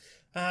to.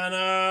 And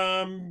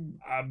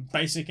a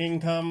basic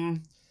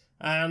income.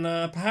 And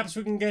perhaps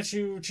we can get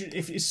you...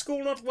 Is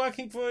school not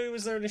working for you?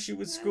 Is there an issue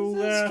with school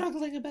there?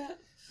 Struggling a bit.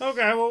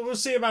 Okay, well, we'll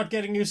see about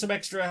getting you some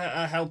extra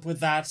help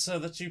with that, so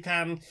that you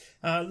can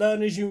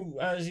learn as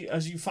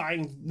you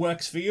find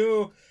works for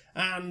you,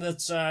 and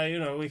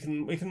that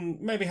we can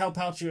maybe help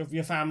out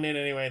your family in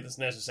any way that's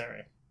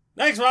necessary.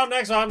 Next one.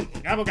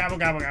 Gabble, gabble,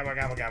 gabble, gabble,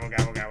 gabble, gabble,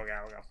 gabble, gabble,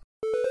 gabble.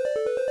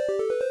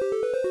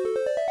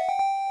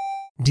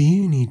 Do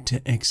you need to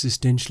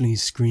existentially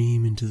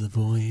scream into the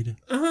void?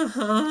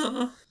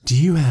 Uh-huh. Do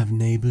you have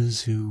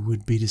neighbours who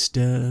would be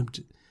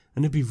disturbed,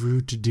 and it'd be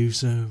rude to do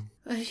so?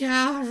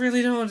 Yeah, I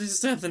really don't want to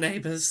disturb the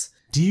neighbours.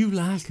 Do you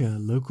lack a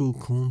local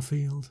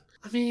cornfield?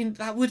 I mean,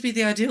 that would be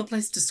the ideal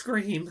place to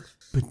scream.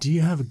 But do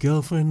you have a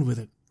girlfriend with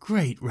a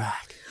great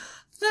rack?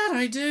 That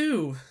I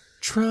do.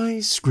 Try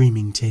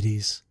Screaming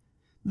Titties.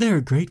 They're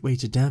a great way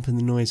to dampen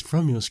the noise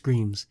from your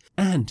screams,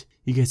 and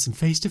you get some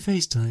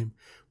face-to-face time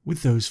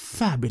with those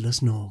fabulous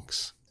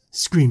norks.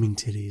 Screaming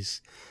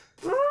Titties.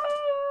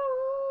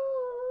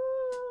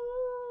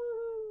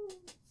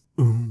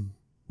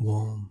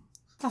 Warm.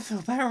 I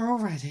feel better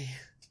already.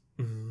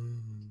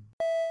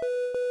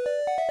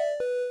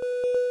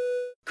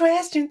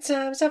 Question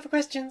time. It's time for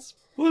questions.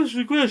 What's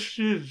the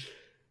question?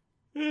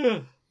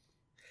 Yeah.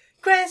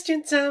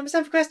 Question time. It's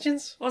time for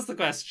questions. What's the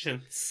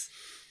questions?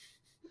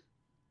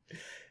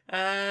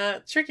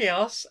 Tricky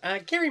Ass,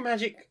 Kiri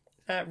Magic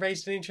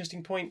raised an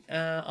interesting point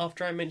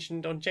after I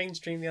mentioned on Jane's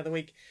stream the other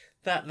week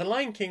that The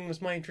Lion King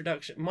was my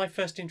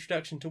first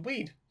introduction to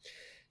weed.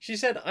 She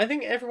said, I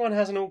think everyone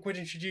has an awkward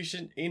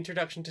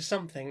introduction to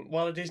something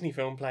while a Disney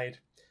film played.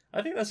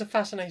 I think that's a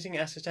fascinating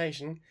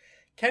assertion.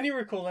 Can you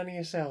recall any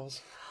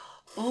yourselves?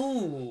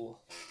 Oh.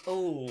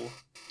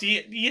 Do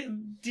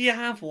you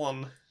have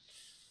one?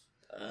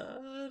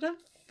 I don't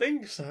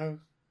think so.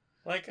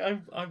 Like,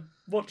 I've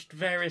watched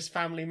various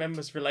family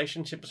members'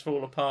 relationships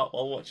fall apart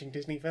while watching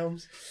Disney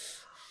films.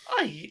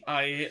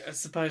 I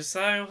suppose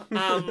so.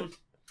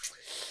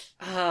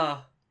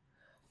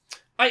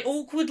 I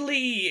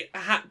awkwardly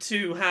had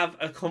to have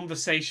a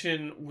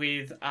conversation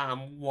with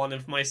one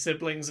of my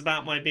siblings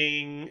about my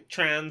being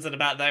trans and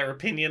about their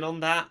opinion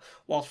on that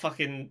while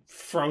fucking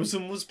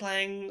Frozen was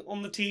playing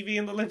on the TV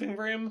in the living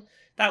room.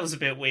 That was a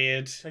bit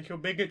weird. Take your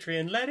bigotry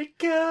and let it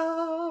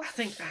go. I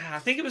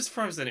think it was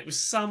Frozen. It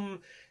was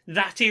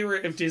that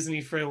era of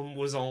Disney film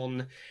was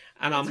on,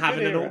 and I'm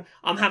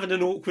having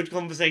an awkward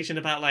conversation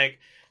about like,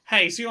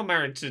 hey, so you're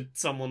married to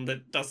someone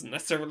that doesn't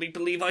necessarily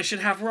believe I should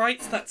have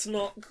rights? That's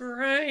not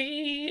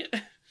great.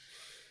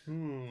 We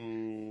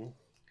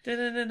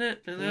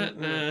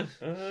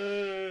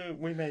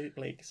made it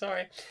bleak.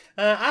 Sorry.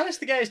 Alice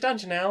the Gayest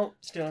Dungeon Owl,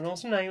 still an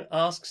awesome name,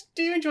 asks,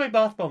 do you enjoy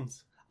bath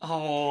bombs?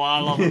 Oh, I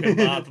love a good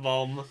bath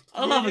bomb.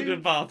 I love a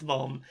good bath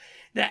bomb.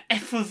 They're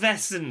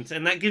effervescent,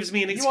 and that gives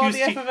me an excuse You are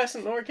the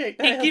effervescent Laura Cake.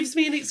 It gives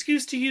me an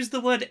excuse to use the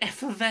word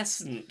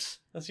effervescent.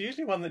 That's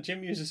usually one that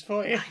Jim uses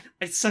for you.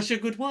 It's such a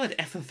good word,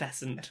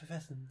 effervescent.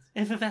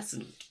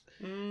 Effervescent.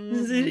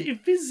 Mm. It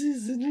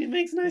fizzes and it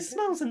makes nice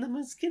smells, and then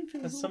my skin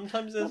feels.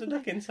 Sometimes there's a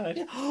duck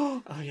inside.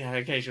 Oh yeah,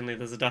 occasionally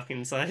there's a duck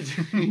inside.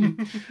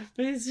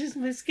 But it's just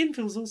my skin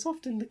feels all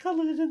soft and the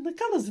colours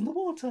in the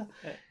water.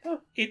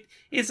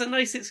 It's a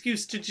nice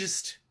excuse to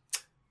just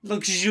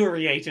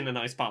luxuriate in a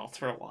nice bath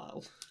for a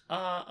while.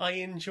 I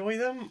enjoy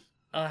them.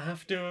 I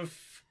have to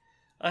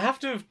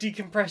have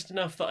decompressed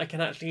enough that I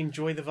can actually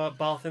enjoy the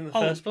bath in the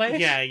first place.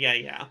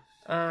 Yeah.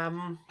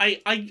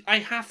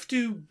 I have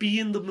to be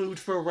in the mood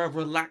for a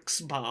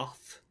relaxed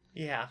bath.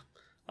 Yeah.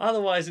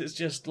 Otherwise, it's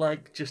just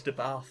a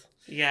bath.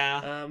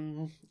 Yeah.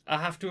 I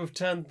have to have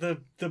turned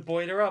the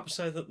boiler up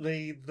so that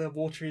the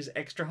water is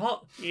extra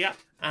hot. Yeah.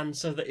 And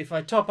so that if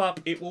I top up,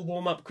 it will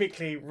warm up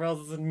quickly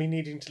rather than me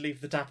needing to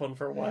leave the tap on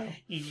for a while.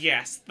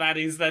 Yes, that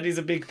is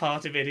a big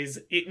part of it.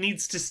 It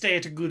needs to stay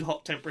at a good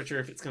hot temperature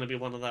if it's going to be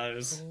one of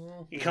those.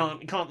 You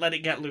can't let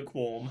it get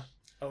lukewarm.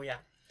 Oh yeah.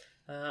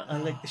 I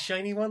like the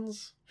shiny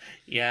ones.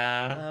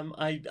 Yeah.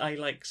 I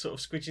like sort of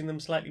squidging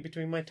them slightly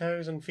between my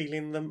toes and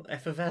feeling them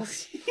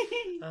effervesce.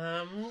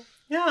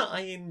 Yeah,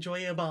 I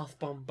enjoy a bath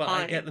bomb, but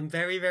I get them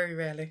very, very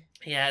rarely.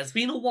 Yeah, it's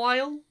been a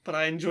while, but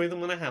I enjoy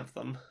them when I have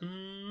them.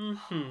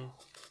 Mm-hmm.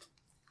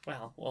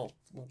 Well,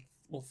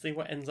 we'll see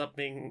what ends up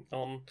being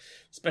on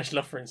special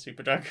offer in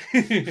Superdrug.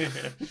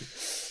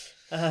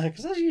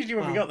 Because that's usually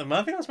when we got them.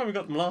 I think that's when we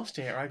got them last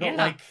year. I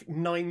got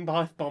 9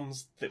 bath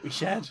bombs that we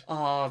shared.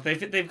 Oh,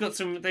 they've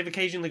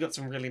occasionally got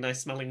some really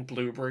nice smelling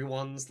blueberry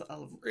ones that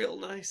are real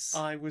nice.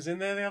 I was in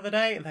there the other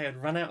day. They had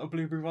run out of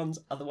blueberry ones.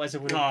 Otherwise, I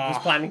was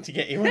planning to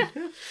get you one.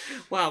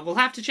 Well, we'll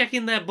have to check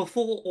in there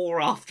before or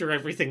after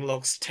everything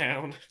locks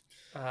down.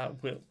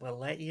 We'll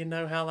let you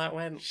know how that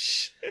went.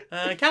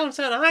 Callum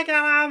Turner, hi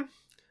Callum,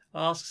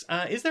 asks,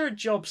 is there a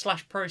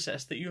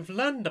job/process that you have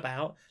learned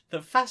about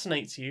that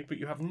fascinates you but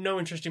you have no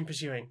interest in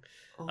pursuing?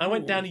 I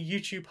went down a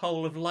YouTube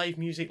hole of live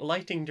music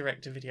lighting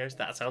director videos.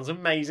 That sounds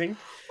amazing.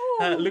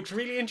 Looks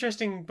really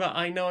interesting, but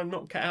I know I'm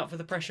not cut out for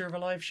the pressure of a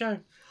live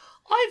show.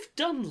 I've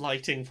done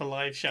lighting for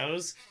live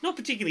shows, not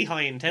particularly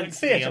high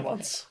intensity. Like theatre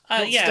ones,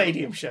 not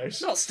stadium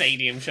shows. Not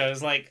stadium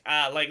shows, like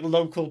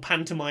local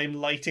pantomime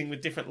lighting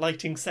with different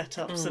lighting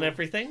setups and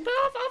everything. But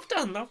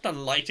I've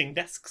done lighting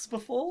desks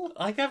before.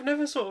 Like I've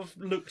never sort of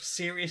looked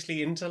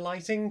seriously into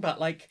lighting, but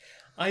like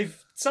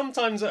I've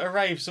sometimes at a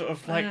rave sort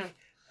of like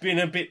been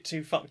a bit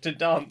too fucked to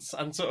dance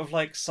and sort of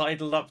like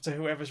sidled up to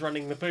whoever's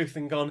running the booth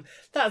and gone,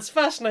 that's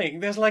fascinating,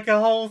 there's like a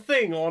whole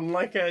thing on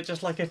like a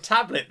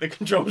tablet that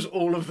controls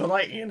all of the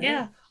lighting in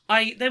here.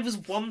 There was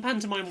one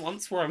pantomime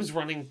once where I was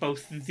running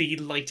both the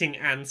lighting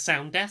and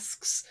sound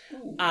desks.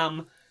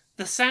 The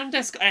sound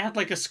desk, I had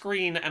like a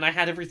screen and I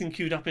had everything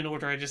queued up in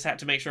order. I just had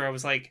to make sure I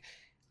was like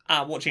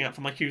watching out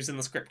for my cues in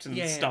the script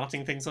and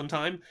starting things on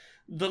time.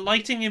 The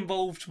lighting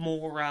involved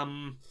more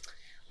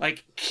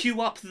like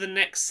queue up the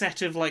next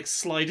set of like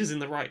sliders in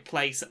the right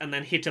place and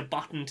then hit a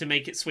button to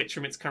make it switch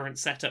from its current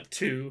setup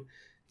to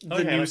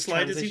the new like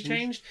sliders you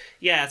changed.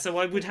 Yeah, so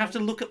I would have to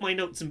look at my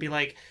notes and be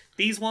like,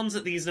 these ones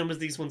at these numbers,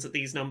 these ones at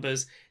these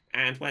numbers,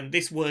 and when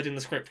this word in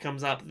the script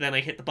comes up, then I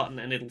hit the button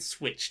and it'll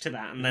switch to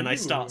that, and then I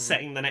start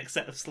setting the next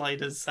set of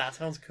sliders. That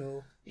sounds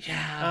cool.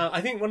 Yeah.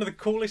 I think one of the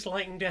coolest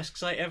lighting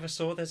desks I ever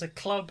saw, there's a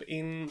club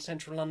in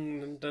central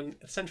London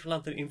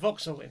in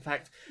Vauxhall, in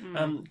fact,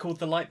 called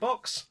the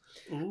Lightbox.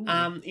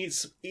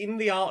 It's in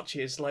the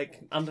arches,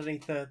 like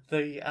underneath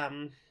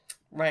the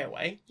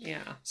railway.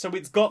 Yeah. So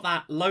it's got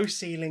that low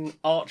ceiling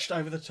arched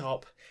over the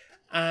top,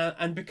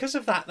 and because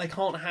of that, they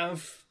can't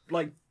have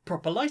like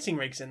proper lighting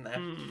rigs in there.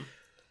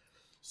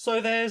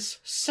 So there's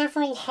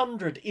several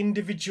hundred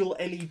individual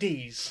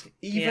LEDs,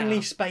 evenly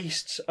Yeah.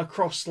 spaced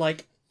across,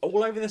 like,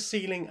 all over the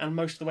ceiling and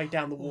most of the way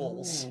down the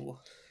walls. Ooh.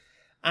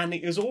 And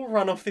it is all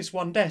run off this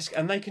one desk,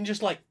 and they can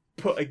just, like,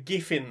 put a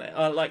GIF in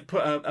there, like,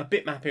 put a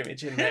bitmap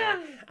image in there,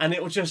 and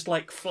it will just,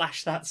 like,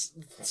 flash that,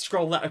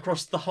 scroll that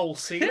across the whole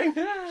ceiling.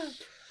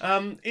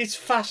 It's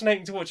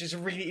fascinating to watch. It's a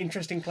really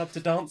interesting club to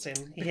dance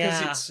in, because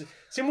Yeah. it's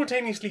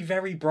simultaneously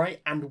very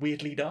bright and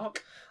weirdly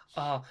dark.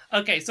 Oh,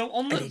 okay. So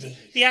on LED.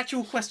 the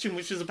actual question,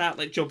 which was about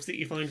like jobs that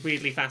you find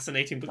weirdly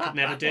fascinating but could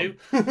never that do,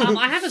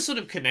 I have a sort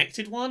of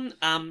connected one.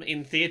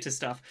 In theatre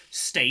stuff,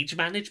 stage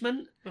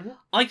management.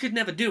 I could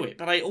never do it,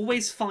 but I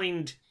always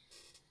find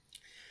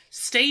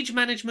stage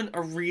management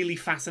a really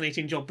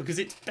fascinating job because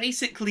it's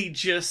basically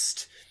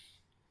just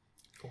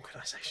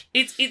Organisation.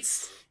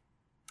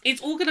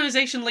 it's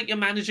organisation like you're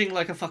managing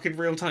like a fucking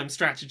real-time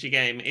strategy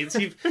game. It's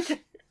you've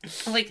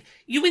like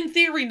you in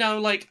theory know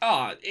like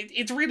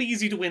it's really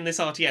easy to win this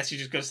RTS. You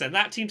just got to send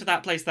that team to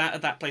that place,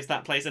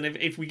 that place, and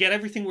if we get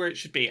everything where it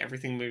should be,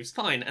 everything moves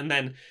fine. And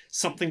then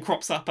something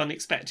crops up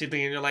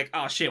unexpectedly, and you're like,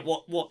 oh shit,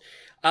 what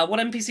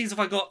NPCs have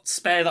I got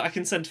spare that I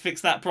can send to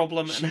fix that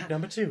problem? Sheet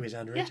number 2 is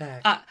under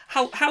attack.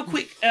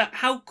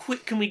 How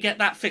quick can we get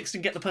that fixed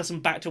and get the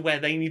person back to where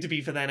they need to be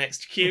for their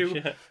next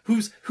queue? Yeah.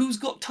 Who's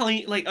got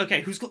time? Like,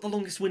 okay, who's got the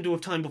longest window of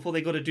time before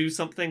they got to do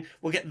something?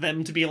 We'll get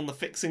them to be on the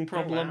fixing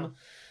problem. wow.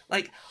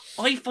 Like,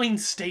 I find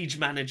stage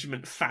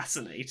management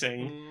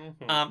fascinating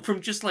from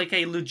just like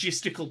a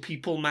logistical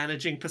people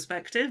managing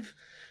perspective.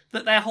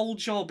 That their whole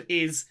job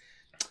is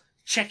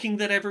checking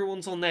that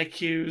everyone's on their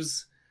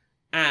queues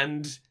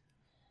and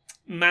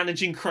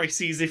managing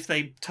crises if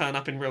they turn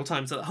up in real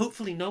time, so that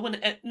hopefully no one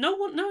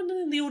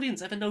in the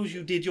audience ever knows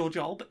you did your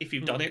job if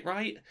you've done it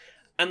right.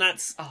 And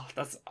that's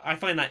I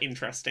find that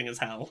interesting as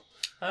hell.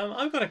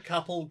 I've got a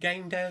couple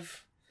game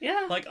dev.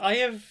 Yeah, Like, I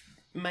have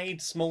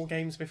made small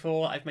games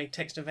before. I've made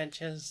text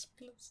adventures.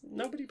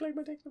 Nobody played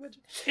my text adventure.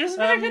 it was a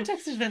very good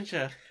text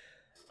adventure.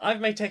 I've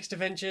made text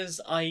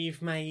adventures.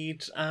 I've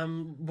made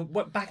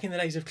back in the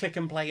days of Click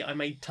and Play, I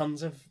made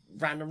tons of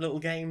random little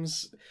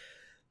games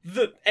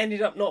that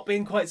ended up not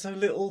being quite so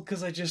little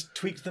because I just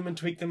tweaked them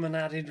and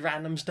added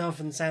random stuff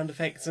and sound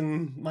effects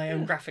and my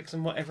own graphics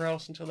and whatever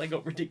else until they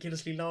got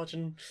ridiculously large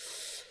and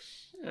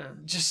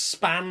just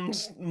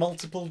spanned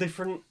multiple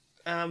different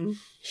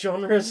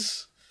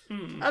genres.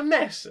 A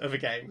mess of a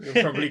game,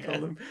 you'll probably call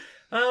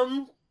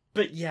them.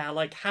 But yeah,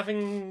 like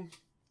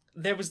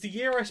there was the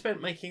year I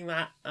spent making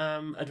that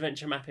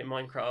adventure map in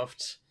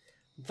Minecraft.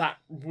 That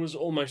was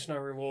almost no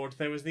reward.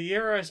 There was the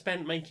year I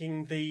spent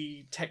making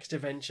the text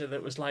adventure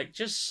that was like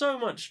just so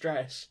much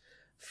stress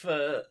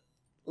for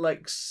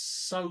like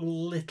so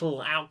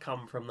little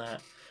outcome from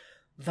that.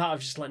 That I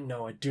was just like,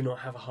 no, I do not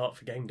have a heart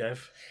for game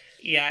dev.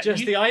 Yeah,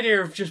 Just the idea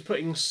of just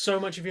putting so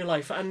much of your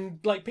life, and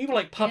like people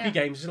like Puppy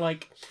Games are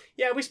like,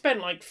 yeah, we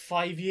spent like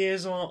 5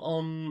 years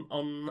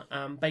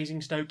on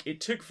Basingstoke. It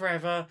took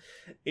forever.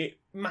 It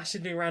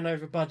massively ran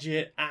over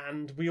budget,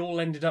 and we all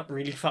ended up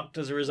really fucked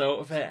as a result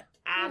of it.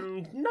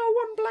 And no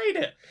one played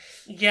it.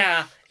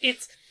 Yeah,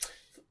 it's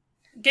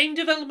game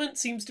development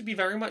seems to be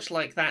very much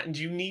like that, and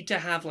you need to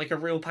have like a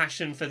real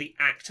passion for the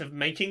act of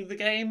making the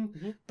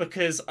game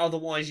because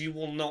otherwise you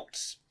will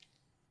not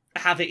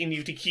have it in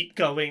you to keep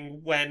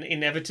going when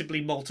inevitably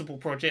multiple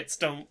projects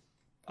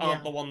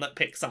aren't the one that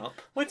picks up.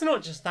 Well, it's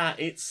not just that.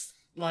 It's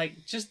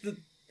like just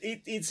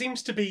it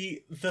seems to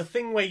be the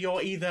thing where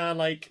you're either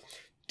like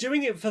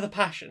doing it for the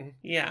passion,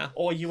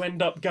 or you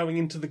end up going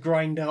into the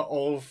grinder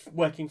of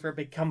working for a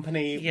big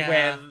company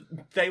where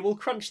they will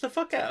crunch the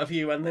fuck out of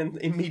you and then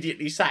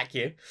immediately sack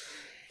you.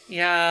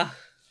 Yeah.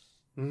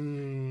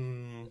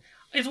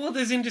 It's one of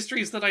those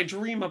industries that I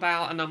dream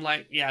about, and I'm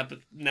like, yeah, but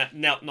no,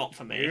 not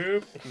for me.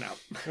 Nope.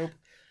 No.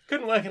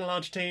 Couldn't work in a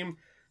large team.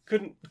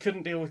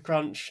 Couldn't deal with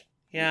crunch.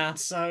 Yeah.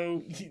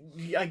 So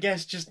I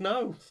guess just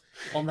no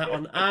on that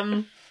one.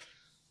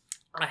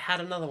 I had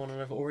another one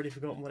and I've already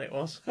forgotten what it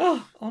was.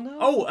 Oh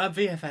no.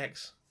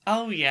 VFX.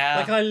 Oh yeah.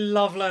 Like, I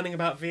love learning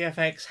about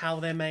VFX, how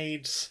they're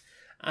made,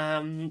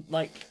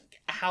 like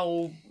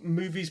how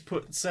movies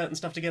put certain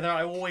stuff together.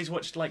 I always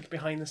watched like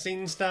behind the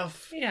scenes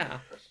stuff. Yeah.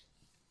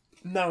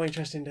 No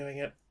interest in doing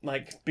it,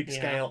 like big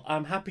scale.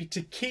 I'm happy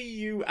to key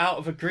you out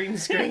of a green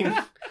screen.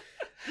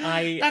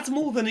 That's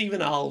more than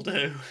even I'll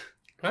do.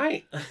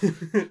 Right.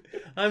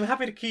 I'm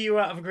happy to key you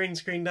out of a green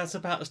screen. That's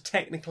about as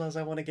technical as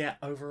I want to get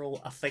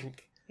overall, I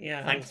think.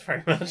 Yeah. Thanks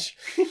very much.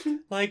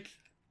 Like,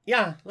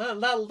 yeah,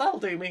 that'll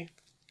do me.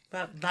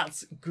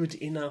 That's good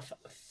enough.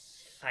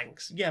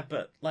 Thanks. Yeah,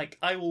 but like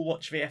I will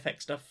watch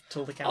VFX stuff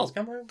till the cows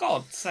come home.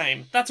 God,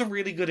 same. That's a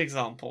really good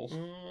example.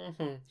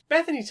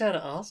 Bethany Turner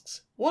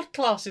asks, "What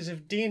classes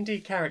of D&D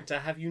character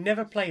have you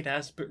never played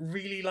as, but would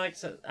really like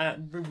to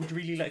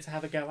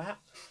have a go at?"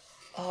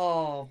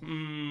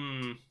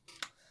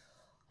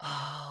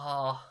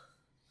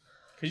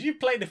 Because you've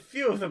played a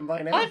few of them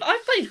by now.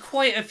 I've played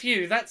quite a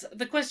few. That's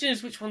the question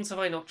is which ones have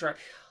I not tried?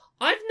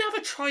 I've never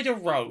tried a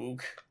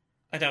rogue,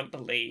 I don't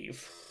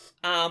believe.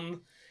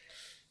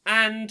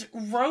 And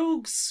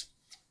rogues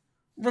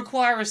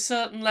require a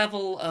certain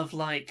level of,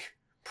 like,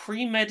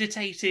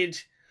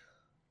 premeditated,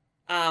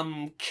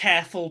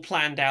 careful,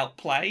 planned out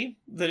play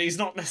that is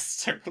not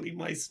necessarily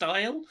my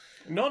style.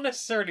 Not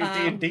necessarily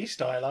D&D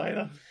style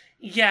either.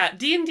 Yeah,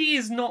 D&D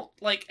is not,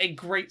 like, a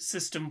great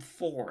system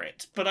for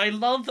it, but I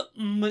love...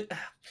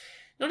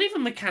 not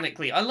even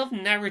mechanically, I love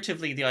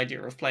narratively the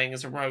idea of playing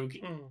as a rogue,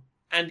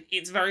 and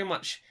it's very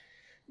much...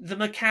 The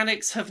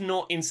mechanics have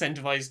not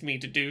incentivized me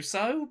to do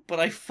so, but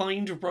I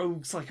find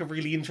rogues like a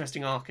really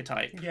interesting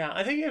archetype. Yeah,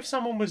 I think if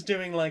someone was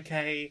doing like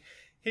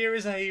here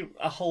is a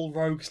whole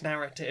rogues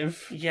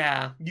narrative,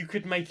 Yeah. you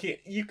could make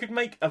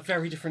a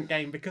very different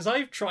game, because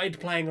I've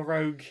tried playing a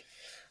rogue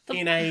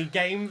in a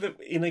game that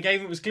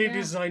was clearly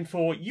designed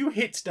for you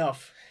hit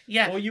stuff.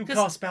 Yeah. Or you 'cause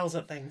cast spells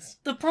at things.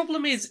 The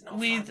problem is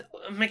with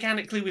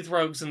mechanically with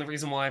rogues, and the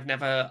reason why I've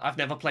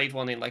never played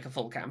one in like a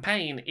full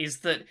campaign is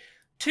that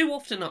too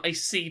often I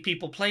see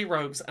people play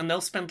rogues and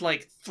they'll spend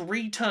like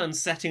 3 turns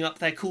setting up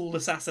their cool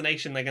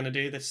assassination they're going to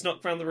do. They've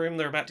snuck around the room,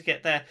 they're about to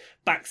get their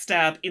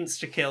backstab,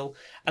 insta-kill,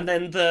 and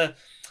then the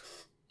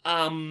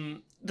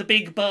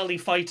big burly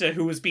fighter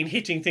who has been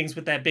hitting things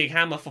with their big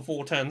hammer for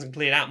 4 turns and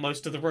cleared out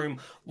most of the room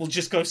will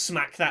just go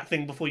smack that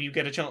thing before you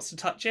get a chance to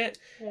touch it.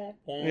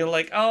 And you're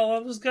like, oh, I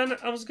was gonna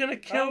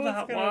kill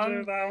that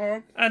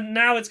one. And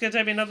now it's gonna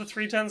take me another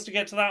 3 turns to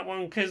get to that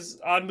one because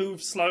I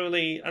move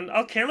slowly, and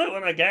I'll kill it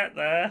when I get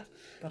there.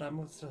 But I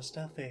move so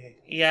stealthy.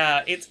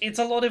 Yeah, it's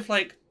a lot of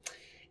like,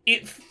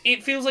 it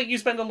feels like you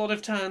spend a lot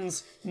of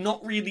turns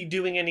not really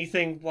doing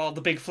anything while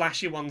the big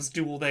flashy ones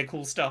do all their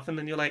cool stuff, and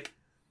then you're like,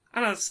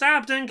 and I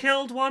stabbed and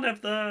killed one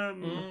of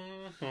them.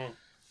 Mm-hmm.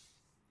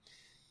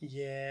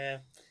 Yeah.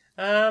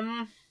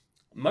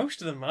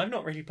 Most of them, I've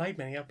not really played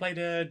many. I've played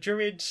a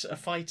druid, a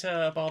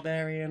fighter, a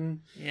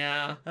barbarian.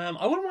 Yeah.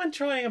 I wouldn't mind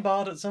trying a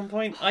bard at some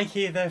point. I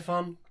hear they're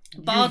fun.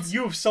 Bards-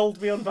 You've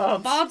sold me on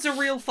bards. Bards are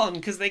real fun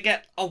because they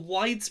get a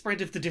wide spread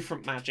of the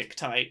different magic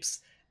types,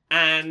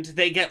 and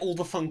they get all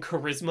the fun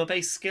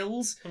charisma-based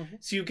skills. Mm-hmm.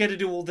 So you get to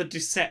do all the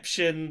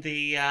deception,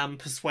 the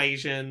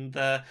persuasion,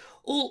 the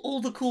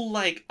all the cool,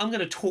 like, I'm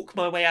going to talk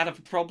my way out of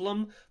a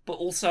problem, but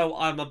also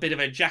I'm a bit of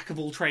a jack of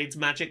all trades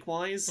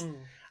magic-wise.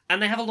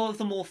 And they have a lot of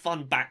the more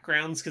fun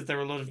backgrounds because there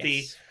are a lot of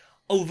the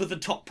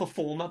over-the-top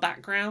performer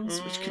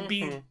backgrounds, which can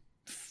be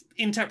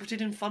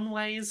interpreted in fun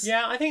ways.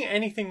 Yeah, I think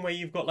anything where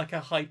you've got like a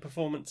high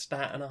performance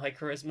stat and a high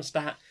charisma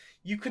stat,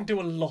 you can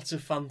do a lot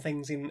of fun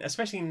things in,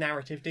 especially in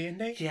narrative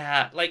D&D.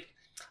 Yeah, like,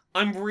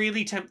 I'm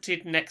really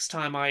tempted next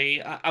time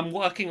I'm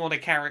working on a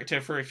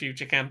character for a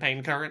future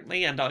campaign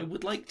currently, and I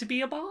would like to be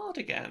a bard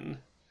again.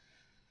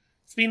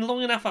 It's been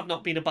long enough I've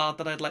not been a bard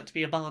that I'd like to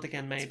be a bard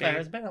again, maybe. It's fair,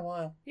 it's been a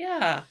while.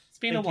 Yeah, it's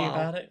been Thinking a while.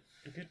 about it.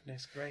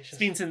 Goodness gracious. It's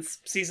been since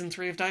season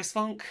 3 of Dice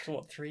Funk. So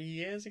what, 3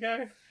 years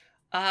ago?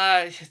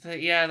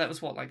 Yeah, that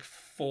was what, like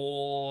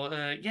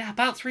 4...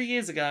 about 3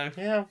 years ago.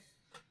 Yeah.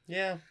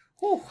 Yeah.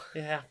 Whew.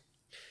 Yeah.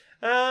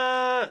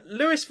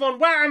 Lewis von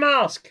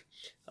Waramask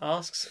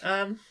asks,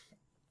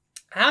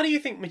 how do you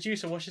think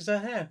Medusa washes her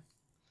hair?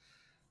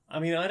 I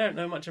mean, I don't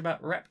know much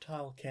about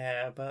reptile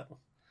care, but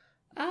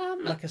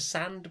like a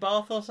sand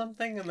bath or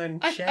something, and then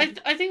shed?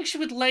 I think she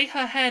would lay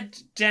her head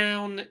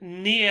down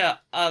near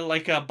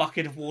like a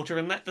bucket of water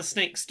and let the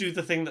snakes do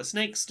the thing that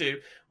snakes do,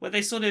 where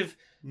they sort of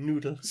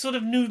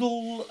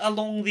noodle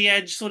along the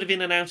edge, sort of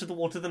in and out of the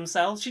water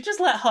themselves. She just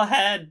let her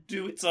hair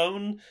do its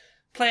own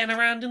playing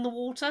around in the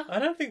water. I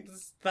don't think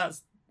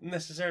that's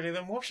necessarily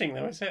them washing,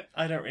 though, is it?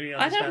 I don't really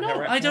understand.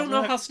 I don't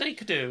know how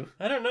snake do.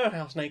 I don't know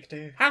how snake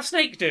do. How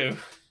snake do?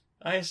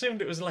 I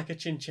assumed it was like a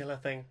chinchilla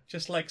thing,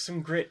 just like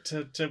some grit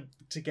to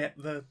get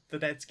the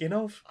dead skin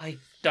off. I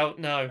don't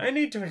know. I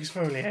need to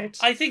exfoliate.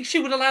 I think she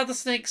would allow the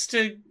snakes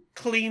to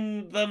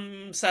clean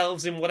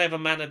themselves in whatever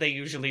manner they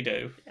usually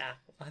do. Yeah,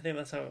 I think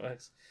that's how it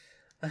works.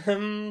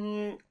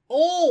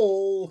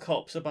 All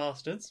cops are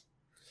bastards.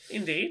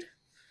 Indeed.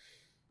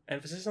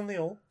 Emphasis on the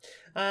all.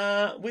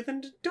 With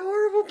an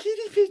adorable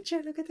kitty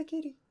picture. Look at the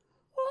kitty.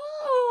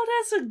 Oh,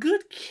 that's a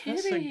good kitty.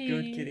 That's a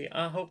good kitty.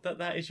 I hope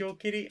that is your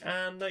kitty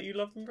and that you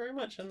love them very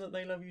much and that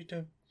they love you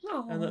too.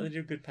 Oh. And that they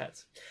do good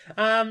pets.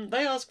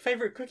 They ask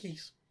favourite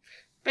cookies.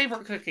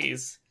 Favourite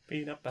cookies?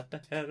 Peanut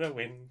butter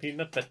heroin.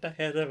 Peanut butter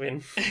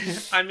heroin.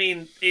 I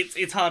mean,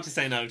 it's hard to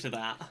say no to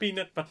that.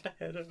 Peanut butter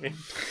heroin.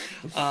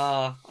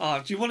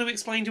 Do you want to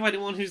explain to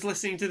anyone who's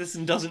listening to this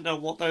and doesn't know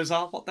what those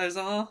are?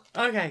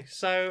 Okay,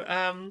 so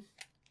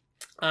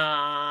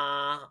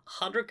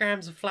 100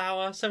 grams of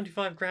flour,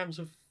 75 grams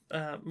of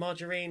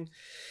margarine,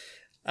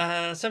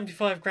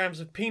 75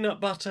 grams of peanut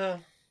butter,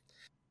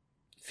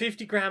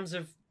 50 grams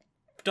of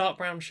dark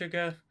brown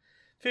sugar,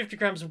 50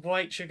 grams of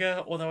white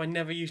sugar, although I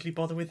never usually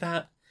bother with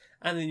that.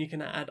 And then you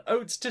can add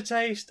oats to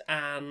taste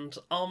and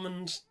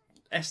almond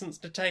essence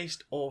to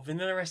taste or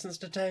vanilla essence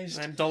to taste.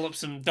 And dollop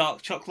some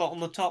dark chocolate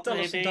on the top, Dollop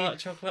maybe. some dark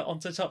chocolate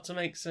onto top to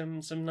make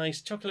some nice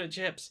chocolate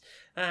chips.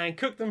 And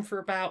cook them for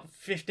about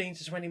 15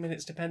 to 20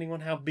 minutes, depending on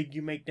how big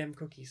you make them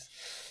cookies.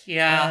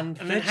 Yeah. And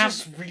then they're have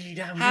just really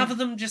damn have good.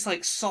 them just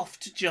like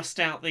soft just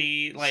out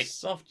the like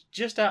Soft,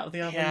 just out of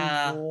the oven,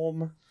 Yeah.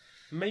 warm.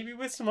 Maybe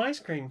with some ice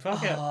cream,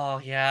 fuck it.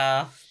 Oh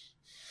yeah.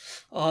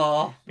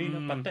 Oh,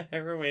 Peanut butter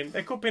heroin.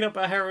 They're called peanut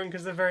butter heroin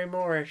because they're very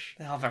Moorish.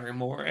 they are very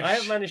Moorish. I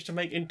have managed to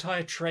make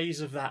entire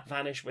trays of that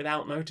vanish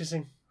without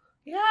noticing.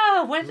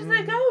 Yeah, where did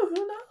they go?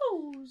 Who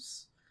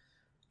knows?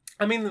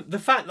 I mean, the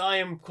fact that I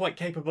am quite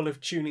capable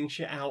of tuning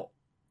shit out,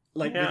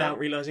 like, Yeah. without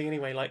realising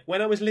anyway. Like,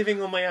 when I was living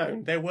on my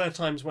own, there were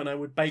times when I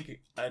would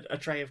bake a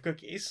tray of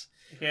cookies,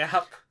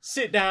 Yeah.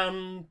 sit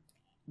down,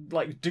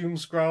 like, doom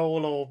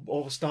scroll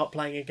or start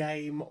playing a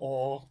game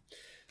or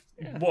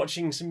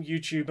watching some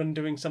YouTube and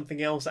doing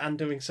something else and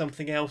be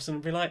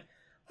like,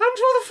 what happened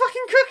to all the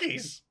fucking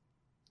cookies?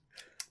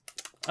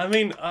 I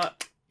mean,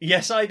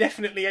 yes, I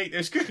definitely ate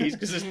those cookies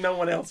because there's no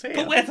one else here.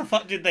 But where the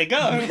fuck did they go?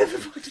 Where the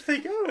fuck did they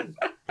go?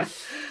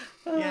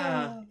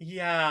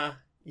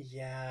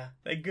 Yeah,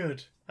 they're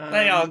good.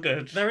 They are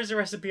good. There is a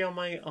recipe on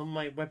my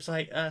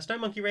website,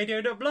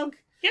 stonemonkeyradio.blog.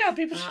 Yeah,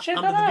 people should check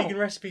under that the out. vegan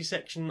recipe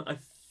section. I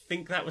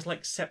think that was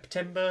like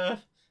September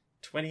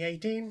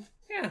 2018.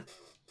 Yeah.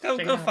 Go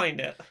Check it go out. find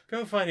it.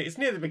 Go find it. It's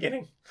near the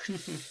beginning.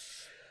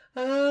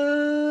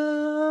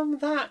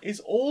 That is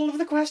all of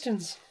the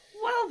questions.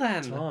 Well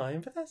then.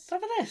 Time for this.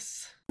 Time for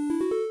this. Do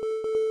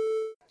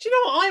you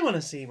know what I want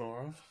to see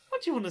more of?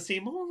 What do you want to see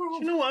more Do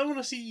of? you know what I want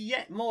to see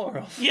yet more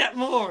of? Yet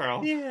more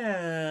of.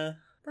 Yeah.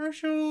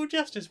 Racial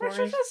justice Racial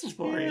warriors. justice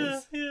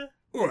warriors. Yeah.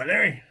 All right,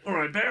 Larry. All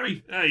right,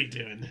 Barry. How you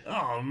doing? Oh,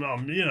 I'm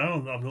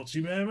not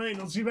too bad, mate.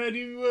 Not too bad.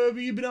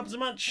 You been up to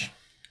much?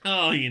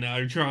 Oh,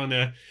 trying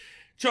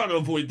to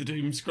avoid the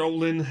doom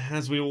scrolling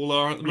as we all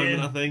are at the moment.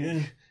 Yeah, I think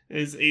yeah.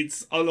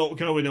 it's a lot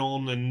going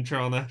on and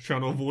trying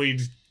to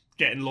avoid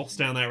getting lost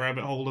down that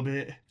rabbit hole a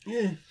bit.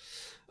 Yeah.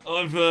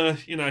 I've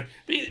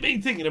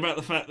been thinking about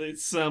the fact that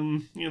it's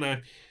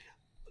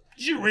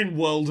during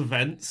world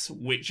events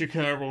which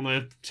occur on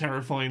a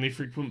terrifyingly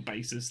frequent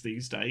basis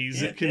these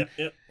days,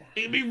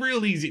 it'd be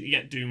real easy to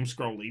get doom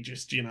scrolly,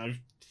 just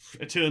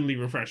eternally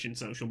refreshing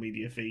social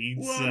media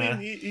feeds. Well, I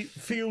mean, it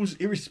feels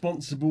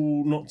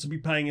irresponsible not to be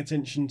paying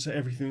attention to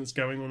everything that's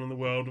going on in the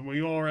world, and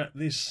we are at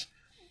this.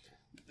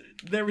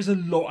 There is a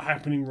lot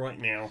happening right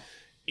now.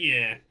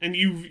 Yeah, and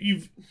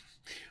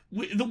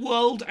the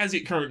world as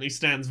it currently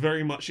stands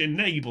very much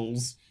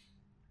enables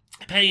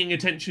paying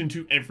attention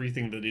to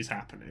everything that is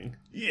happening,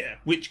 Yeah,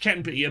 which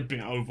can be a bit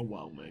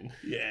overwhelming.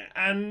 yeah,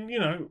 and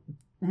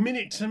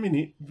minute to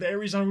minute,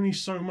 there is only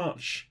so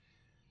much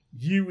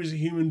you as a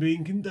human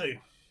being can do.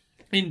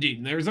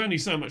 Indeed, there is only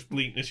so much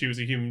bleakness you as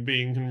a human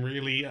being can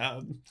really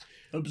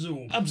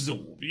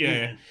Absorb.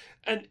 yeah.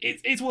 And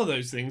it's one of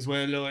those things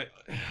where, like,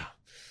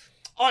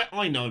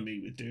 I know me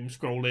with doom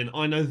scrolling.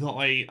 I know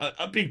that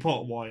a big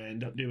part of why I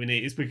end up doing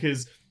it is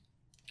because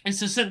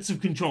it's a sense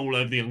of control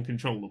over the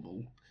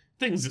uncontrollable.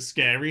 Things are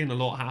scary and a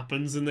lot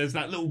happens, and there's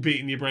that little bit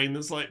in your brain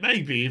that's like,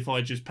 maybe if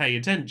I just pay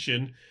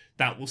attention,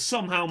 that will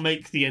somehow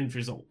make the end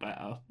result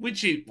better.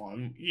 Which it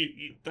won't.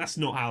 That's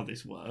not how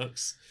this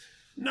works.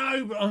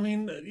 No, but I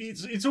mean,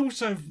 it's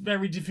also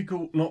very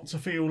difficult not to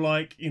feel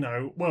like,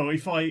 well,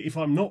 if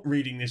I'm not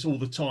reading this all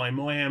the time,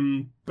 I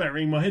am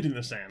burying my head in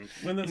the sand.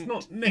 When that's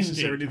not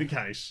necessarily the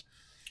case.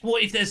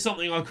 What if there's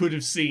something I could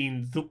have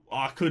seen that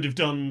I could have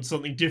done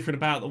something different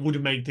about that would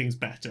have made things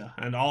better,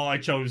 and I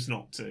chose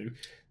not to.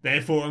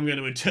 Therefore, I'm going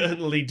to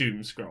eternally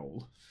doom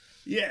scroll.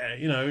 Yeah,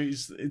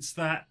 it's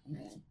that.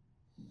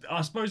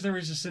 I suppose there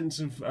is a sense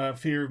of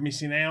fear of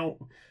missing out,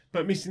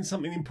 but missing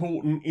something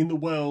important in the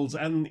world,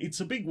 and it's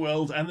a big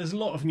world, and there's a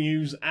lot of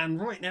news,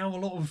 and right now a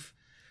lot of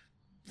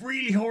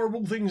really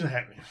horrible things are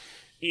happening.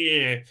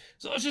 Yeah,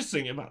 so I was just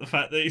thinking about the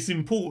fact that it's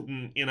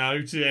important,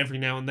 to every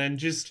now and then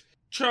just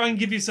try and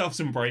give yourself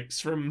some breaks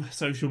from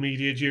social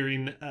media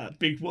during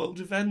big world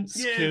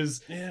events,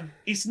 because Yeah.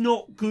 it's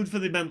not good for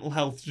the mental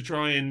health to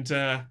try and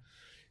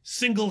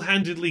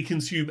single-handedly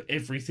consume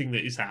everything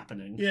that is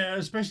happening. Yeah,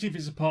 especially if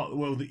it's a part of the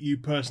world that you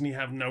personally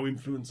have no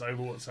influence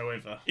over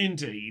whatsoever.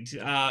 Indeed.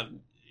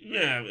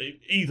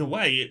 Either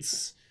way,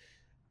 it's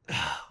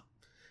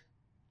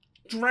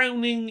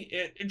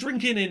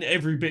drinking in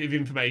every bit of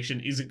information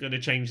isn't going to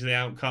change the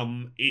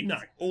outcome. No.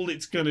 All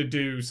it's going to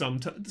do,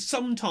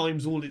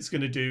 sometimes all it's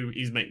going to do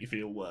is make you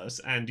feel worse,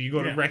 and you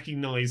got to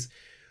recognise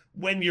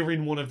when you're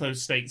in one of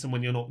those states and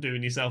when you're not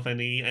doing yourself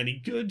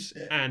any good,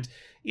 and,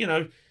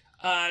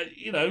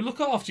 look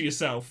after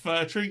yourself,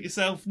 treat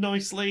yourself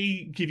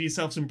nicely, give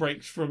yourself some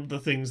breaks from the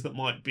things that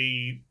might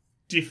be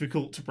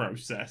difficult to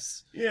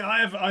process. Yeah,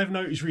 I've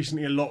noticed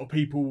recently a lot of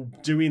people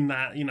doing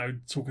that.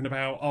 Talking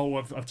about,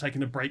 I've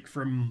taken a break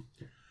from,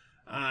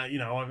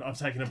 I've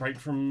taken a break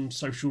from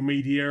social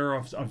media.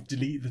 I've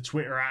deleted the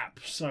Twitter app,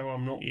 so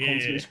I'm not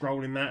constantly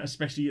scrolling that.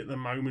 Especially at the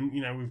moment,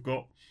 we've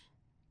got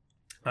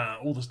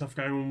all the stuff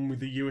going on with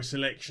the US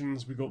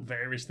elections. We've got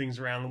various things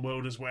around the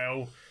world as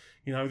well.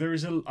 There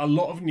is a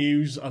lot of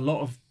news, a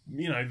lot of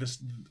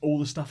all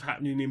the stuff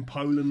happening in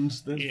Poland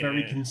that's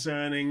very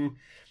concerning.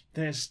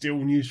 There's still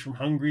news from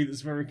Hungary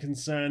that's very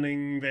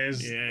concerning.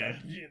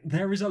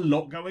 There is a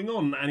lot going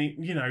on,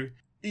 and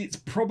it's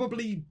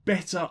probably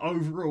better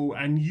overall,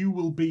 and you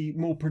will be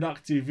more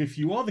productive if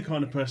you are the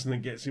kind of person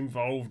that gets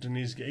involved and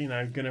is going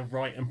to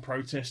write and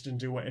protest and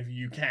do whatever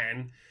you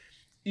can.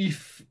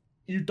 If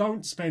you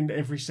don't spend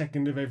every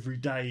second of every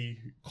day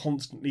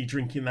constantly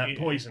drinking that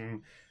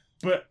poison,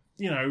 but,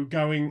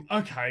 going,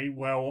 okay,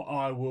 well,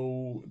 I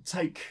will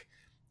take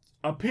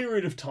a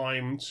period of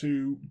time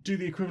to do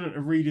the equivalent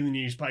of reading the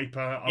newspaper.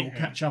 I will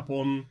catch up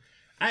on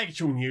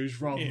actual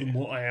news rather than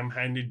what I am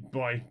handed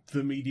by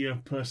the media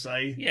per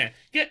se. Yeah,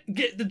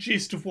 get the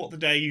gist of what the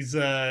day's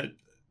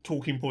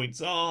talking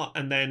points are,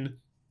 and then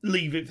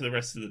leave it for the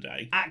rest of the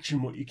day.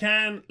 Action what you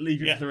can,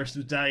 leave it for the rest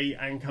of the day,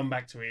 and come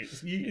back to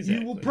it.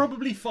 You will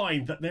probably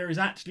find that there is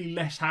actually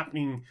less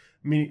happening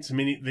minute to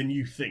minute than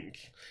you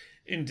think.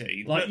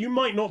 Indeed. You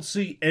might not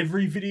see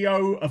every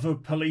video of a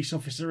police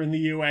officer in the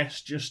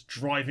US just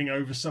driving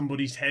over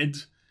somebody's head,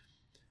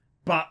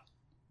 but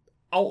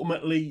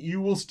ultimately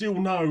you will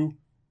still know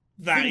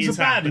that things is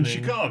are bad happening.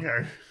 in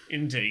Chicago.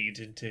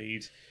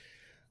 Indeed.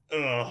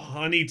 Ugh,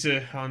 I need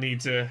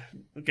to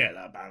get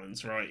that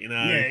balance right,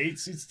 Yeah,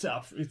 it's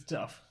tough. It's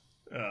tough.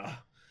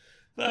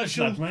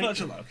 Virtual luck, mate.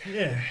 virtual luck.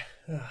 Yeah.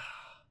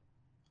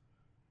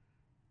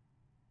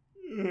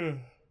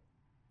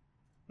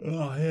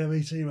 Oh, yeah,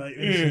 me too, mate.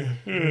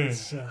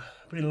 It's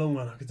been a long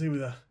one. I could do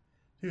with a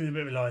bit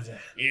of a lie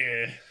there.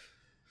 Yeah.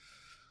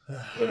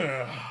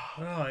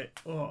 Right.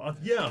 Well, I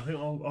think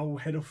I'll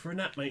head off for a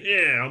nap, mate.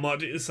 Yeah, I might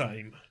do the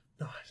same.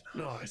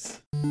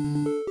 Nice.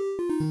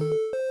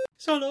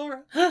 So,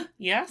 Laura,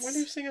 Yes? will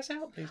you sing us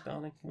out, please,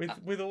 darling?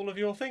 With all of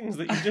your things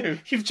that you do.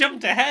 You've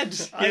jumped ahead.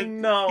 I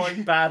know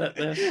I'm bad at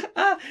this.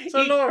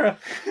 So, You- Laura,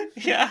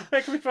 Yeah.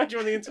 where can we find you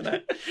on the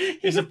internet?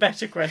 Is a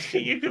better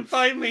question. You can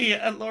find me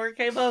at Laura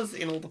K. Buzz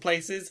in all the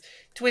places.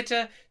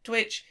 Twitter,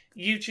 Twitch,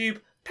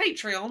 YouTube,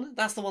 Patreon.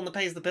 That's the one that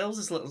pays the bills.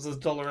 As little as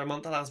 $1 a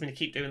month allows me to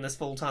keep doing this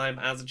full time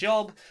as a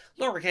job.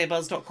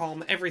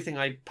 LauraKBuzz.com. Everything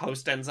I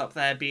post ends up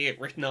there, be it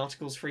written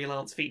articles,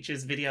 freelance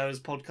features,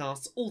 videos,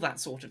 podcasts, all that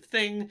sort of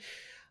thing.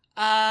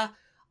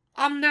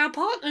 I'm now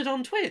partnered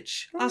on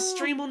Twitch. I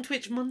stream on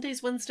Twitch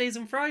Mondays, Wednesdays,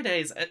 and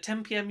Fridays at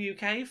 10 p.m.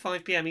 UK,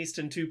 5 p.m.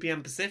 Eastern, 2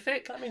 p.m.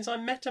 Pacific. That means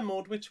I'm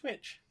metamord with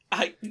Twitch.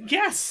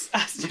 Yes,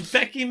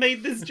 Becky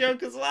made this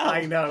joke as well.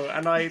 I know,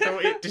 and I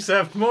thought it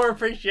deserved more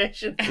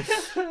appreciation.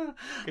 'Cause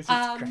it's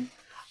great.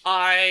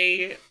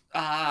 I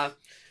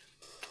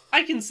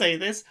can say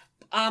this.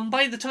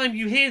 By the time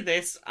you hear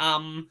this,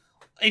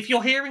 if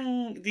you're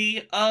hearing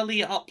the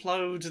early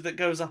upload that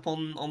goes up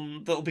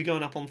on that'll be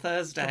going up on For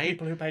Thursday.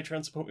 people who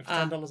Patreon support me for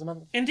 $10 a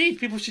month. Indeed,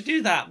 people should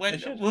do that.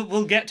 should.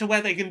 We'll get to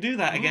where they can do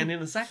that again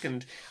in a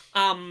second.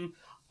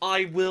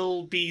 I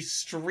will be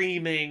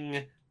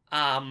streaming.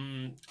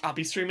 I'll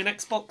be streaming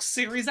Xbox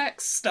Series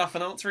X stuff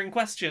and answering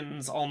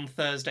questions on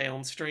Thursday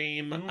on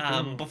stream.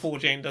 Before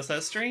Jane does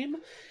her stream,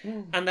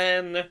 and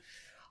then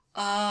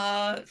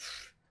I'm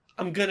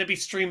gonna be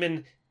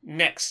streaming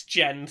next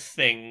gen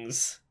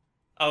things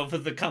over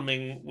the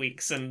coming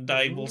weeks, and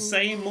I will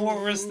say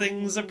more as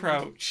things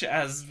approach,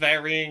 as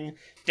varying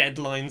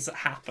deadlines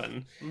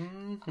happen.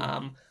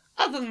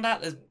 Other than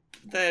that,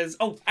 there's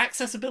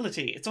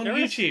accessibility. It's on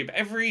YouTube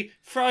every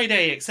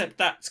Friday, except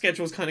that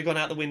schedule's kind of gone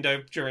out the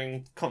window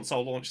during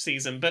console launch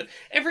season. But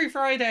every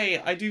Friday,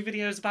 I do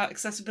videos about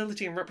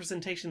accessibility and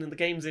representation in the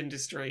games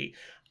industry.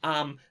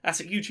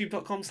 That's at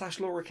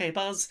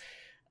youtube.com/LauraKBuzz.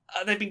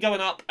 They've been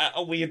going up at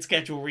a weird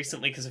schedule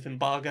recently because of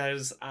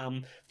embargoes.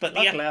 But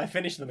Luckily, I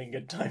finished them in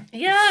good time.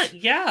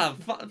 Yeah,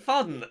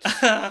 fun.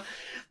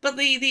 But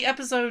the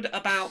episode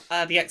about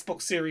the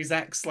Xbox Series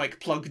X,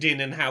 plugged in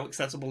and how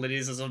accessible it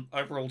is as an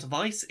overall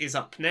device, is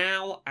up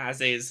now,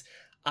 as is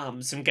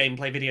some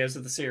gameplay videos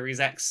of the Series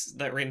X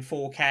that are in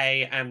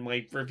 4K, and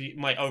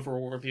my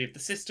overall review of the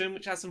system,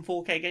 which has some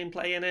 4K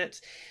gameplay in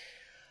it.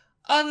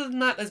 Other than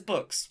that, there's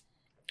books.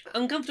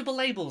 Uncomfortable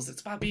Labels.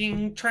 It's about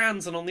being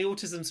trans and on the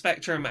autism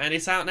spectrum, and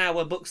it's out now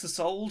where books are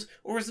sold,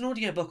 or as an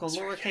audiobook on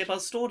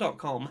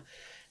laurakbuzzstore.com.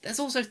 There's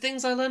also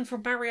Things I Learned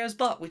from Mario's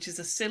Butt, which is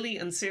a silly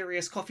and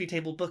serious coffee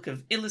table book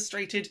of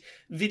illustrated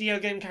video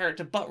game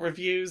character butt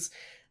reviews.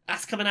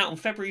 That's coming out on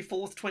February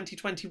 4th,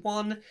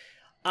 2021.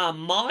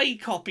 My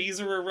copies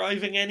are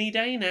arriving any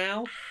day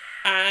now,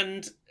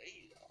 and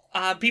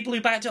people who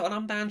backed it on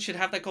Unbound should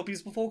have their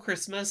copies before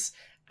Christmas.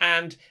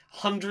 And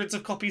hundreds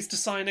of copies to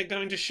sign are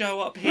going to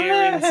show up here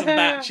in some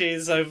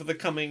batches over the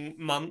coming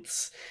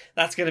months.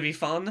 That's going to be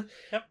fun.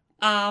 Yep.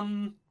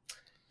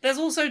 There's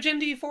also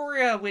Gender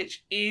Euphoria,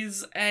 which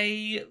is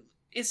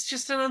it's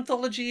just an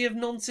anthology of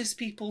non-cis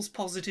people's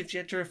positive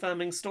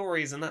gender-affirming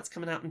stories, and that's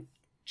coming out on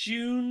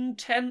June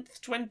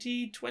 10th,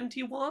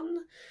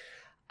 2021.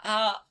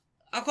 I've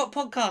got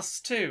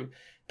podcasts too.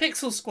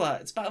 Pixel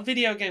Squirt, it's about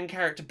video game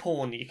character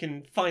porn. You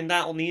can find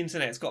that on the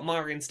internet. It's got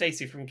Mari and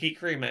Stacey from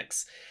Geek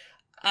Remix.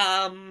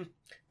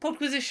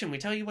 Podquisition, we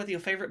tell you whether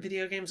your favourite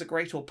video games are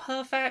great or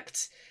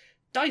perfect.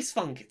 Dice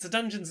Funk, it's a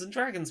Dungeons &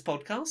 Dragons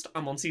podcast.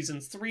 I'm on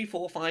seasons 3,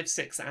 4, 5,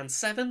 6, and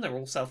 7. They're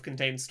all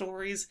self-contained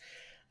stories.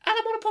 And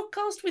I'm on a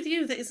podcast with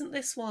you that isn't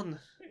this one.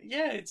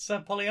 Yeah, it's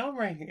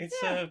Polyarmory.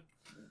 It's a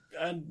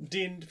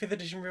 5th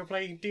edition real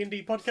play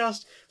D&D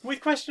podcast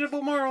with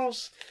questionable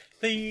morals.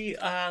 The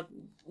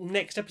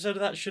next episode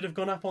of that should have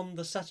gone up on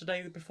the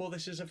Saturday before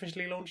this is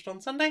officially launched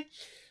on Sunday.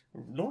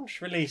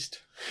 Launched,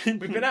 released. We've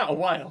been out a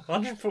while.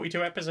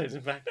 142 episodes,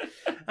 in fact.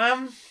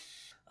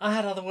 I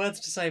had other words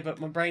to say, but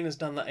my brain has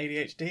done that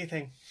ADHD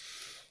thing.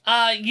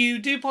 You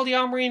do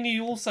polyamory and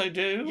you also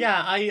do...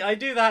 Yeah, I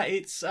do that.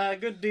 It's a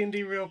good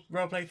D&D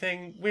roleplay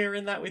thing. We're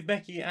in that with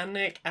Becky and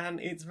Nick, and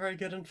it's very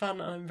good and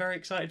fun, and I'm very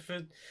excited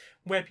for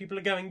where people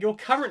are going. You're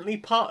currently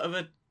part of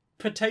a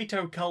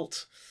potato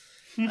cult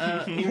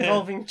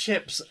involving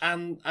chips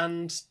and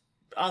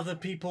other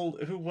people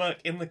who work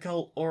in the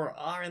cult or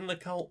are in the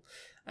cult,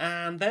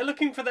 and they're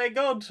looking for their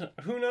god.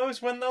 Who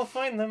knows when they'll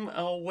find them,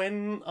 or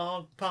when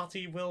our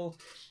party will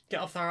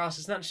get off their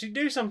asses and actually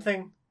do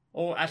something.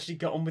 Or actually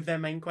get on with their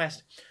main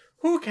quest.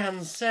 Who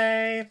can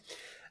say?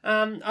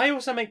 I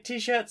also make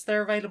t-shirts.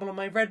 They're available on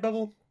my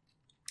Redbubble.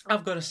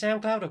 I've got a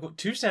SoundCloud. I've got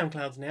 2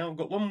 SoundClouds now. I've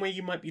got one where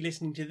you might be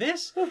listening to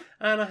this.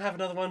 And I have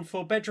another one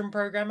for Bedroom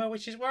Programmer,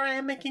 which is where I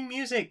am making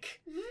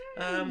music.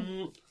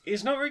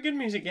 It's not very good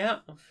music yet,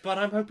 but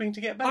I'm hoping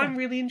to get better. I'm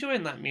really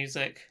enjoying that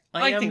music.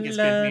 I think am it's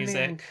learning. good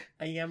music.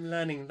 I am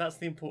learning. That's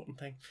the important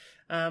thing.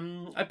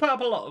 I put up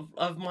a lot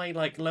of my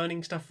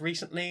learning stuff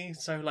recently,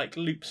 so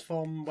loops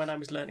from when I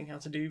was learning how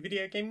to do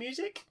video game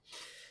music.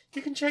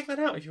 You can check that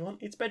out if you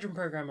want. It's Bedroom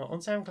Programmer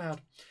on SoundCloud.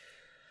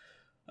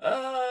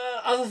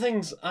 Other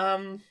things.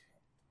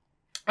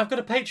 I've got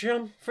a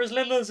Patreon. For as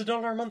little as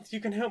 $1 a month, you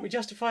can help me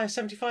justify a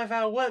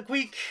 75-hour work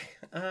week.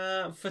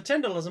 For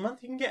 $10 a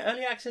month, you can get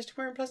early access to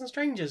We're Unpleasant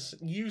Strangers,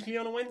 usually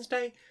on a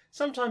Wednesday,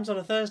 sometimes on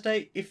a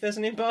Thursday if there's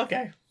an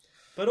embargo.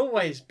 But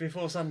always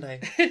before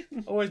Sunday.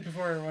 Always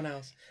before everyone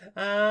else.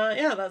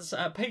 That's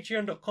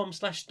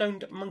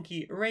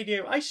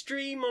patreon.com/stonedmonkeyradio. I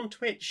stream on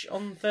Twitch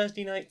on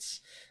Thursday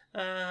nights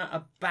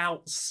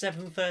about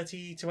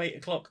 7:30 to 8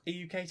 o'clock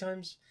UK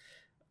times.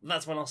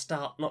 That's when I'll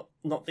start, not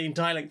the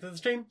entire length of the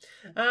stream.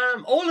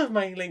 All of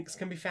my links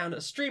can be found at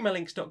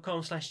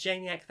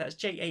streamerlinks.com/Janiac. That's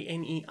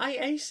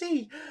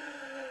JANEIAC.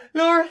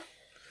 Laura,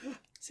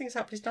 sing us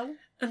out, please, darling.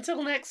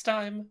 Until next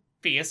time,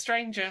 be a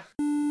stranger.